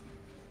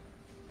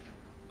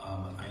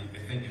 I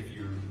think if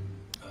you're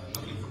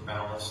looking for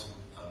balance,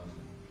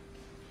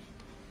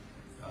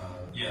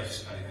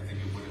 yes, I think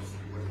it would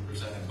have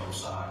presented both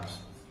sides.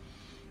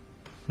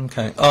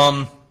 Okay.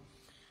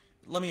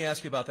 Let me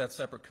ask you about that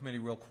separate committee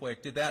real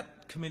quick. Did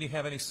that committee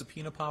have any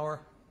subpoena power?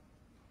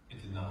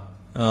 It did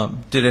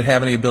not. Did it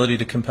have any ability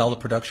to compel the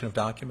production of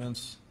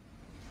documents?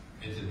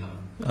 It did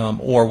not.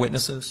 Or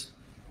witnesses?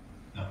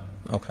 No.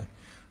 Okay.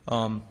 You're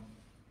talking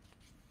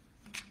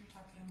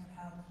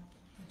about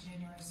the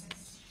January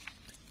 6th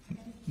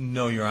committee?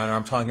 No, Your Honor.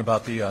 I'm talking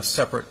about the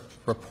separate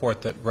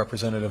report that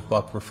Representative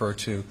Buck referred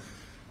to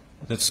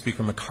that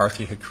Speaker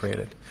McCarthy had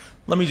created.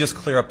 Let me just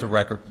clear up the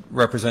record,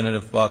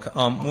 Representative Buck.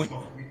 Let me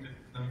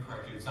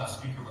correct you. It's not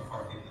Speaker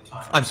McCarthy at the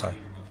time. I'm sorry.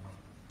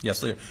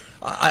 Yes, Leader.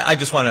 I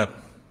just want to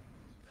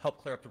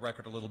help clear up the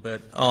record a little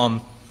bit.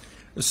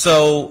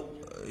 So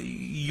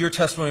your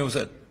testimony was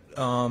that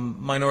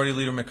Minority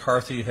Leader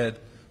McCarthy had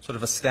sort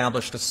of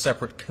established a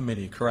separate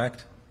committee,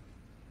 correct?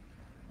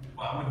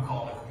 Well, I wouldn't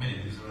call it a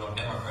committee because there were no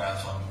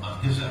Democrats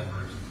on his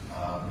effort,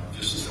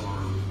 just as there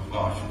were,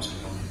 well, I shouldn't say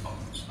no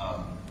Republicans.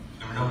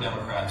 There were no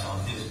Democrats on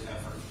his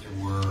effort. There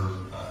were,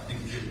 I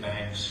think, Jim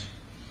Banks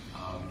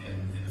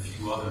and a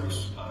few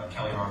others,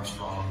 Kelly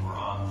Armstrong, were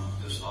on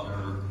this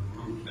other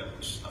group that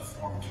was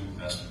formed to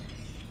investigate.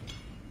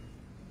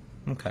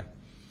 Okay.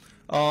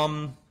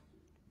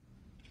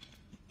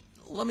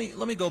 Let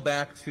me go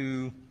back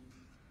to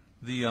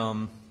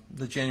the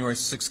January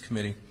 6th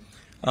committee.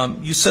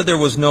 You said there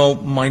was no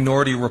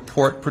minority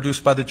report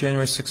produced by the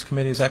January 6th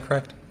committee. Is that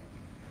correct?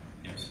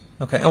 Yes.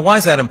 Okay. And why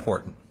is that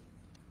important?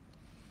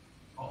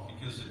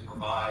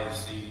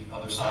 provides the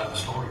other side of the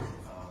story.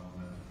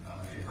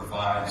 It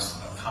provides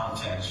a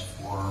context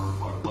for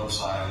what one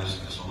side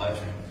is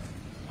alleging.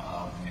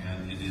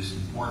 And it is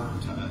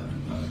important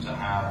to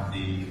have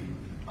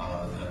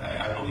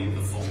I believe,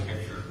 the full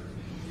picture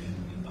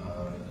in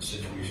a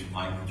situation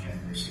like the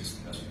January 6th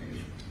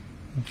investigation.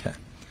 Okay.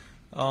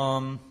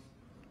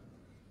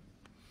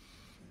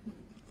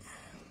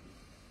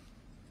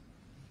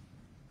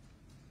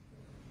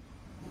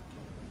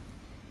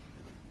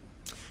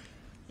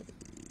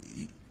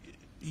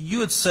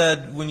 You had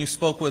said when you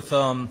spoke with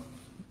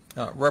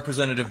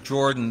Representative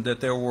Jordan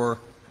that there were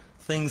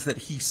things that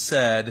he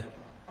said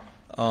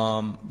that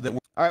were...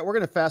 All right, we're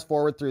going to fast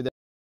forward through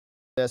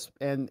this,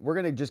 and we're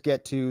going to just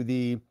get to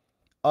the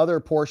other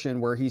portion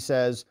where he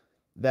says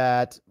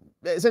that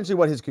essentially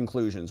what his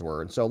conclusions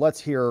were. And so let's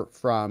hear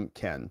from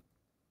Ken.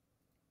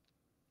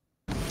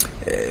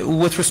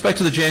 With respect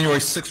to the January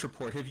 6th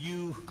report, have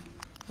you,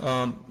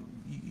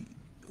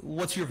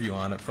 what's your view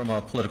on it from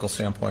a political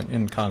standpoint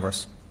in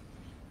Congress?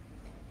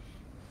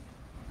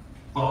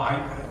 Well,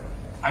 I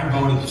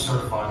voted to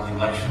certify the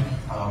election.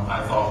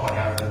 I thought what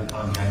happened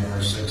on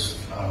January 6th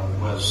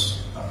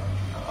was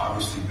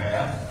obviously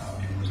bad.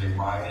 It was a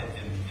riot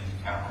in the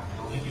Capitol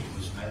building. It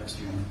was meant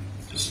to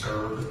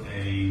disturb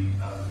a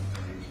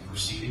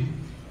proceeding,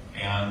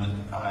 and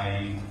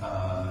I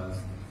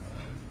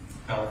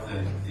felt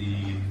that the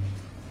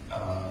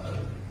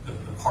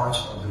parts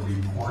of the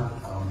report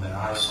that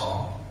I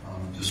saw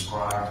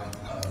described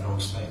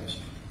those things.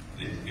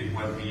 It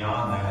went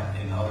beyond that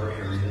in other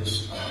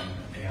areas,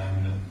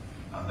 and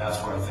that's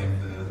where I think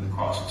the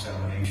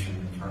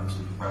cross-examination in terms of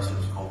the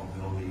president's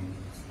culpability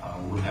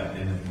would have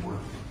been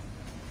important.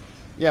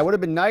 Yeah, it would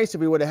have been nice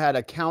if we would have had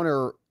a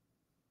counter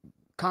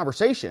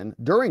conversation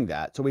during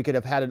that, so we could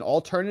have had an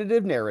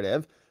alternative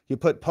narrative. You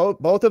put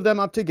both of them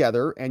up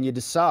together and you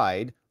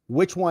decide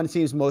which one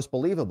seems most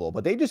believable.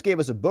 But they just gave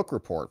us a book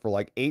report for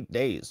like 8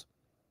 days.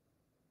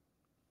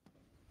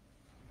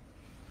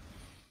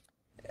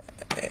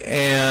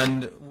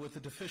 And with the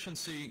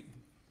deficiency,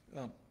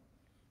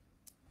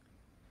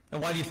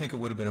 and why do you think it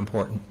would have been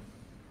important?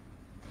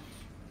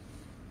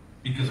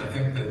 Because I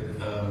think that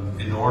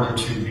in order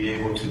to be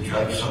able to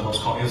judge someone's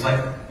culpability, it's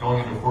like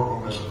going into a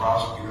courtroom as a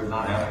prosecutor and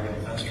not having a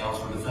defense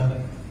counsel or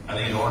defendant. I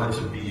think in order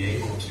to be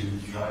able to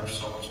judge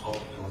someone's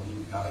culpability,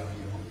 you've got to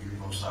be able to hear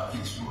both sides of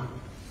the story.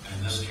 And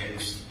in this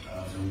case,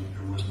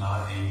 there was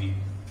not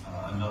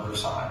another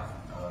side.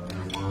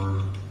 There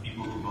were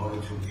people who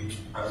voted to impeach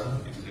the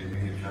president because they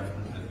made a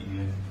judgment that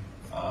he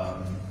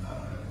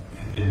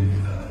had been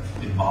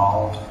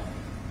involved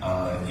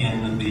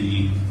in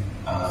the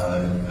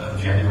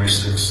January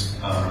 6th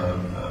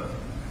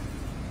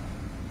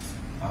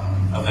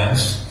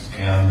events,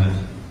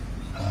 and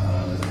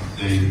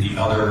the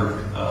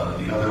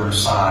other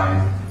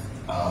side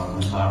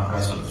was not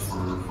present for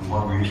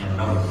one reason or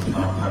another. Was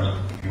not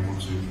present to be able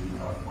to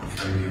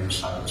portray the other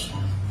side of the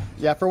story.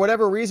 Yeah, for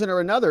whatever reason or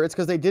another, it's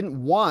because they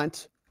didn't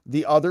want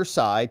the other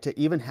side to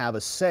even have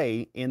a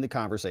say in the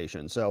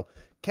conversation. So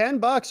Ken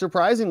Buck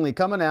surprisingly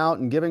coming out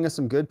and giving us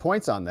some good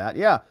points on that.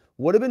 Yeah.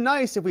 Would have been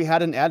nice if we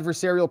had an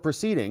adversarial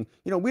proceeding.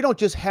 You know, we don't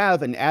just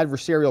have an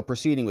adversarial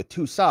proceeding with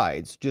two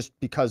sides just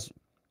because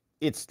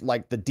it's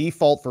like the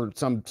default for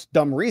some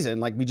dumb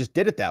reason, like we just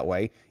did it that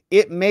way.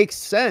 It makes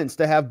sense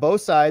to have both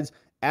sides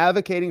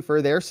advocating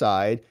for their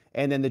side,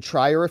 and then the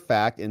trier of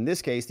fact, in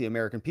this case, the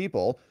American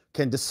people,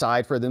 can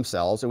decide for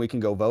themselves and we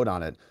can go vote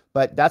on it.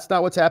 But that's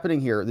not what's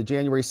happening here. The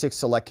January 6th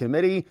Select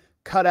Committee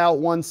cut out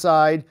one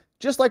side,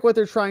 just like what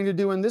they're trying to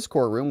do in this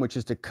courtroom, which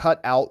is to cut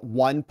out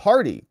one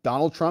party.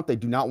 Donald Trump, they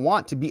do not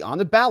want to be on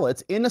the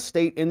ballots in a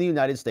state in the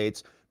United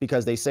States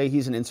because they say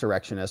he's an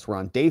insurrectionist. We're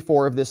on day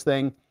 4 of this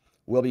thing.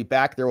 We'll be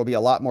back. There will be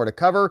a lot more to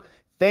cover.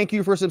 Thank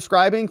you for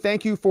subscribing.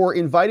 Thank you for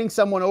inviting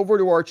someone over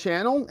to our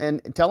channel and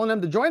telling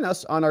them to join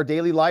us on our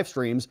daily live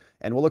streams.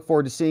 And we'll look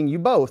forward to seeing you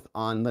both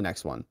on the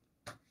next one.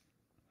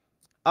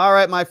 All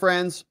right, my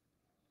friends.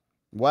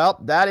 Well,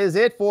 that is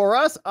it for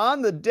us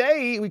on the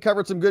day. We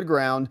covered some good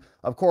ground.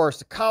 Of course,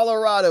 the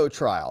Colorado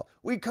trial.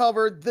 We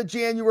covered the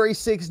January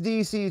 6th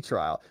DC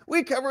trial.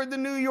 We covered the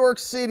New York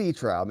City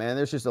trial. Man,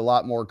 there's just a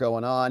lot more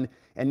going on.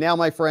 And now,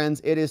 my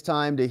friends, it is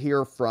time to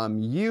hear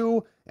from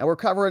you. And we're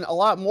covering a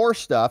lot more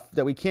stuff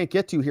that we can't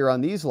get to here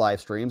on these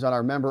live streams, on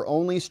our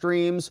member-only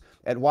streams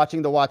at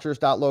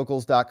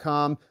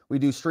watchingthewatchers.locals.com. We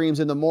do streams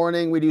in the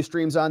morning. We do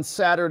streams on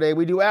Saturday.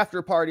 We do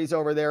after parties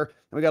over there.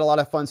 And we got a lot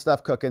of fun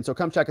stuff cooking. So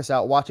come check us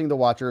out,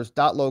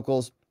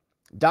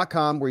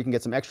 watchingthewatchers.locals.com, where you can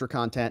get some extra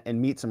content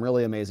and meet some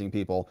really amazing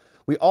people.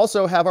 We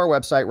also have our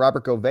website,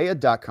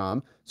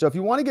 robertgovea.com. So if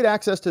you want to get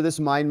access to this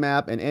mind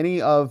map and any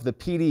of the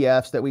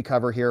PDFs that we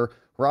cover here,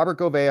 Robert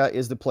Govea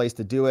is the place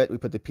to do it. We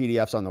put the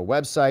PDFs on the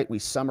website. We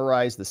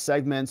summarize the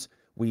segments.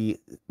 We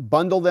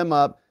bundle them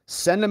up,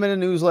 send them in a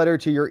newsletter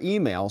to your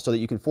email so that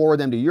you can forward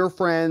them to your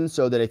friends,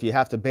 so that if you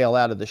have to bail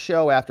out of the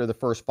show after the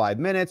first 5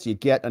 minutes, you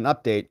get an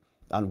update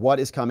on what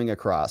is coming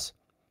across.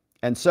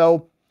 And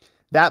so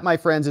that, my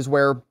friends, is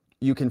where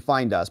you can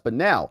find us. But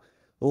now,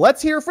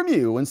 let's hear from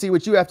you and see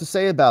what you have to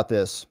say about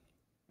this.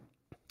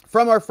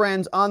 from our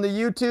friends on the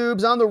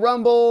YouTubes, on the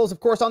Rumbles, of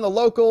course on the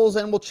locals,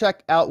 and we'll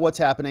check out what's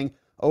happening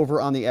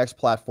over on the X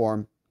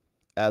platform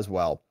as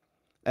well.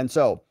 And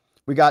so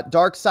we got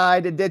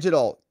Darkside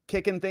Digital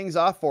kicking things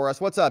off for us.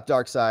 What's up,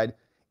 Darkside?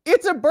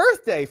 It's a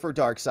birthday for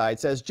Darkside.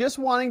 Says, just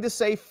wanting to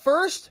say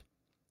first,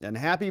 and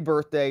happy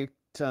birthday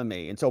to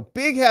me. And so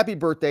big happy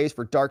birthdays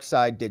for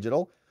Darkside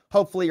Digital.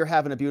 Hopefully you're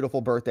having a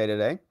beautiful birthday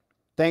today.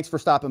 Thanks for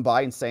stopping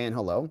by and saying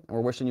hello. And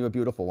we're wishing you a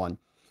beautiful one.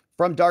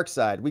 From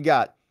Darkside, we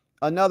got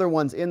another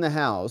one's in the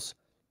house.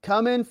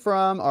 Coming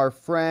from our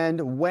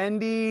friend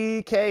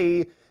Wendy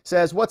K.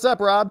 Says, what's up,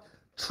 Rob?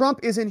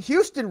 Trump is in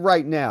Houston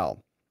right now,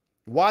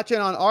 watching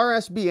on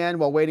RSBN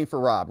while waiting for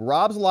Rob.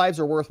 Rob's lives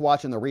are worth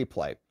watching the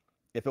replay.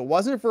 If it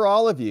wasn't for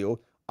all of you,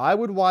 I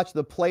would watch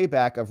the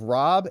playback of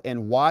Rob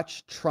and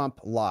watch Trump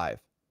live.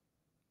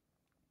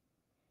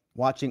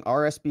 Watching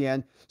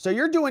RSBN. So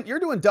you're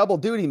doing double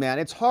duty, man.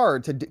 It's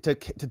hard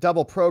to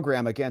double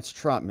program against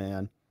Trump,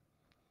 man.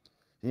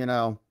 You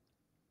know,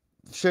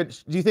 do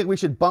you think we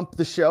should bump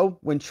the show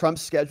when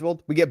Trump's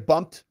scheduled? We get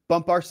bump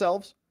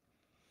ourselves?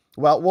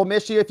 Well, we'll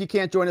miss you if you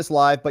can't join us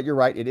live, but you're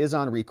right, it is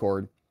on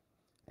record.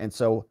 And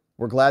so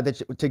we're glad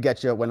to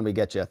get you when we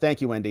get you.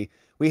 Thank you, Wendy.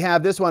 We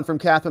have this one from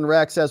Catherine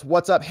Rex. Says,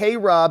 what's up? Hey,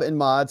 Rob and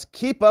mods.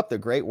 Keep up the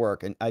great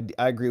work. And I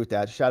agree with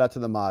that. Shout out to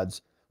the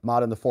mods.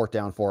 Modding the fort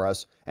down for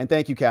us. And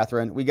thank you,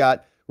 Catherine. We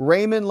got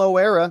Raymond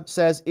Loera.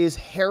 Says, is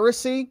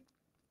heresy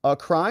a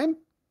crime?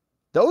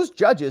 Those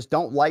judges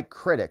don't like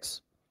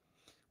critics.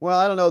 Well,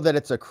 I don't know that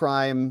it's a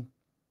crime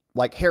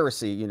like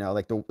heresy, you know,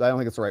 like I don't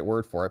think it's the right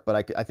word for it,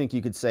 but I think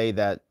you could say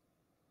that,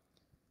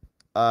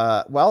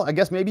 well, I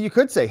guess maybe you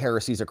could say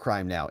heresy is a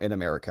crime now in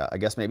America. I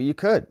guess maybe you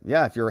could.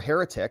 Yeah, if you're a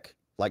heretic,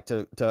 like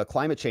to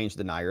climate change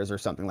deniers or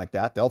something like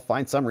that, they'll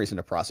find some reason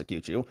to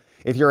prosecute you.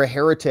 If you're a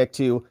heretic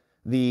to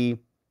the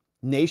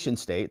nation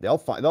state,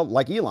 they'll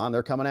like Elon,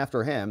 they're coming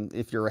after him.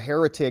 If you're a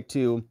heretic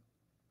to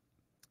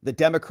the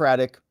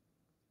democratic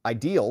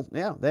ideal,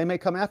 yeah, they may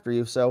come after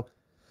you. So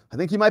I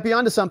think you might be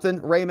onto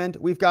something, Raymond.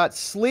 We've got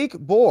Sleek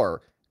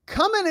Boar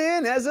coming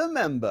in as a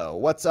member.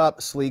 What's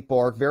up, Sleek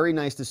Boar? Very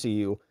nice to see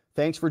you.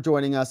 Thanks for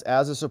joining us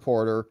as a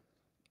supporter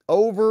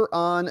over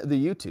on the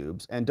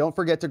YouTubes. And don't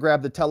forget to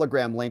grab the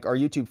Telegram link. Our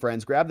YouTube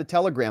friends, grab the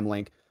Telegram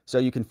link so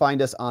you can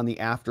find us on the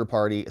after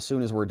party as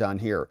soon as we're done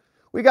here.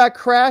 We got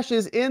Crash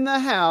is in the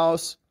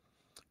house.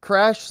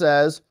 Crash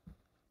says,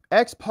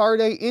 ex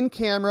parte in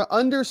camera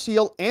under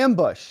seal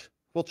ambush.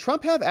 Will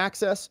Trump have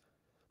access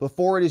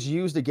before it is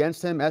used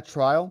against him at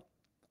trial?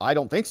 I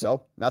don't think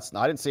so.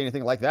 I didn't see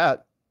anything like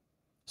that.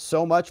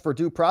 So much for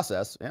due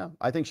process. Yeah,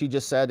 I think she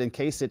just said in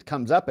case it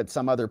comes up at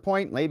some other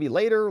point, maybe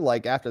later,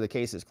 like after the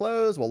case is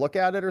closed, we'll look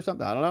at it or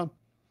something. I don't know.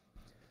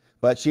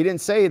 But she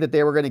didn't say that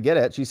they were going to get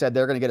it. She said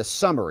they're going to get a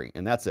summary,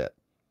 and that's it.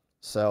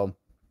 So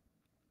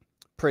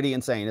pretty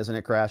insane, isn't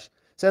it, Crash?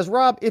 Says,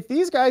 Rob, if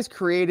these guys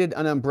created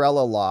an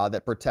umbrella law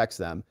that protects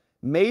them,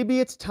 maybe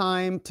it's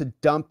time to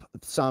dump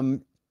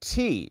some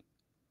tea.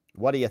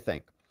 What do you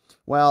think?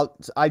 Well,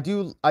 I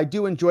do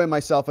enjoy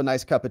myself a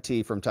nice cup of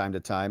tea from time to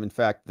time. In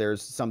fact,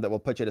 there's some that will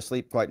put you to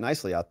sleep quite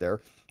nicely out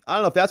there. I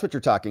don't know if that's what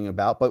you're talking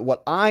about, but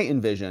what I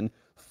envision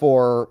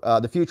for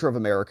the future of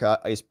America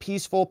is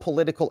peaceful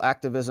political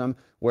activism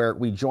where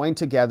we join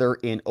together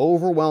in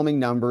overwhelming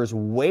numbers,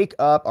 wake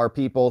up our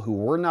people who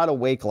were not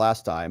awake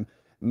last time,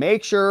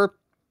 make sure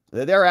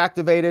that they're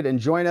activated and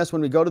join us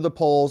when we go to the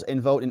polls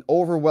and vote in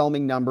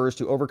overwhelming numbers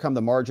to overcome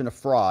the margin of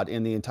fraud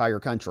in the entire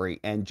country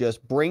and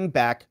just bring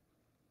back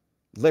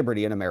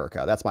liberty in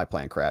America. That's my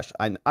plan, Crash.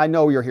 I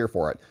know you're here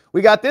for it.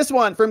 We got this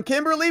one from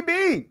Kimberly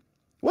B.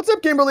 What's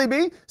up, Kimberly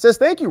B? Says,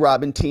 thank you,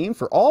 Rob and team,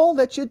 for all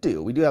that you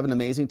do. We do have an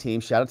amazing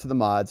team. Shout out to the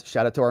mods.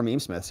 Shout out to our meme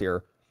smiths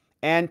here.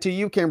 And to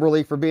you,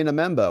 Kimberly, for being a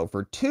membo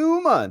for 2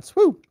 months.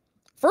 Woo!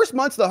 First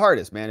month's the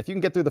hardest, man. If you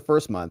can get through the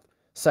first month,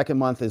 second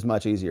month is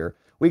much easier.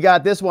 We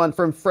got this one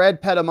from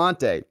Fred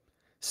Pedamonte.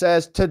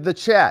 Says, to the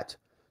chat,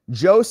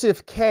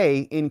 Joseph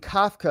K. in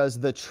Kafka's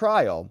The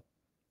Trial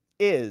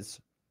is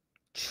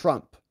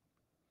Trump.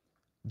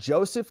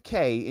 Joseph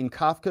K. in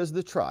Kafka's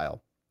The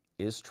Trial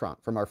is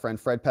Trump. From our friend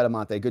Fred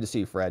Pedamonte. Good to see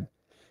you, Fred.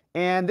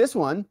 And this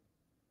one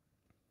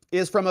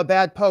is from a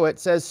bad poet.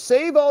 Says,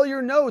 save all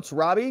your notes,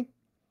 Robbie.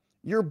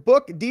 Your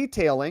book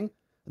detailing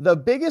the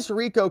biggest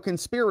RICO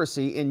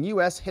conspiracy in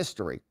U.S.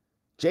 history.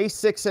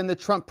 J6 and the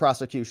Trump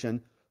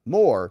prosecution,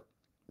 more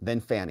than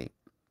Fannie.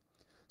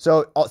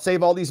 So I'll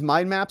save all these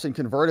mind maps and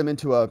convert them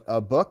into a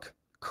book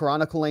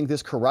chronicling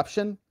this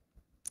corruption.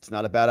 It's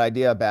not a bad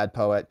idea, bad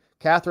poet.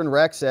 Catherine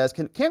Rex says,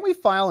 can't we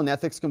file an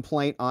ethics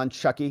complaint on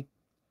Chucky?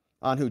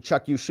 On who?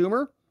 Chuck U.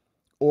 Schumer?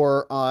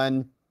 Or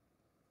on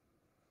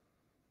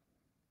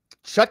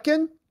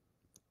Chutkan?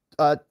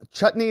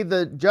 Chutney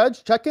the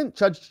judge? Chutkan?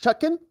 Judge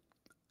Chutkan?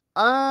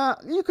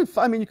 You could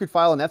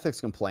file an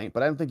ethics complaint,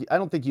 but I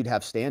don't think you'd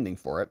have standing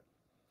for it.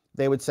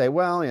 They would say,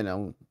 well, you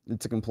know,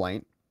 it's a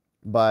complaint,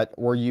 but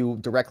were you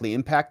directly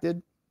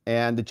impacted?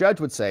 And the judge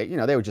would say, you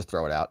know, they would just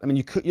throw it out. I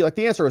mean,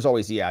 the answer is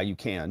always, yeah, you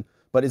can.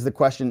 But is the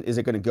question, is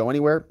it going to go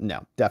anywhere?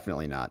 No,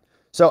 definitely not.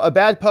 So a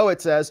bad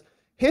poet says,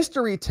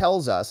 History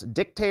tells us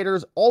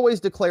dictators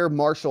always declare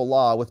martial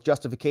law with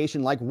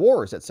justification like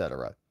wars,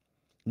 etc.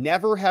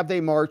 Never have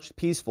they marched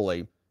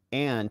peacefully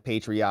and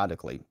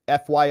patriotically.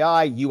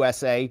 FYI,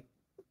 USA.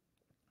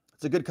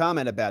 It's a good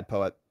comment, a bad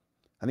poet.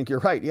 I think you're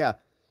right, yeah.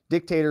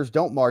 Dictators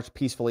don't march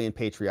peacefully and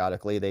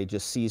patriotically. They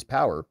just seize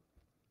power,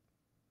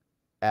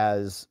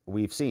 as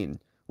we've seen.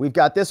 We've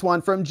got this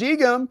one from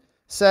Jigam.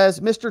 Says,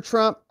 Mr.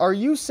 Trump, are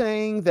you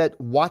saying that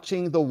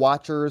Watching the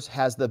Watchers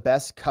has the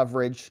best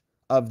coverage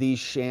of these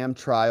sham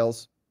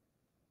trials?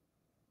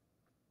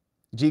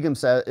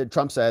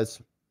 Trump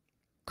says,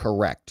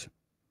 correct.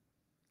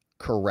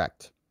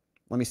 Correct.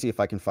 Let me see if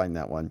I can find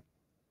that one.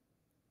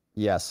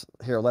 Yes.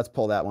 Here, let's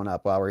pull that one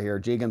up while we're here.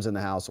 Jigam's in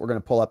the house. We're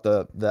going to pull up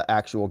the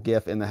actual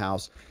GIF in the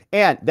house.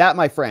 And that,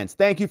 my friends,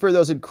 thank you for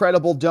those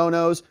incredible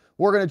donos.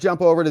 We're going to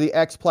jump over to the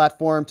X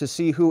platform to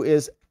see who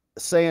is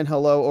saying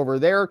hello over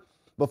there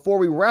before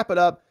we wrap it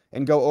up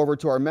and go over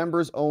to our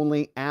members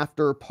only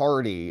after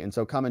party. And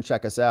so come and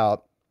check us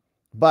out.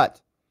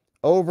 But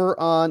over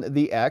on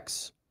the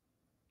X,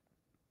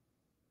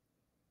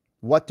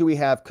 what do we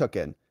have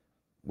cooking?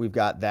 We've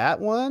got that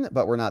one,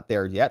 but we're not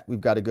there yet. We've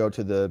got to go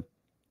to the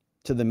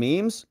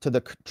memes, to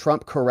the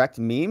Trump correct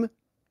meme.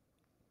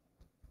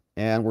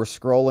 And we're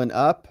scrolling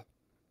up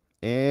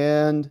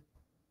and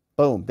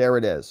boom, there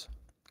it is.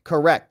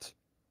 Correct.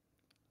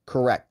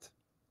 Correct.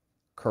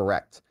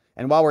 Correct.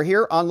 And while we're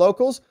here on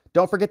Locals,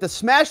 don't forget to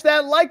smash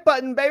that like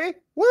button, baby.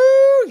 Woo!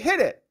 Hit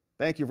it.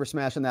 Thank you for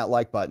smashing that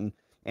like button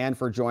and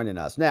for joining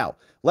us. Now,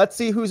 let's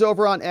see who's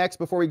over on X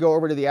before we go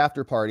over to the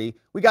after party.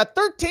 We got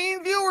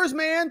 13 viewers,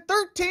 man.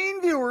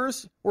 13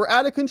 viewers. We're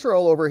out of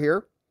control over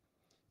here.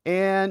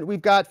 And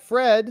we've got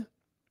Fred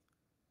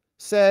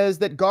says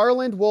that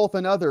Garland, Wolf,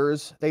 and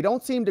others, they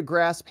don't seem to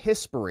grasp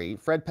history,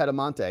 Fred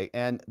Pedamonte,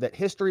 and that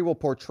history will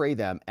portray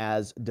them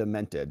as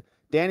demented.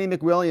 Danny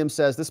McWilliams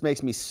says, this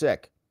makes me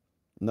sick.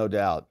 No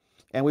doubt.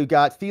 And we've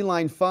got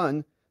Feline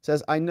Fun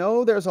says, I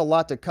know there's a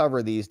lot to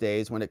cover these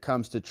days when it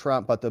comes to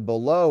Trump, but the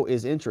below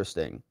is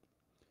interesting.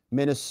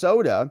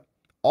 Minnesota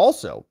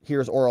also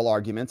hears oral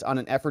arguments on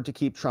an effort to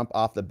keep Trump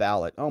off the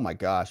ballot. Oh my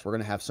gosh, we're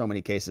going to have so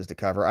many cases to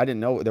cover. I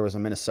didn't know there was a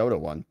Minnesota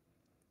one.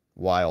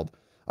 Wild.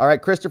 All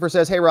right, Christopher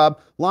says, hey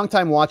Rob,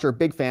 longtime watcher,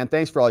 big fan.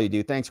 Thanks for all you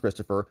do. Thanks,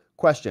 Christopher.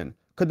 Question,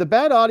 could the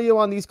bad audio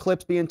on these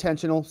clips be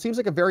intentional? Seems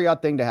like a very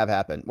odd thing to have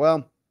happen.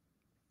 Well,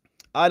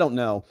 I don't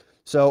know.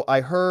 So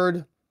I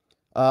heard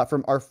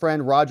from our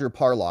friend Roger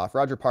Parloff.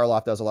 Roger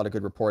Parloff does a lot of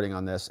good reporting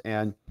on this,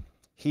 and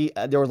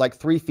there were like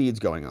 3 feeds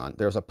going on.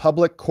 There's a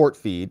public court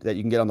feed that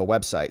you can get on the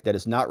website that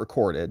is not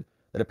recorded,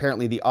 that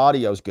apparently the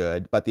audio's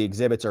good, but the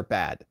exhibits are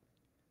bad.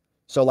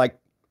 So like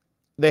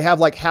they have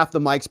like half the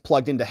mics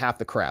plugged into half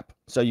the crap.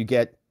 So you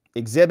get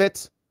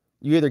exhibits,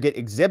 you either get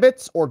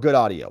exhibits or good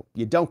audio.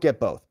 You don't get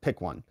both.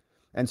 Pick one.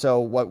 And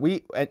so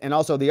and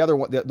also the other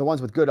one, the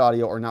ones with good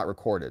audio are not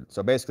recorded.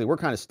 So basically we're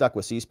kind of stuck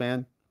with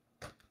C-SPAN.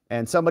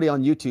 And somebody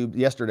on YouTube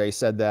yesterday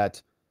said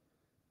that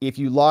if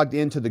you logged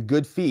into the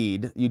good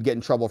feed, you'd get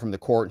in trouble from the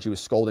court. And she was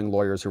scolding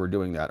lawyers who were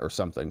doing that or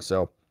something.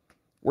 So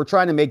we're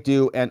trying to make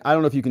do. And I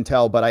don't know if you can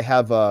tell, but I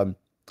have a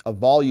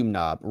volume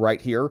knob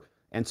right here.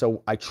 And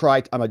so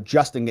I'm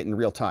adjusting it in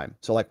real time.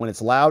 So like when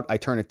it's loud, I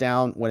turn it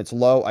down. When it's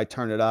low, I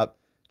turn it up.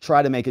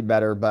 Try to make it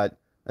better, but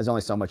there's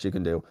only so much you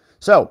can do.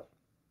 So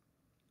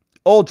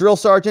old drill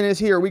sergeant is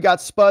here. We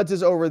got Spuds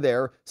is over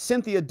there.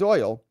 Cynthia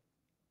Doyle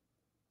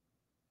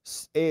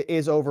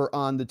is over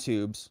on the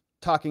tubes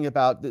talking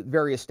about the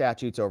various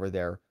statutes over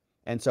there.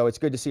 And so it's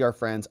good to see our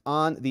friends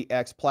on the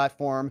X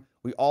platform.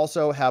 We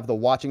also have the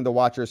Watching the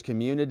Watchers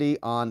community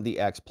on the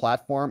X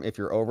platform. If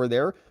you're over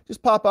there,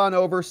 just pop on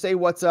over, say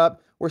what's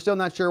up. We're still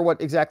not sure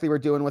what exactly we're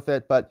doing with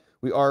it, but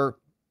we are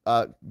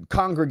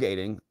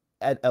congregating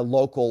at a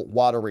local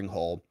watering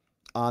hole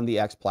on the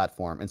X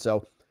platform. And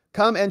so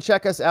come and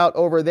check us out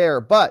over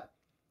there. But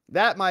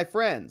that, my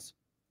friends,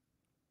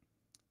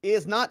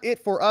 is not it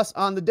for us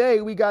on the day.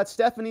 We got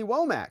Stephanie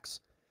Womack.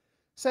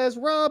 Says,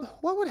 Rob,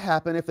 what would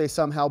happen if they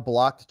somehow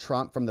blocked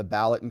Trump from the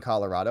ballot in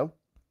Colorado?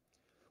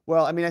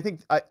 Well, I mean, I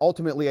think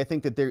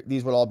that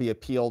these would all be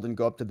appealed and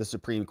go up to the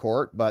Supreme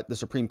Court, but the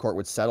Supreme Court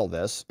would settle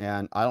this,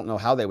 and I don't know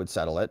how they would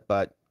settle it,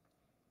 but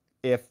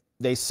if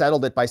they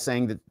settled it by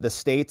saying that the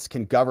states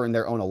can govern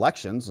their own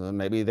elections,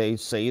 maybe they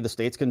say the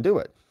states can do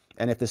it.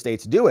 And if the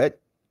states do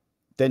it,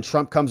 then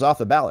Trump comes off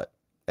the ballot.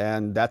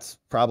 And that's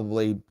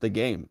probably the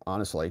game,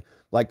 honestly.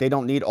 Like, they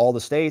don't need all the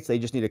states. They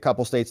just need a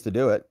couple states to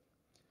do it.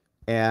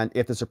 And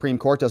if the Supreme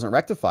Court doesn't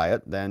rectify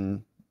it,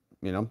 then,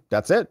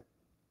 that's it.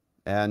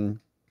 And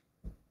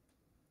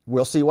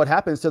we'll see what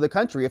happens to the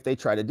country if they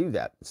try to do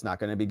that. It's not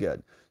going to be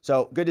good.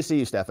 So good to see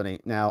you, Stephanie.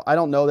 Now, I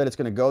don't know that it's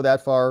going to go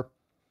that far.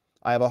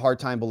 I have a hard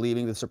time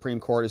believing the Supreme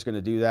Court is going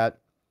to do that,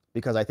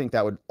 because I think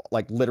that would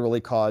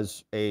literally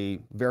cause a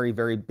very,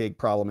 very big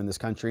problem in this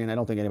country. And I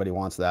don't think anybody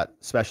wants that,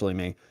 especially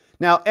me.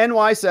 Now,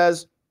 NY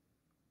says,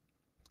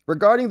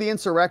 regarding the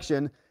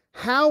insurrection,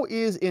 how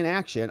is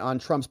inaction on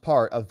Trump's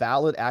part a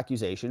valid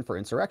accusation for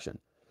insurrection?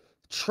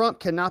 Trump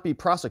cannot be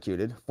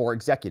prosecuted for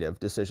executive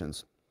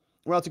decisions.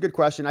 Well, it's a good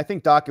question. I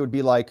think, Doc, it would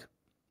be like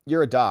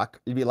you're a doc,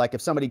 it'd be like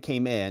if somebody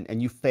came in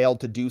and you failed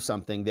to do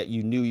something that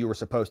you knew you were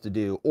supposed to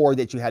do or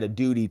that you had a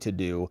duty to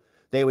do,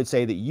 they would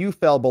say that you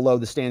fell below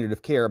the standard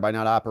of care by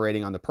not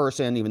operating on the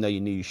person, even though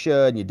you knew you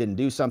should, and you didn't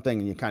do something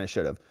and you kind of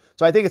should have.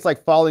 So I think it's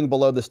like falling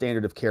below the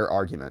standard of care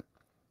argument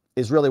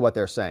is really what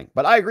they're saying.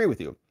 But I agree with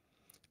you.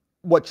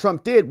 What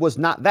Trump did was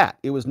not that.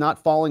 It was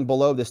not falling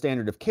below the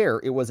standard of care.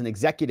 It was an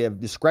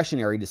executive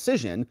discretionary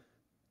decision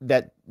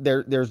that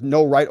there's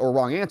no right or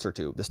wrong answer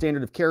to. The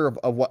standard of care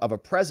of a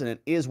president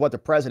is what the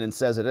president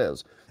says it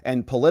is.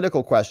 And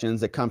political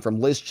questions that come from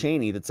Liz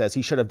Cheney that says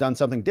he should have done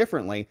something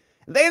differently,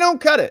 they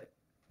don't cut it.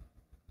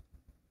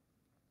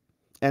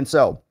 And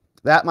so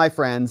that, my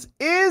friends,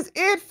 is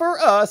it for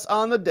us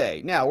on the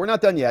day. Now, we're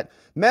not done yet.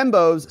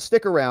 Membos,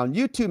 stick around.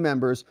 YouTube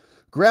members,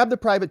 grab the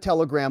private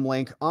Telegram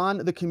link on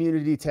the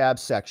community tab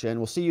section.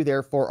 We'll see you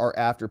there for our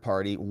after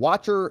party.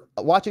 Watching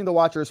the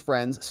Watchers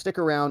friends, stick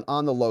around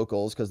on the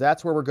locals because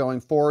that's where we're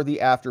going for the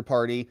after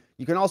party.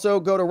 You can also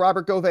go to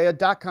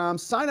robertgovea.com,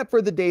 sign up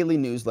for the daily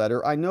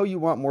newsletter. I know you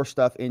want more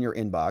stuff in your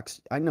inbox.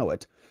 I know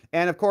it.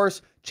 And of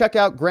course, check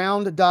out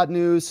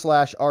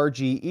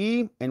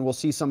ground.news/RGE and we'll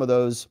see some of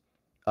those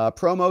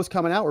promos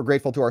coming out. We're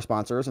grateful to our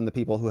sponsors and the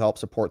people who help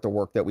support the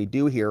work that we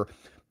do here.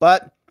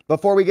 But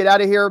before we get out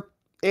of here,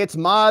 it's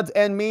Mods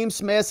and Meme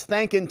Smiths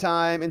thanking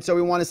time. And so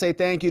we want to say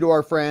thank you to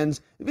our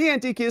friends,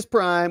 VNT Kiss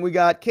Prime. We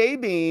got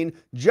K-Bean,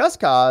 Just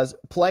Cause,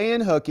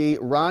 Playin' Hooky,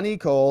 Ronnie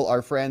Cole,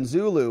 our friend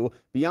Zulu,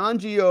 Beyond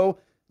Geo,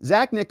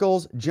 Zach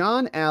Nichols,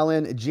 John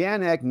Allen,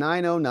 Janek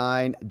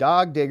 909,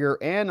 Dog Digger,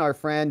 and our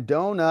friend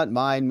Donut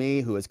Mind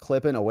Me, who is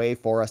clipping away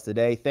for us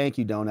today. Thank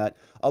you, Donut.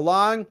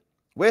 Along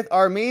with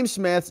our Meme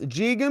Smiths,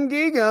 Geegum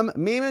Geegum,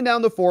 memeing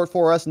down the fort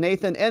for us,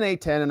 Nathan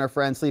N810, and our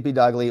friend Sleepy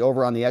Doggly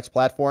over on the X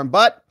platform.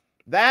 But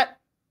that,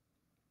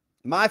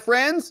 my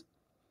friends,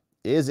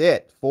 is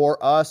it for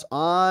us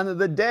on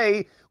the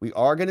day. We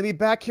are going to be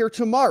back here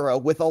tomorrow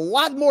with a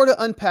lot more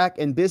to unpack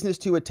and business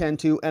to attend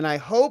to, and I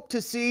hope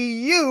to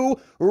see you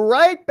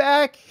right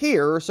back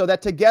here so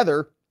that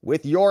together,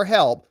 with your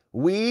help,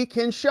 we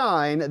can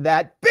shine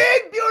that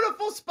big,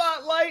 beautiful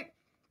spotlight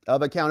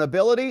of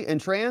accountability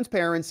and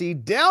transparency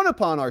down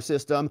upon our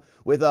system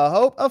with a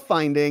hope of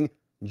finding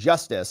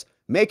justice.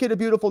 Make it a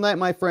beautiful night,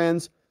 my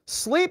friends.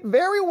 Sleep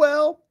very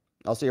well.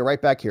 I'll see you right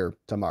back here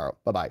tomorrow.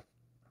 Bye-bye.